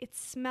put everything. It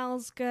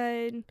smells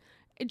good.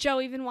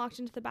 Joe even walked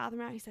into the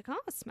bathroom and he's like,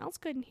 oh, it smells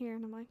good in here.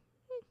 And I'm like,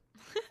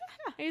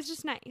 it's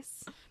just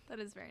nice. That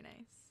is very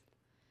nice.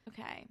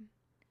 Okay,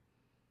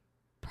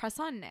 press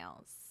on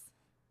nails.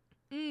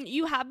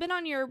 You have been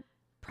on your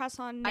press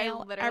on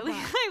nail. I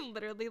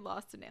literally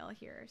lost a nail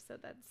here, so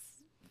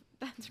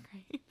that's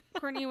great.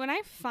 Courtney, when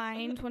I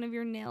find one of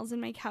your nails in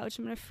my couch,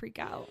 I'm gonna freak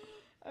out.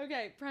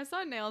 Okay, press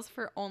on nails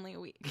for only a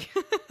week.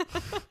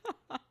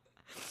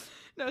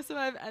 No, so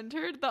I've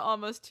entered the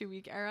almost 2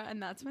 week era, and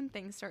that's when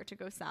things start to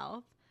go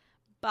south.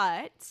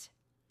 But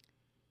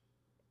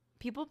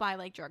people buy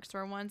like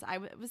drugstore ones. I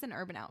was in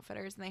Urban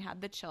Outfitters, and they had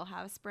the Chill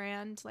House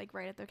brand like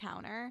right at the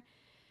counter,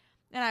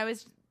 and I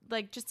was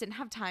like, just didn't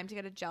have time to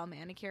get a gel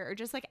manicure or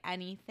just like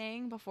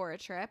anything before a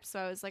trip. So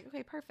I was like,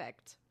 okay,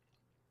 perfect.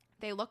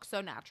 They look so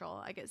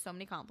natural. I get so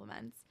many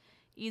compliments.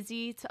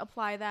 Easy to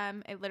apply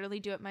them. I literally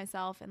do it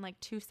myself in like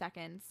 2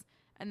 seconds,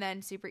 and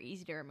then super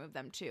easy to remove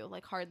them too.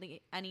 Like,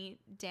 hardly any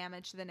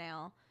damage to the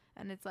nail,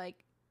 and it's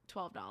like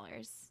 $12.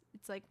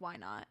 It's like, why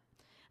not?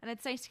 And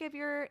it's nice to give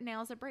your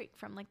nails a break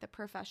from like the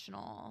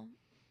professional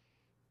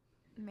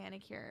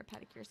manicure,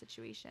 pedicure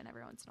situation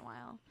every once in a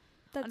while.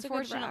 That's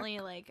unfortunately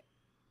like,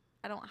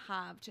 I don't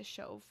have to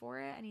show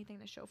for it, anything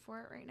to show for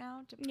it right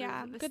now. To prove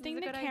that this good thing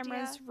is a the good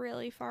camera's idea.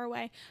 really far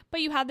away.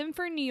 But you had them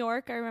for New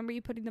York. I remember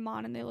you putting them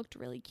on, and they looked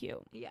really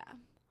cute. Yeah.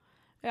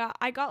 Yeah,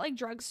 I got like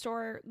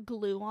drugstore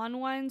glue-on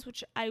ones,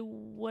 which I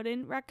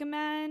wouldn't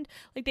recommend.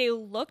 Like, they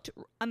looked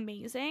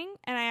amazing,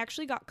 and I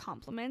actually got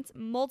compliments,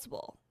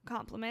 multiple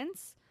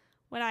compliments,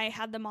 when I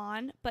had them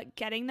on, but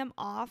getting them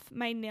off,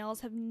 my nails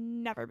have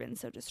never been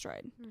so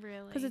destroyed.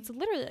 Really? Because it's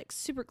literally like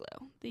super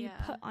glue that you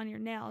put on your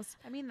nails.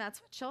 I mean,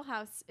 that's what Chill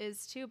House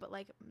is too, but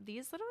like,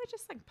 these literally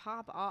just like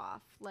pop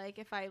off. Like,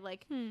 if I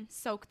like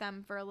soak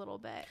them for a little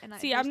bit. And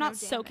see, I'm not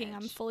soaking.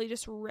 I'm fully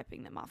just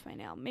ripping them off my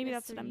nail. Maybe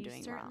that's what I'm doing wrong.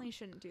 You certainly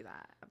shouldn't do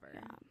that ever.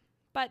 Yeah.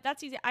 But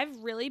that's easy.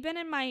 I've really been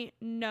in my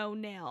no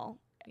nail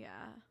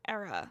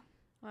era.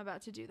 I'm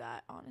about to do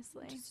that,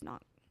 honestly. It's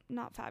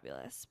not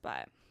fabulous,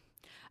 but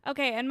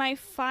okay. And my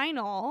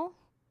final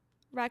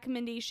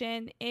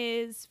recommendation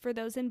is for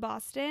those in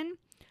Boston,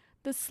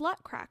 the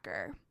Slut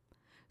Cracker.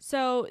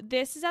 So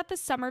this is at the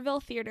Somerville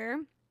Theater,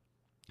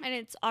 and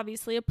it's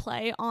obviously a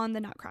play on the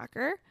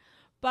Nutcracker,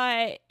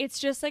 but it's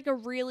just like a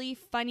really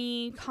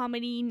funny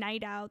comedy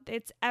night out.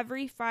 It's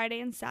every Friday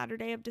and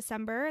Saturday of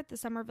December at the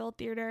Somerville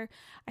Theater.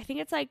 I think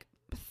it's like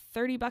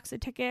 $30 a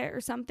ticket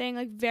or something,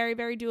 like very,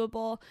 very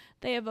doable.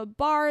 They have a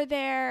bar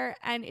there,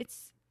 and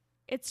it's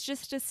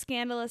just a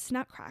scandalous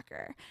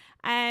Nutcracker.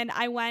 And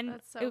I went,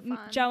 That's so fun.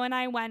 Joe and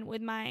I went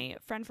with my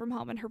friend from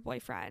home and her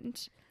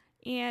boyfriend.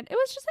 And it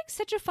was just like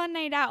such a fun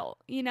night out.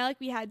 You know, like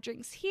we had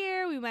drinks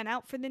here. We went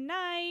out for the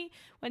night,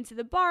 went to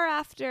the bar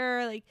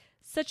after. Like,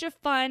 such a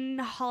fun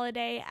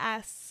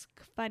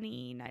holiday-esque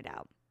funny night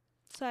out.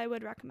 So I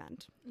would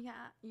recommend. Yeah,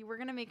 you were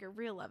gonna make a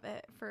reel of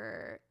it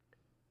for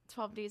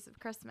 12 Days of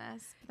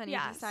Christmas, but then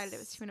you decided it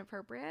was too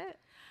inappropriate.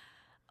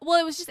 Well,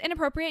 it was just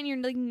inappropriate, and you're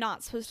like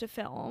not supposed to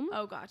film.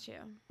 Oh, got you.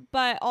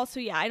 But also,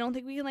 yeah, I don't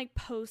think we can like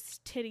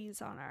post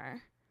titties on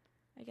our.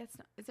 I guess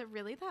not. Is it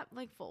really that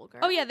like vulgar?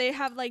 Oh yeah, they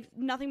have like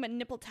nothing but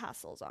nipple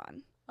tassels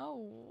on. Oh,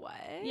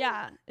 what?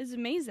 Yeah, it's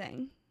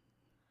amazing.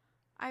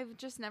 I've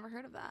just never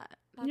heard of that.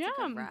 That's yeah.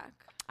 a good rec.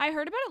 I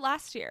heard about it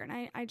last year,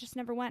 and I just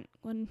never went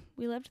when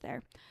we lived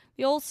there.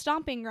 The old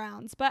stomping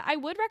grounds. But I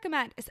would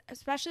recommend,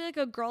 especially like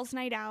a girls'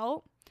 night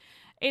out.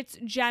 It's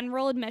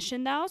general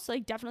admission, though, so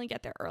like definitely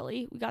get there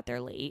early. We got there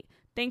late.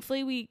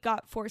 Thankfully, we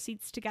got 4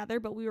 seats together,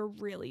 but we were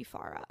really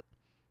far up.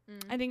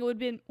 I think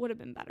it would have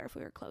been better if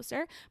we were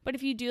closer. But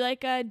if you do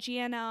like a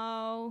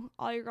GNO,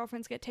 all your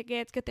girlfriends get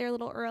tickets, get there a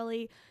little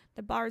early.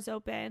 The bar's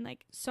open,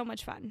 like so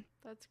much fun.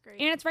 That's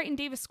great. And it's right in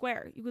Davis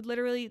Square. You would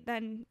literally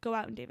then go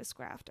out in Davis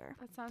Square after.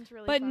 That sounds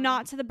really But fun.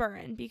 not to the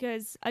Burn,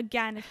 because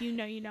again, if you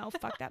know,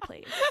 fuck that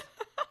place.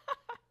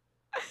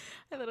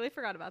 I literally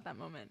forgot about that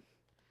moment.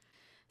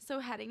 So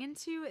heading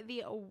into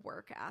the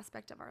work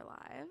aspect of our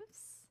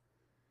lives,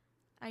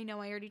 I know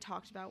I already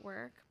talked about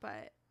work,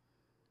 but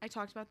I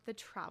talked about the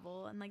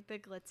travel and like the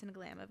glitz and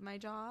glam of my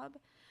job.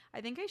 I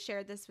think I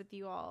shared this with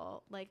you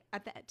all like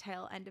at the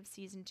tail end of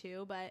season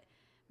 2, but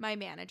my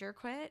manager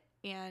quit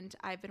and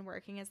I've been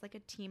working as like a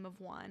team of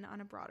 1 on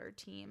a broader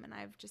team, and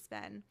I've just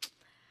been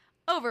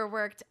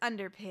overworked,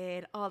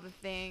 underpaid, all the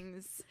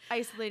things,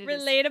 isolated,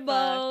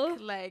 relatable, as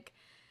fuck, like,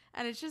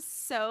 and it's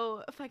just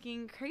so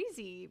fucking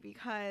crazy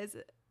because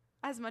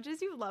as much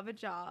as you love a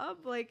job,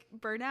 like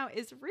burnout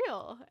is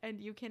real,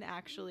 and you can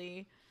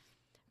actually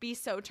be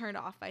so turned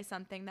off by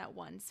something that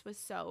once was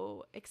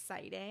so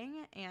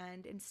exciting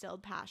and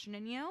instilled passion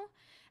in you.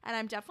 And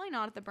I'm definitely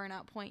not at the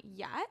burnout point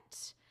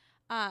yet,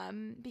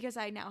 because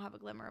I now have a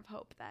glimmer of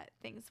hope that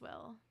things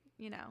will,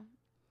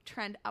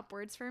 trend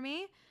upwards for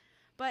me.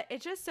 But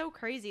it's just so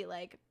crazy.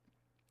 Like,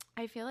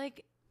 I feel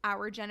like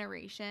our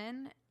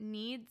generation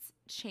needs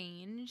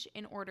change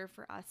in order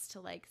for us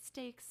to like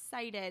stay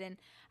excited. And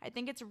I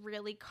think it's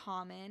really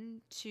common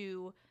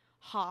to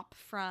hop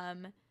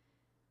from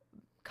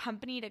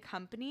company to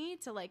company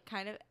to like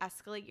kind of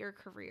escalate your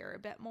career a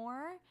bit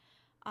more.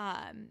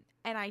 And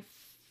I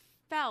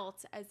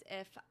felt as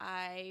if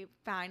I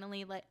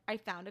finally I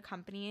found a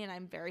company, and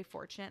I'm very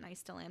fortunate, and I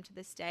still am to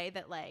this day,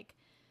 that like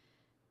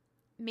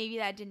maybe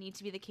that didn't need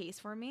to be the case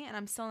for me, and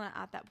I'm still not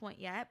at that point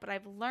yet, but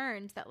I've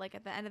learned that like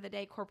at the end of the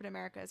day, corporate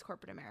America is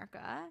corporate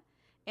America,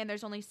 and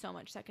there's only so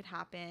much that could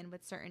happen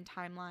with certain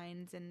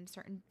timelines and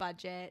certain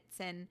budgets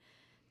and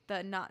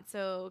the not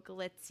so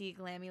glitzy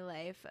glammy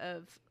life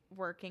of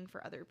working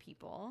for other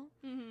people.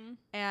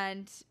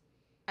 And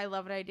I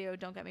love what I do,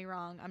 don't get me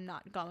wrong, I'm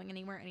not going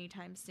anywhere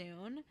anytime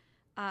soon,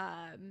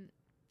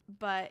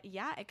 but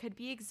yeah, it could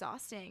be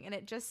exhausting, and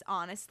it just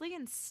honestly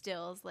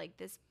instills like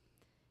this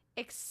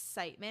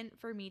excitement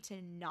for me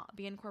to not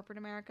be in corporate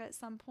America at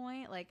some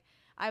point. Like,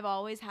 I've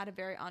always had a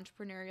very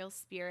entrepreneurial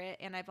spirit,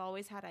 and I've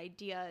always had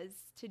ideas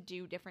to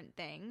do different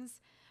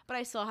things, but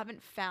I still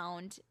haven't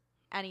found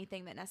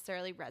anything that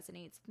necessarily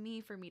resonates with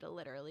me for me to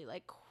literally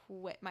like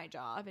quit my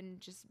job and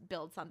just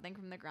build something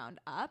from the ground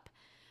up.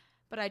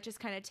 But I just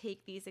kind of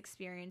take these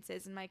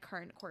experiences in my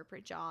current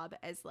corporate job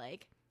as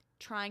like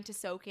trying to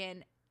soak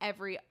in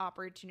every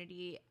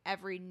opportunity,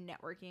 every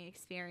networking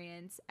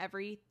experience,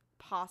 every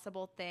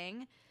possible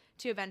thing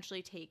to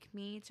eventually take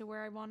me to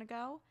where I want to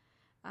go.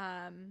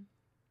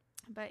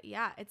 But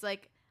yeah, it's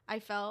like I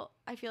feel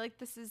like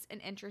this is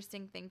an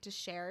interesting thing to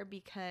share,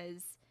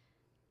 because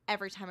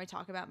every time I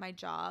talk about my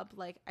job,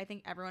 like I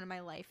think everyone in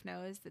my life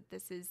knows that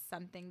this is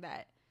something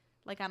that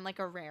like I'm like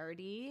a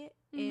rarity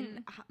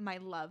in my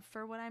love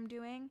for what I'm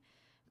doing,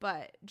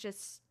 but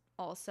just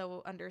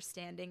also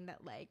understanding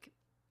that like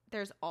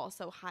there's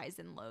also highs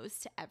and lows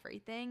to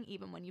everything,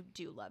 even when you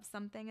do love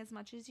something as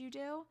much as you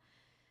do.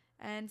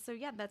 And so,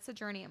 yeah, that's the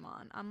journey I'm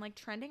on. I'm like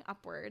trending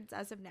upwards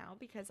as of now,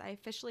 because I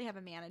officially have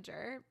a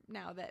manager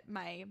now that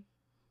my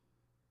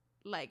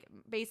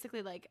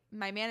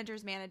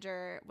manager's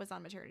manager was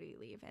on maternity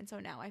leave. And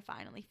so now I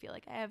finally feel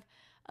like I have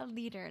a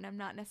leader and I'm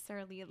not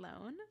necessarily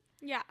alone.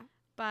 Yeah.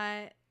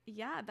 But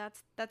yeah,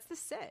 that's the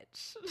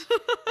sitch.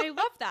 I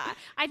love that.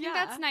 I think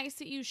that's nice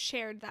that you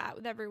shared that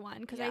with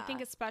everyone, because I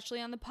think especially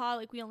on the pod,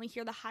 like we only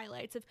hear the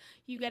highlights of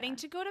you getting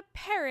to go to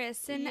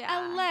Paris and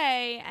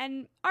LA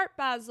and Art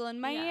Basel and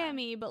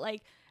Miami, but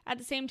like at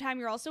the same time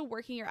you're also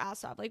working your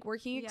ass off, like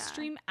working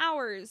extreme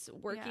hours,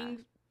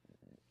 working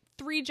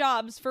 3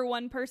 jobs for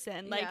one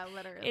person. Like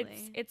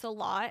literally. It's a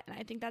lot, and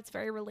I think that's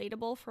very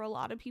relatable for a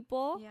lot of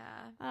people.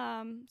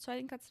 Yeah. So I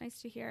think that's nice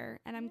to hear,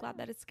 and I'm glad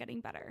that it's getting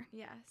better.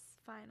 Yes.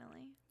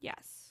 Finally.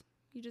 Yes.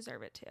 You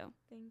deserve it too.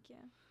 Thank you.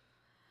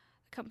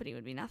 The company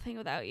would be nothing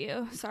without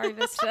you. Sorry,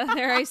 Vista.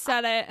 There, I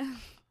said it.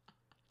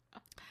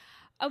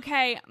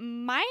 Okay,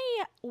 my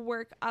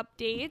work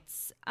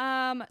updates.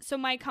 So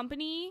my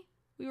company,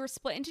 we were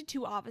split into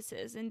 2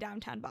 offices in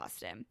downtown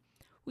Boston.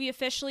 We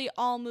officially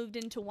all moved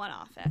into one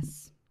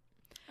office.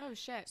 Oh,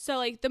 shit. So,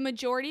 like, the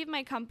majority of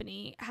my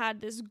company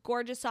had this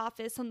gorgeous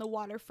office on the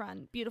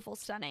waterfront, beautiful,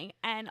 stunning.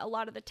 And a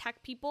lot of the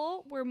tech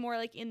people were more,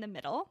 like, in the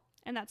middle.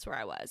 And that's where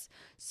I was.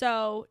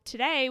 So,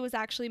 today was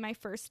actually my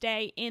first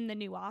day in the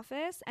new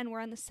office. And we're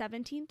on the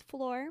 17th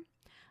floor.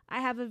 I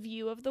have a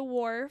view of the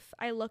wharf.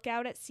 I look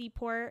out at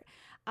Seaport.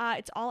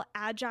 It's all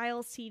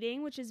agile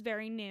seating, which is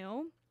very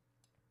new.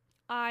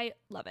 I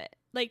love it.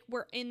 Like,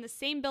 we're in the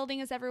same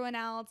building as everyone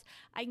else.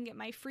 I can get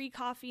my free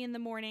coffee in the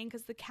morning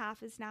because the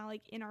caf is now,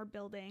 like, in our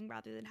building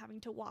rather than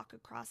having to walk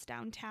across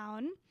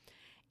downtown.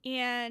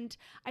 And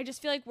I just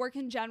feel like work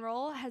in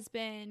general has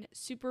been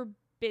super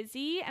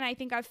busy. And I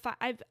think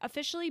I've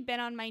officially been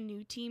on my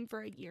new team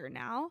for a year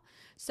now.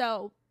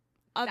 So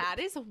that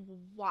is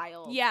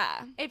wild.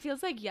 Yeah. It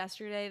feels like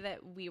yesterday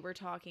that we were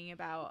talking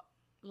about,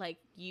 like,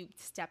 you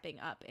stepping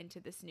up into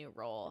this new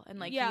role and,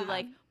 like, you,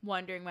 like,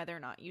 wondering whether or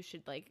not you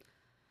should, like,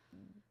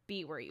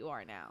 be where you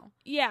are now.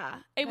 Yeah.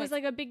 It was,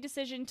 like, a big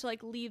decision to,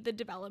 like, leave the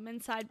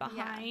development side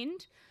behind.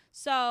 Yeah.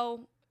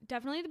 So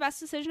definitely the best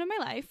decision of my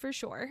life, for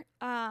sure.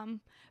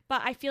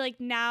 But I feel like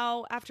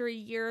now, after a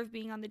year of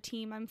being on the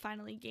team, I'm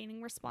finally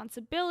gaining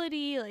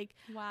responsibility. Like,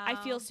 wow. I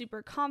feel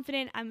super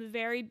confident. I'm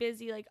very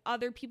busy. Like,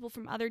 other people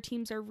from other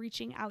teams are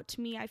reaching out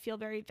to me. I feel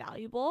very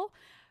valuable.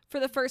 For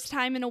the first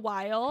time in a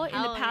while,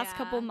 in the past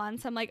couple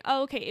months, I'm like,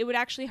 oh, okay, it would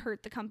actually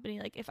hurt the company,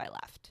 like, if I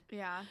left.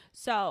 Yeah.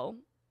 So,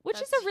 which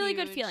is a really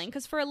good feeling,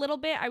 because for a little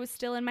bit, I was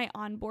still in my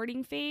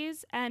onboarding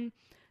phase, and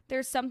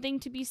there's something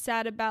to be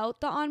said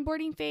about the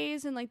onboarding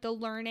phase and, like, the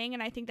learning,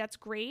 and I think that's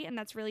great, and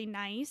that's really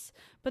nice.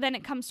 But then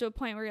it comes to a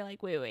point where you're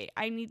like, wait,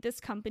 I need this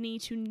company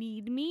to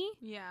need me.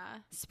 Yeah.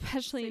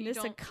 Especially in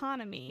this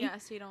economy. Yeah,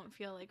 so you don't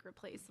feel, like,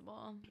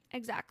 replaceable.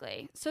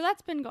 Exactly. So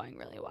that's been going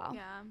really well.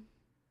 Yeah.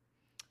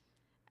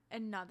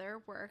 Another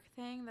work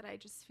thing that I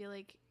just feel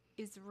like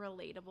is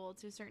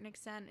relatable to a certain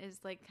extent is,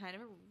 like, kind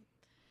of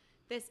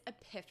this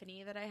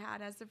epiphany that I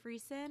had as of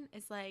recent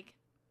is, like,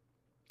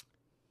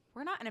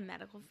 we're not in a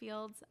medical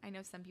field. I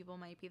know some people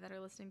might be that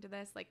are listening to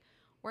this. Like,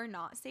 we're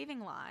not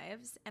saving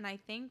lives. And I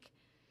think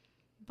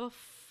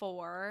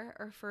before,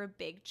 or for a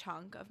big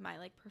chunk of my,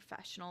 like,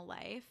 professional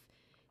life,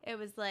 it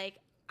was like,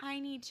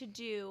 I need to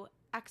do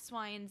X,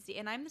 Y, and Z.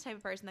 And I'm the type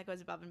of person that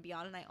goes above and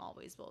beyond, and I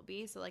always will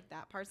be. So, like,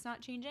 that part's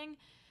not changing.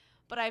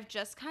 But I've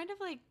just kind of,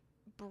 like,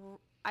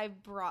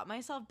 I've brought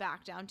myself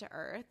back down to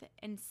earth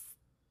and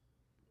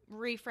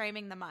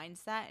reframing the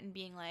mindset and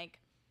being like,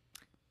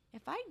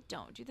 if I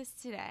don't do this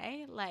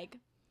today, like,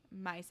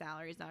 my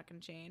salary is not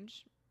going to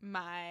change.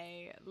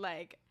 My,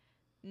 like,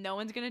 no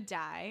one's going to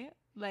die.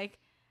 Like,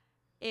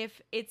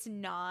 if it's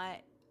not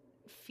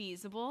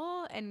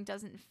feasible and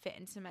doesn't fit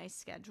into my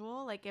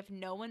schedule, like, if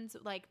no one's,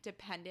 like,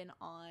 dependent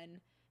on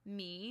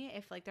me,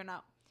 if, like, they're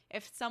not,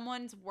 if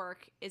someone's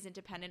work isn't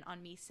dependent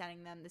on me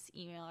sending them this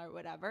email or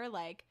whatever,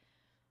 like,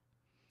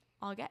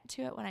 I'll get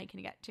to it when I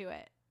can get to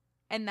it.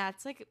 And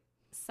that's, like,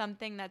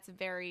 something that's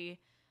very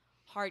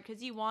hard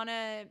because you want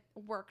to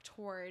work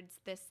towards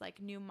this,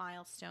 like, new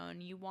milestone.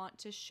 You want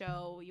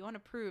to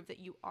prove that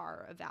you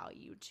are of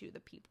value to the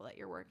people that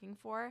you're working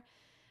for.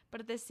 But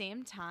at the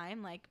same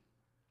time, like,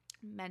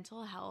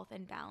 mental health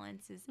and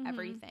balance is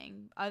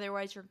everything.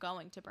 Otherwise, you're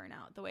going to burn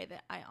out the way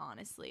that I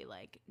honestly,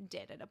 like,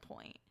 did at a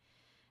point.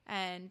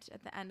 And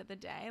at the end of the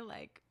day,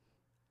 like,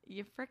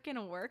 you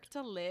freaking work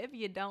to live.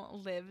 You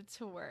don't live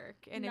to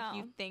work. And if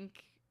you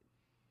think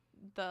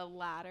the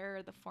latter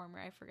or the former,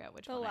 I forget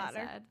which one I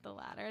said, the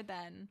latter,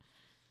 then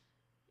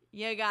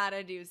you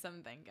gotta do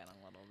some thinking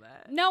a little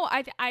bit. No,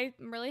 I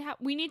really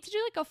we need to do,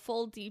 like, a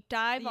full deep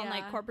dive on,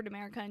 like, corporate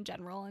America in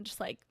general and just,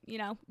 like, you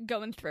know,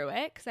 going through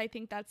it, because I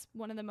think that's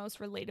one of the most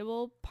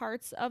relatable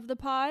parts of the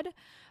pod.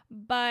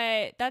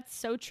 But that's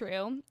so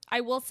true. I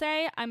will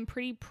say I'm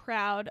pretty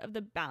proud of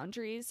the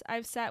boundaries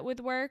I've set with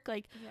work.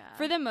 Like,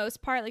 for the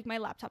most part, like, my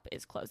laptop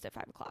is closed at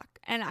 5 o'clock.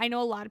 And I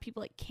know a lot of people,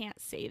 like, can't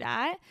say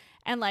that.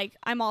 And, like,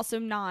 I'm also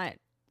not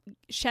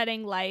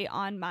shedding light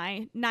on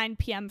my 9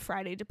 p.m.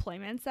 Friday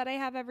deployments that I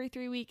have every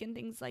 3 weeks and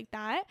things like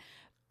that.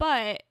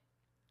 But,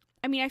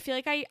 I mean, I feel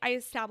like I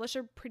established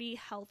a pretty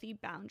healthy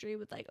boundary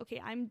with, like,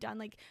 okay, I'm done.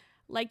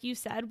 Like you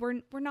said,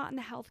 we're not in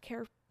the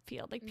healthcare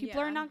field. Like,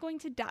 people are not going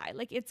to die.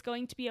 Like, it's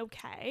going to be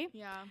okay.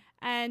 Yeah.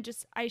 And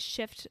just, I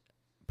shift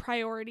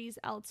priorities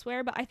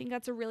elsewhere. But I think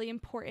that's a really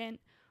important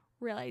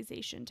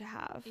realization to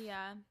have.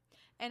 Yeah.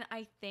 And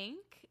I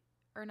think,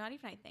 or not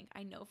even I think,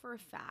 I know for a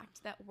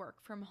fact that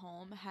work from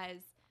home has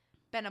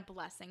been a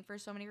blessing for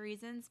so many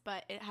reasons,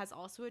 but it has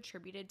also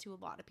attributed to a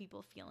lot of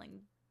people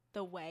feeling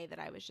the way that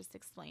I was just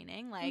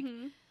explaining. Like,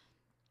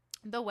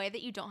 the way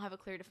that you don't have a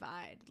clear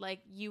divide, like,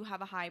 you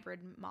have a hybrid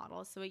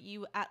model, so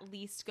you at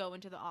least go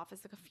into the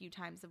office, like, a few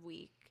times a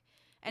week,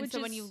 and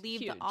so when you leave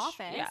the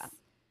office,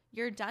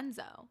 you're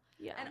donezo.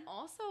 Yeah. And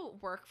also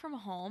work from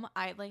home,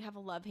 I, like, have a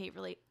love-hate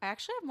I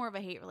actually have more of a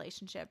hate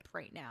relationship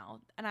right now,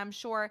 and I'm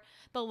sure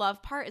the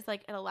love part is,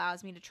 like, it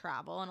allows me to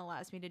travel and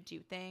allows me to do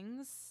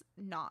things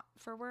not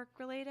for work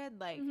related,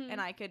 like, and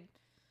I could,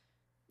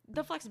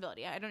 the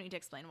flexibility, I don't need to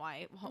explain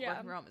why working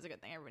from home is a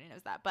good thing, everybody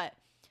knows that, but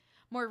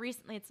more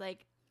recently it's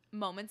like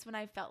moments when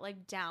I felt,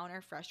 like, down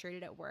or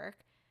frustrated at work,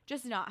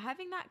 just not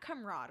having that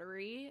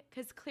camaraderie,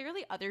 because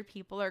clearly other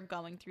people are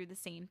going through the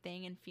same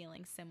thing and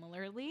feeling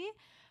similarly,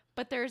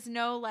 but there's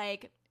no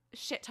like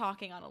shit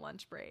talking on a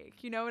lunch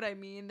break. You know what I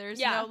mean? There's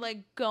no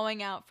like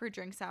going out for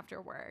drinks after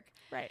work.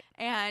 Right.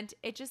 And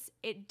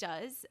it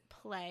does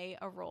play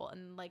a role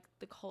in like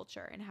the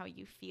culture and how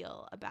you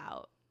feel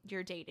about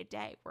your day to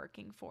day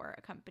working for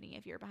a company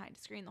if you're behind a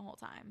screen the whole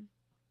time.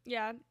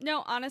 Yeah.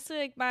 No, honestly,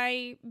 like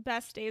my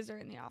best days are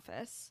in the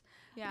office.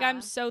 Yeah. Like,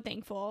 I'm so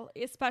thankful,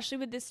 especially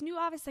with this new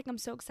office. Like, I'm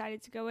so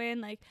excited to go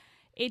in. Like,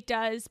 it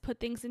does put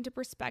things into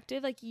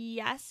perspective. Like,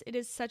 yes, it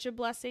is such a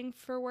blessing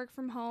for work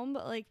from home,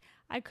 but like,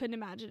 I couldn't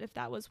imagine if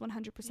that was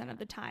 100% of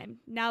the time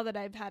now that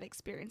I've had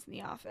experience in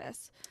the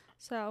office.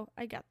 So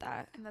I get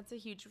that. And that's a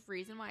huge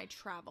reason why I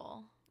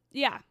travel.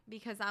 Yeah.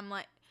 Because I'm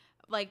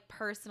like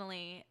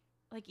personally,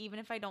 like even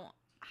if I don't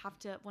have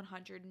to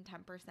 110%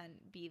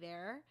 be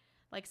there,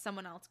 like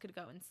someone else could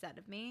go instead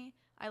of me.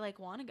 I like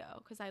want to go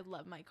because I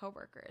love my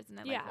coworkers and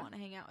I like want to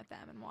hang out with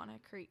them and want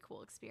to create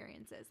cool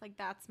experiences. Like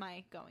that's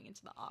my going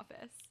into the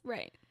office.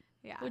 Right.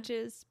 Yeah. Which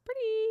is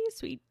pretty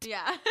sweet.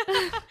 Yeah.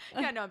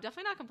 Yeah, no, I'm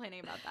definitely not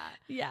complaining about that.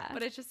 Yeah.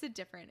 But it's just a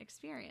different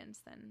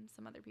experience than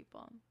some other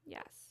people.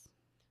 Yes.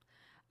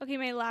 Okay,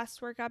 my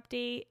last work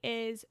update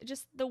is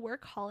just the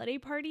work holiday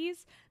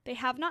parties. They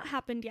have not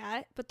happened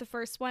yet, but the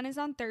first one is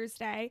on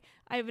Thursday.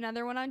 I have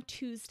another one on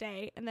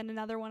Tuesday and then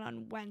another one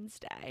on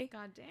Wednesday.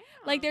 God damn.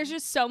 Like there's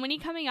just so many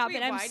coming up.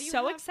 Wait, and I'm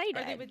so excited.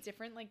 Are they with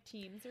different like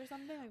teams or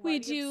something? Like, we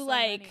do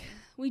like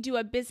we do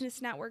a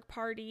business network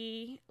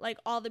party. Like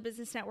all the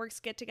business networks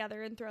get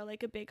together and throw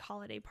like a big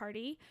holiday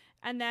party.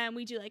 And then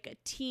we do like a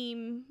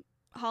team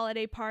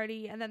holiday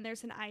party, and then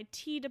there's an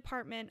IT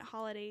department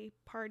holiday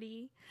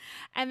party,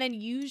 and then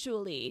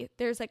usually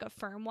there's like a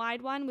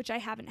firm-wide one, which I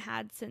haven't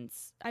had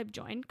since I've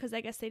joined because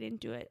I guess they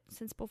didn't do it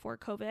since before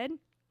COVID,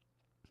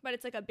 but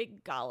it's like a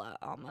big gala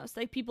almost,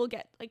 like people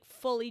get like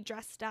fully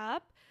dressed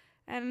up,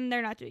 and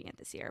they're not doing it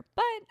this year,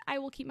 but I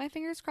will keep my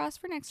fingers crossed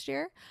for next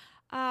year.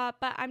 But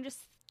I'm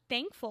just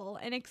thankful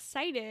and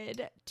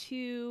excited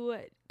to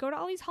go to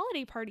all these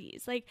holiday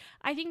parties. Like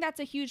I think that's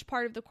a huge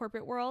part of the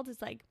corporate world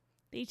is like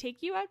they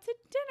take you out to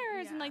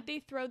dinners and like they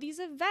throw these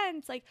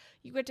events. Like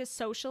you get to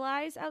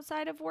socialize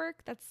outside of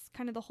work. That's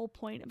kind of the whole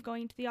point of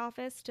going to the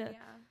office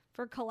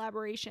for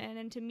collaboration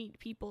and to meet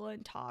people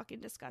and talk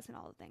and discuss and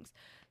all the things.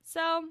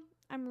 So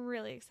I'm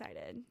really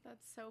excited.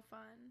 That's so fun.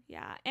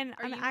 Yeah. And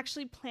I'm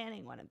actually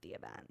planning one of the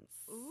events.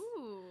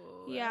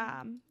 Ooh.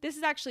 Yeah. This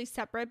is actually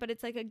separate, but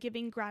it's like a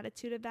giving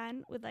gratitude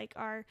event with like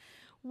our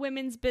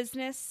women's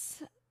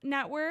business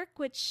network,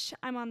 which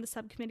I'm on the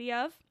subcommittee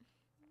of.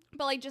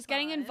 But like just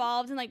getting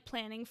involved and like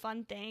planning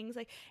fun things,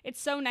 like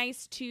it's so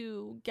nice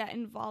to get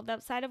involved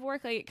outside of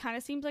work. Like it kind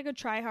of seems like a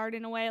try hard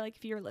in a way, like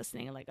if you're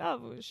listening and like,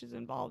 oh, she's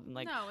involved in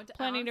like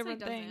planning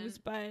different things.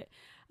 But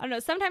I don't know,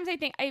 sometimes I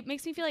think it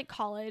makes me feel like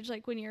college,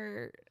 like when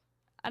you're,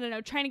 I don't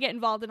know, trying to get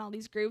involved in all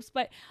these groups.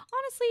 But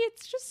honestly,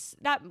 it's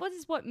just that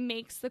is what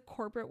makes the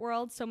corporate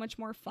world so much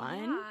more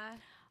fun.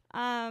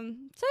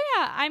 So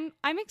yeah,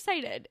 I'm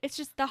excited. It's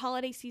just the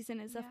holiday season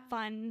is a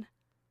fun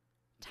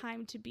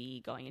time to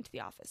be going into the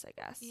office, I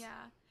guess. Yeah.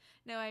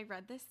 No, I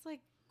read this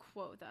like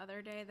quote the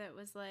other day that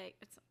was like,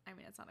 it's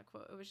not a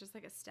quote. It was just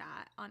like a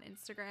stat on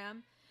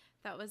Instagram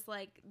that was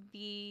like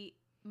the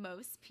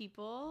most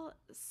people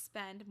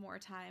spend more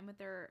time with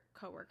their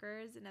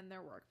coworkers and in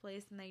their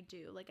workplace than they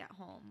do like at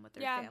home with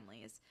their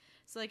families.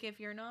 So like if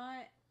you're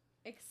not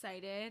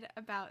excited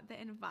about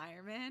the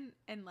environment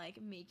and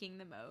like making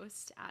the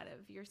most out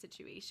of your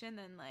situation,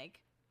 then like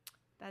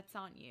that's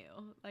on you.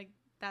 Like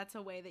that's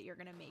a way that you're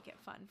going to make it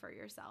fun for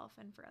yourself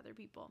and for other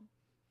people.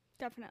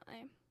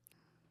 Definitely.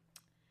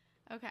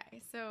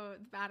 Okay, so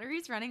the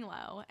battery's running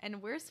low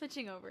and we're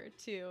switching over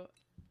to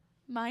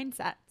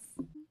mindsets.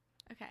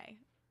 Okay,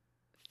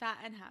 fat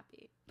and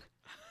happy.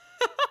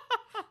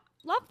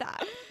 Love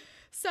that.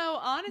 So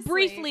honestly,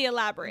 briefly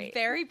elaborate.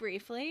 Very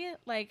briefly,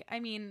 like,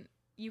 I mean,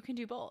 you can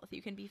do both.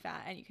 You can be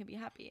fat and you can be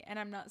happy. And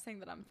I'm not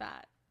saying that I'm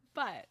fat,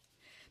 but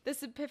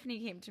this epiphany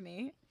came to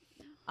me.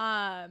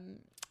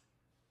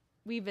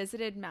 We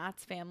visited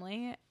Matt's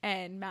family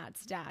and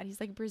Matt's dad, he's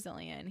like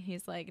Brazilian.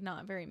 He's like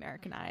not very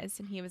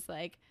Americanized. And he was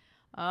like,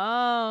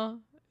 oh,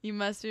 you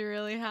must be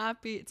really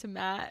happy to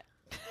Matt.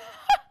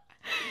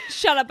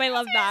 Shut up. I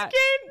love that.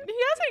 He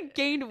hasn't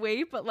gained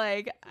weight, but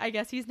like, I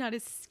guess he's not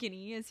as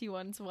skinny as he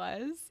once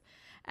was.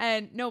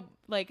 And no,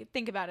 like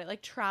think about it,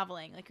 like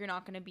traveling, like you're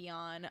not going to be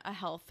on a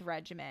health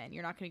regimen.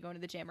 You're not going to go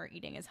into the gym or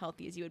eating as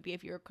healthy as you would be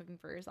if you were cooking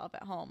for yourself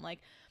at home. Like,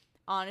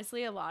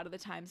 honestly, a lot of the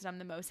times that I'm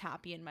the most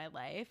happy in my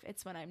life,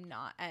 it's when I'm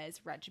not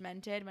as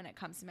regimented when it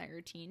comes to my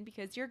routine,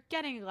 because you're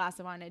getting a glass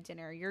of wine at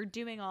dinner, you're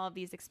doing all of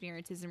these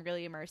experiences and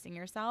really immersing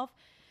yourself,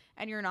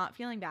 and you're not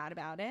feeling bad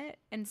about it.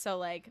 And so,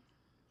 like,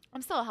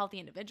 I'm still a healthy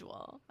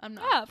individual. I'm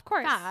not of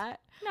course. fat.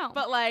 No.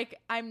 But, like,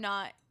 I'm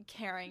not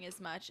caring as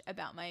much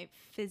about my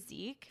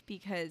physique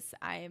because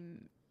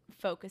I'm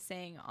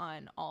focusing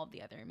on all of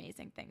the other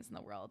amazing things in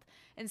the world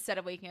instead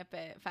of waking up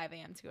at 5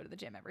 a.m. to go to the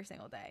gym every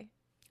single day.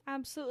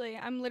 Absolutely.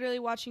 I'm literally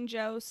watching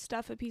Joe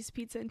stuff a piece of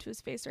pizza into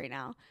his face right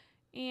now.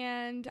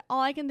 And all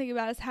I can think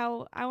about is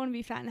how I want to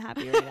be fat and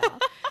happy right now.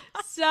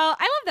 So I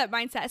love that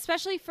mindset,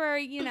 especially for,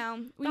 you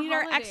know, we need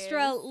holidays. our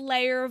extra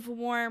layer of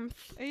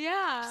warmth.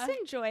 Yeah. Just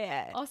enjoy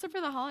it. Also for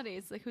the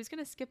holidays, like who's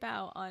going to skip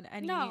out on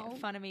any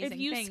fun, amazing things? If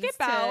you skip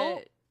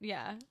out,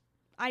 yeah,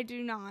 I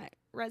do not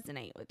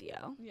resonate with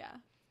you. Yeah.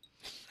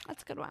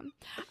 That's a good one.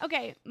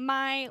 Okay,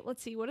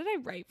 let's see, what did I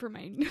write for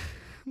my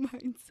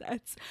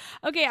mindsets?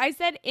 Okay, I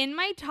said in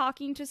my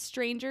talking to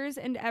strangers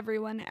and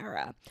everyone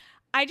era.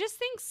 I just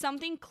think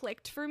something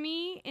clicked for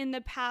me in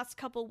the past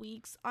couple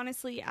weeks,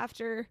 honestly,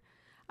 after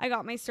I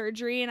got my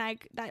surgery and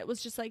that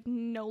was just like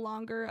no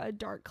longer a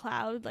dark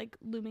cloud like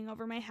looming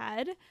over my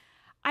head.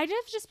 I've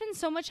just been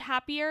so much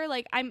happier.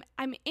 Like I'm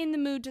in the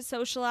mood to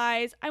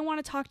socialize. I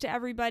want to talk to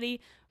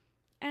everybody,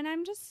 and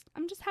I'm just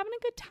having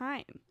a good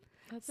time.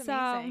 That's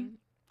amazing.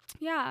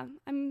 Yeah,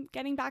 I'm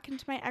getting back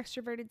into my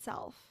extroverted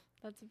self.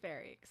 That's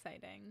very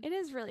exciting. It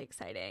is really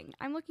exciting.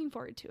 I'm looking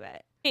forward to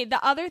it. Okay,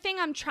 the other thing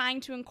I'm trying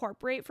to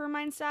incorporate for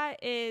mindset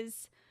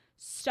is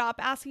stop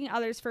asking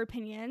others for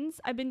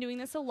opinions. I've been doing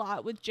this a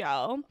lot with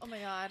Joe. Oh my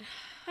God.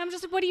 And I'm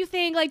just like, what do you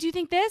think? Like, do you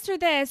think this or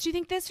this? Do you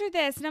think this or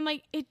this? And I'm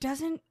like,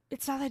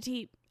 it's not that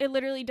deep. It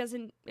literally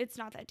doesn't, it's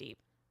not that deep.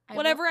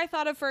 Whatever I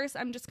thought of first,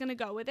 I'm just going to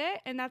go with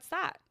it. And that's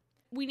that.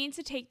 We need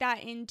to take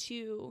that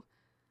into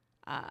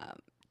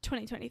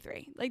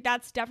 2023. Like,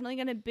 that's definitely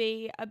going to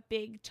be a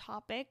big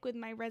topic with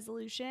my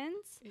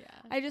resolutions. Yeah.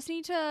 I just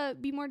need to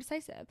be more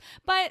decisive.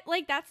 But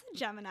like, that's the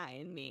Gemini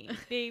in me,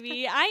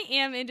 baby. I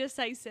am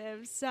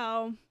indecisive.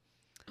 So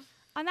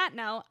on that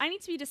note, I need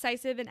to be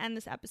decisive and end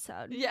this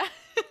episode. Yeah.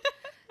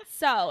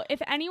 So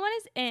if anyone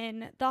is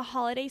in the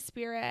holiday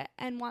spirit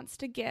and wants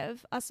to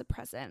give us a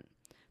present,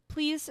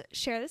 please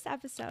share this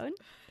episode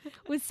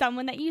with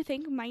someone that you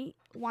think might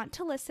want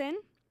to listen.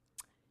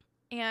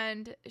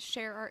 And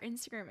share our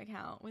Instagram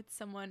account with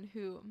someone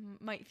who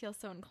might feel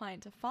so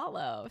inclined to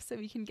follow, so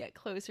we can get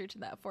closer to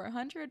that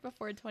 400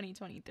 before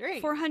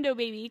 2023. 400,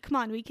 baby. Come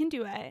on, we can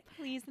do it.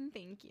 Please and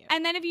thank you.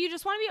 And then if you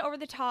just want to be over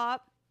the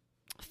top,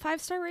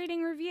 5-star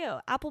rating review.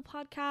 Apple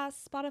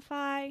Podcasts,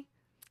 Spotify.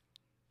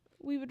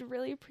 We would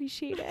really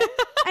appreciate it.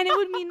 And it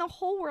would mean the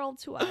whole world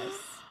to us.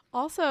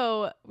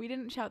 Also, we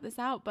didn't shout this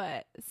out,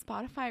 but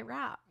Spotify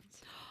Wrapped.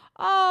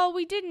 Oh,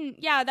 we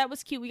didn't. Yeah, that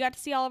was cute. We got to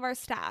see all of our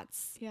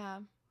stats.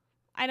 Yeah.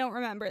 I don't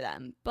remember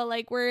them, but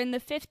like we're in the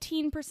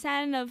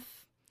 15% of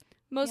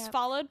most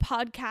followed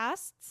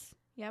podcasts.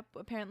 Yep.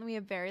 Apparently we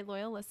have very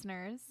loyal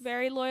listeners.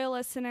 Very loyal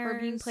listeners. We're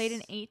being played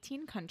in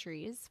 18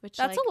 countries, which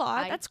that's a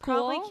lot. That's cool.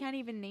 I probably can't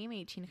even name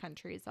 18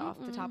 countries off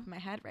the top of my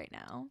head right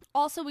now.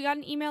 Also, we got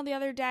an email the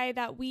other day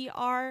that we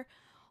are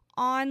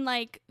on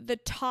like the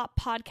top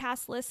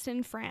podcast list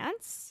in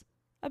France,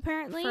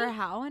 apparently. For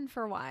how and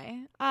for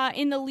why?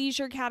 In the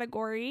leisure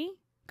category,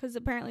 because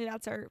apparently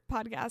that's our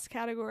podcast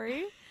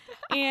category.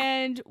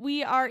 And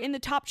we are in the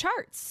top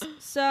charts.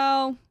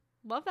 So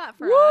love that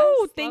for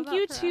us. Thank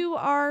you to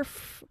our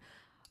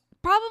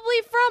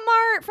probably from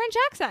our French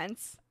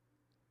accents.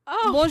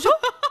 Oh, bonjour.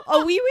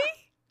 Oh, oui, oui.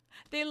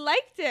 They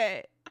liked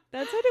it.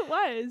 That's what it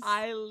was.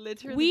 I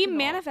literally we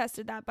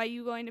manifested that by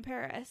you going to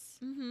Paris.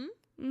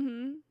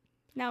 Mm-hmm.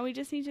 Now we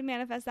just need to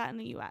manifest that in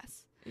the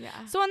US.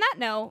 Yeah. So on that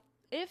note,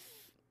 if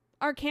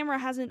our camera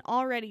hasn't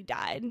already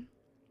died,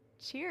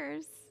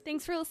 cheers.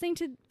 Thanks for listening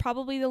to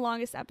probably the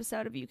longest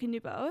episode of You Can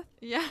Do Both.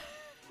 Yeah.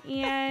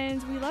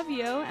 And we love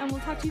you, and we'll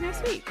talk to you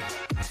next week.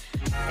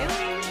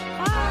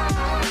 Bye.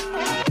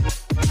 Bye.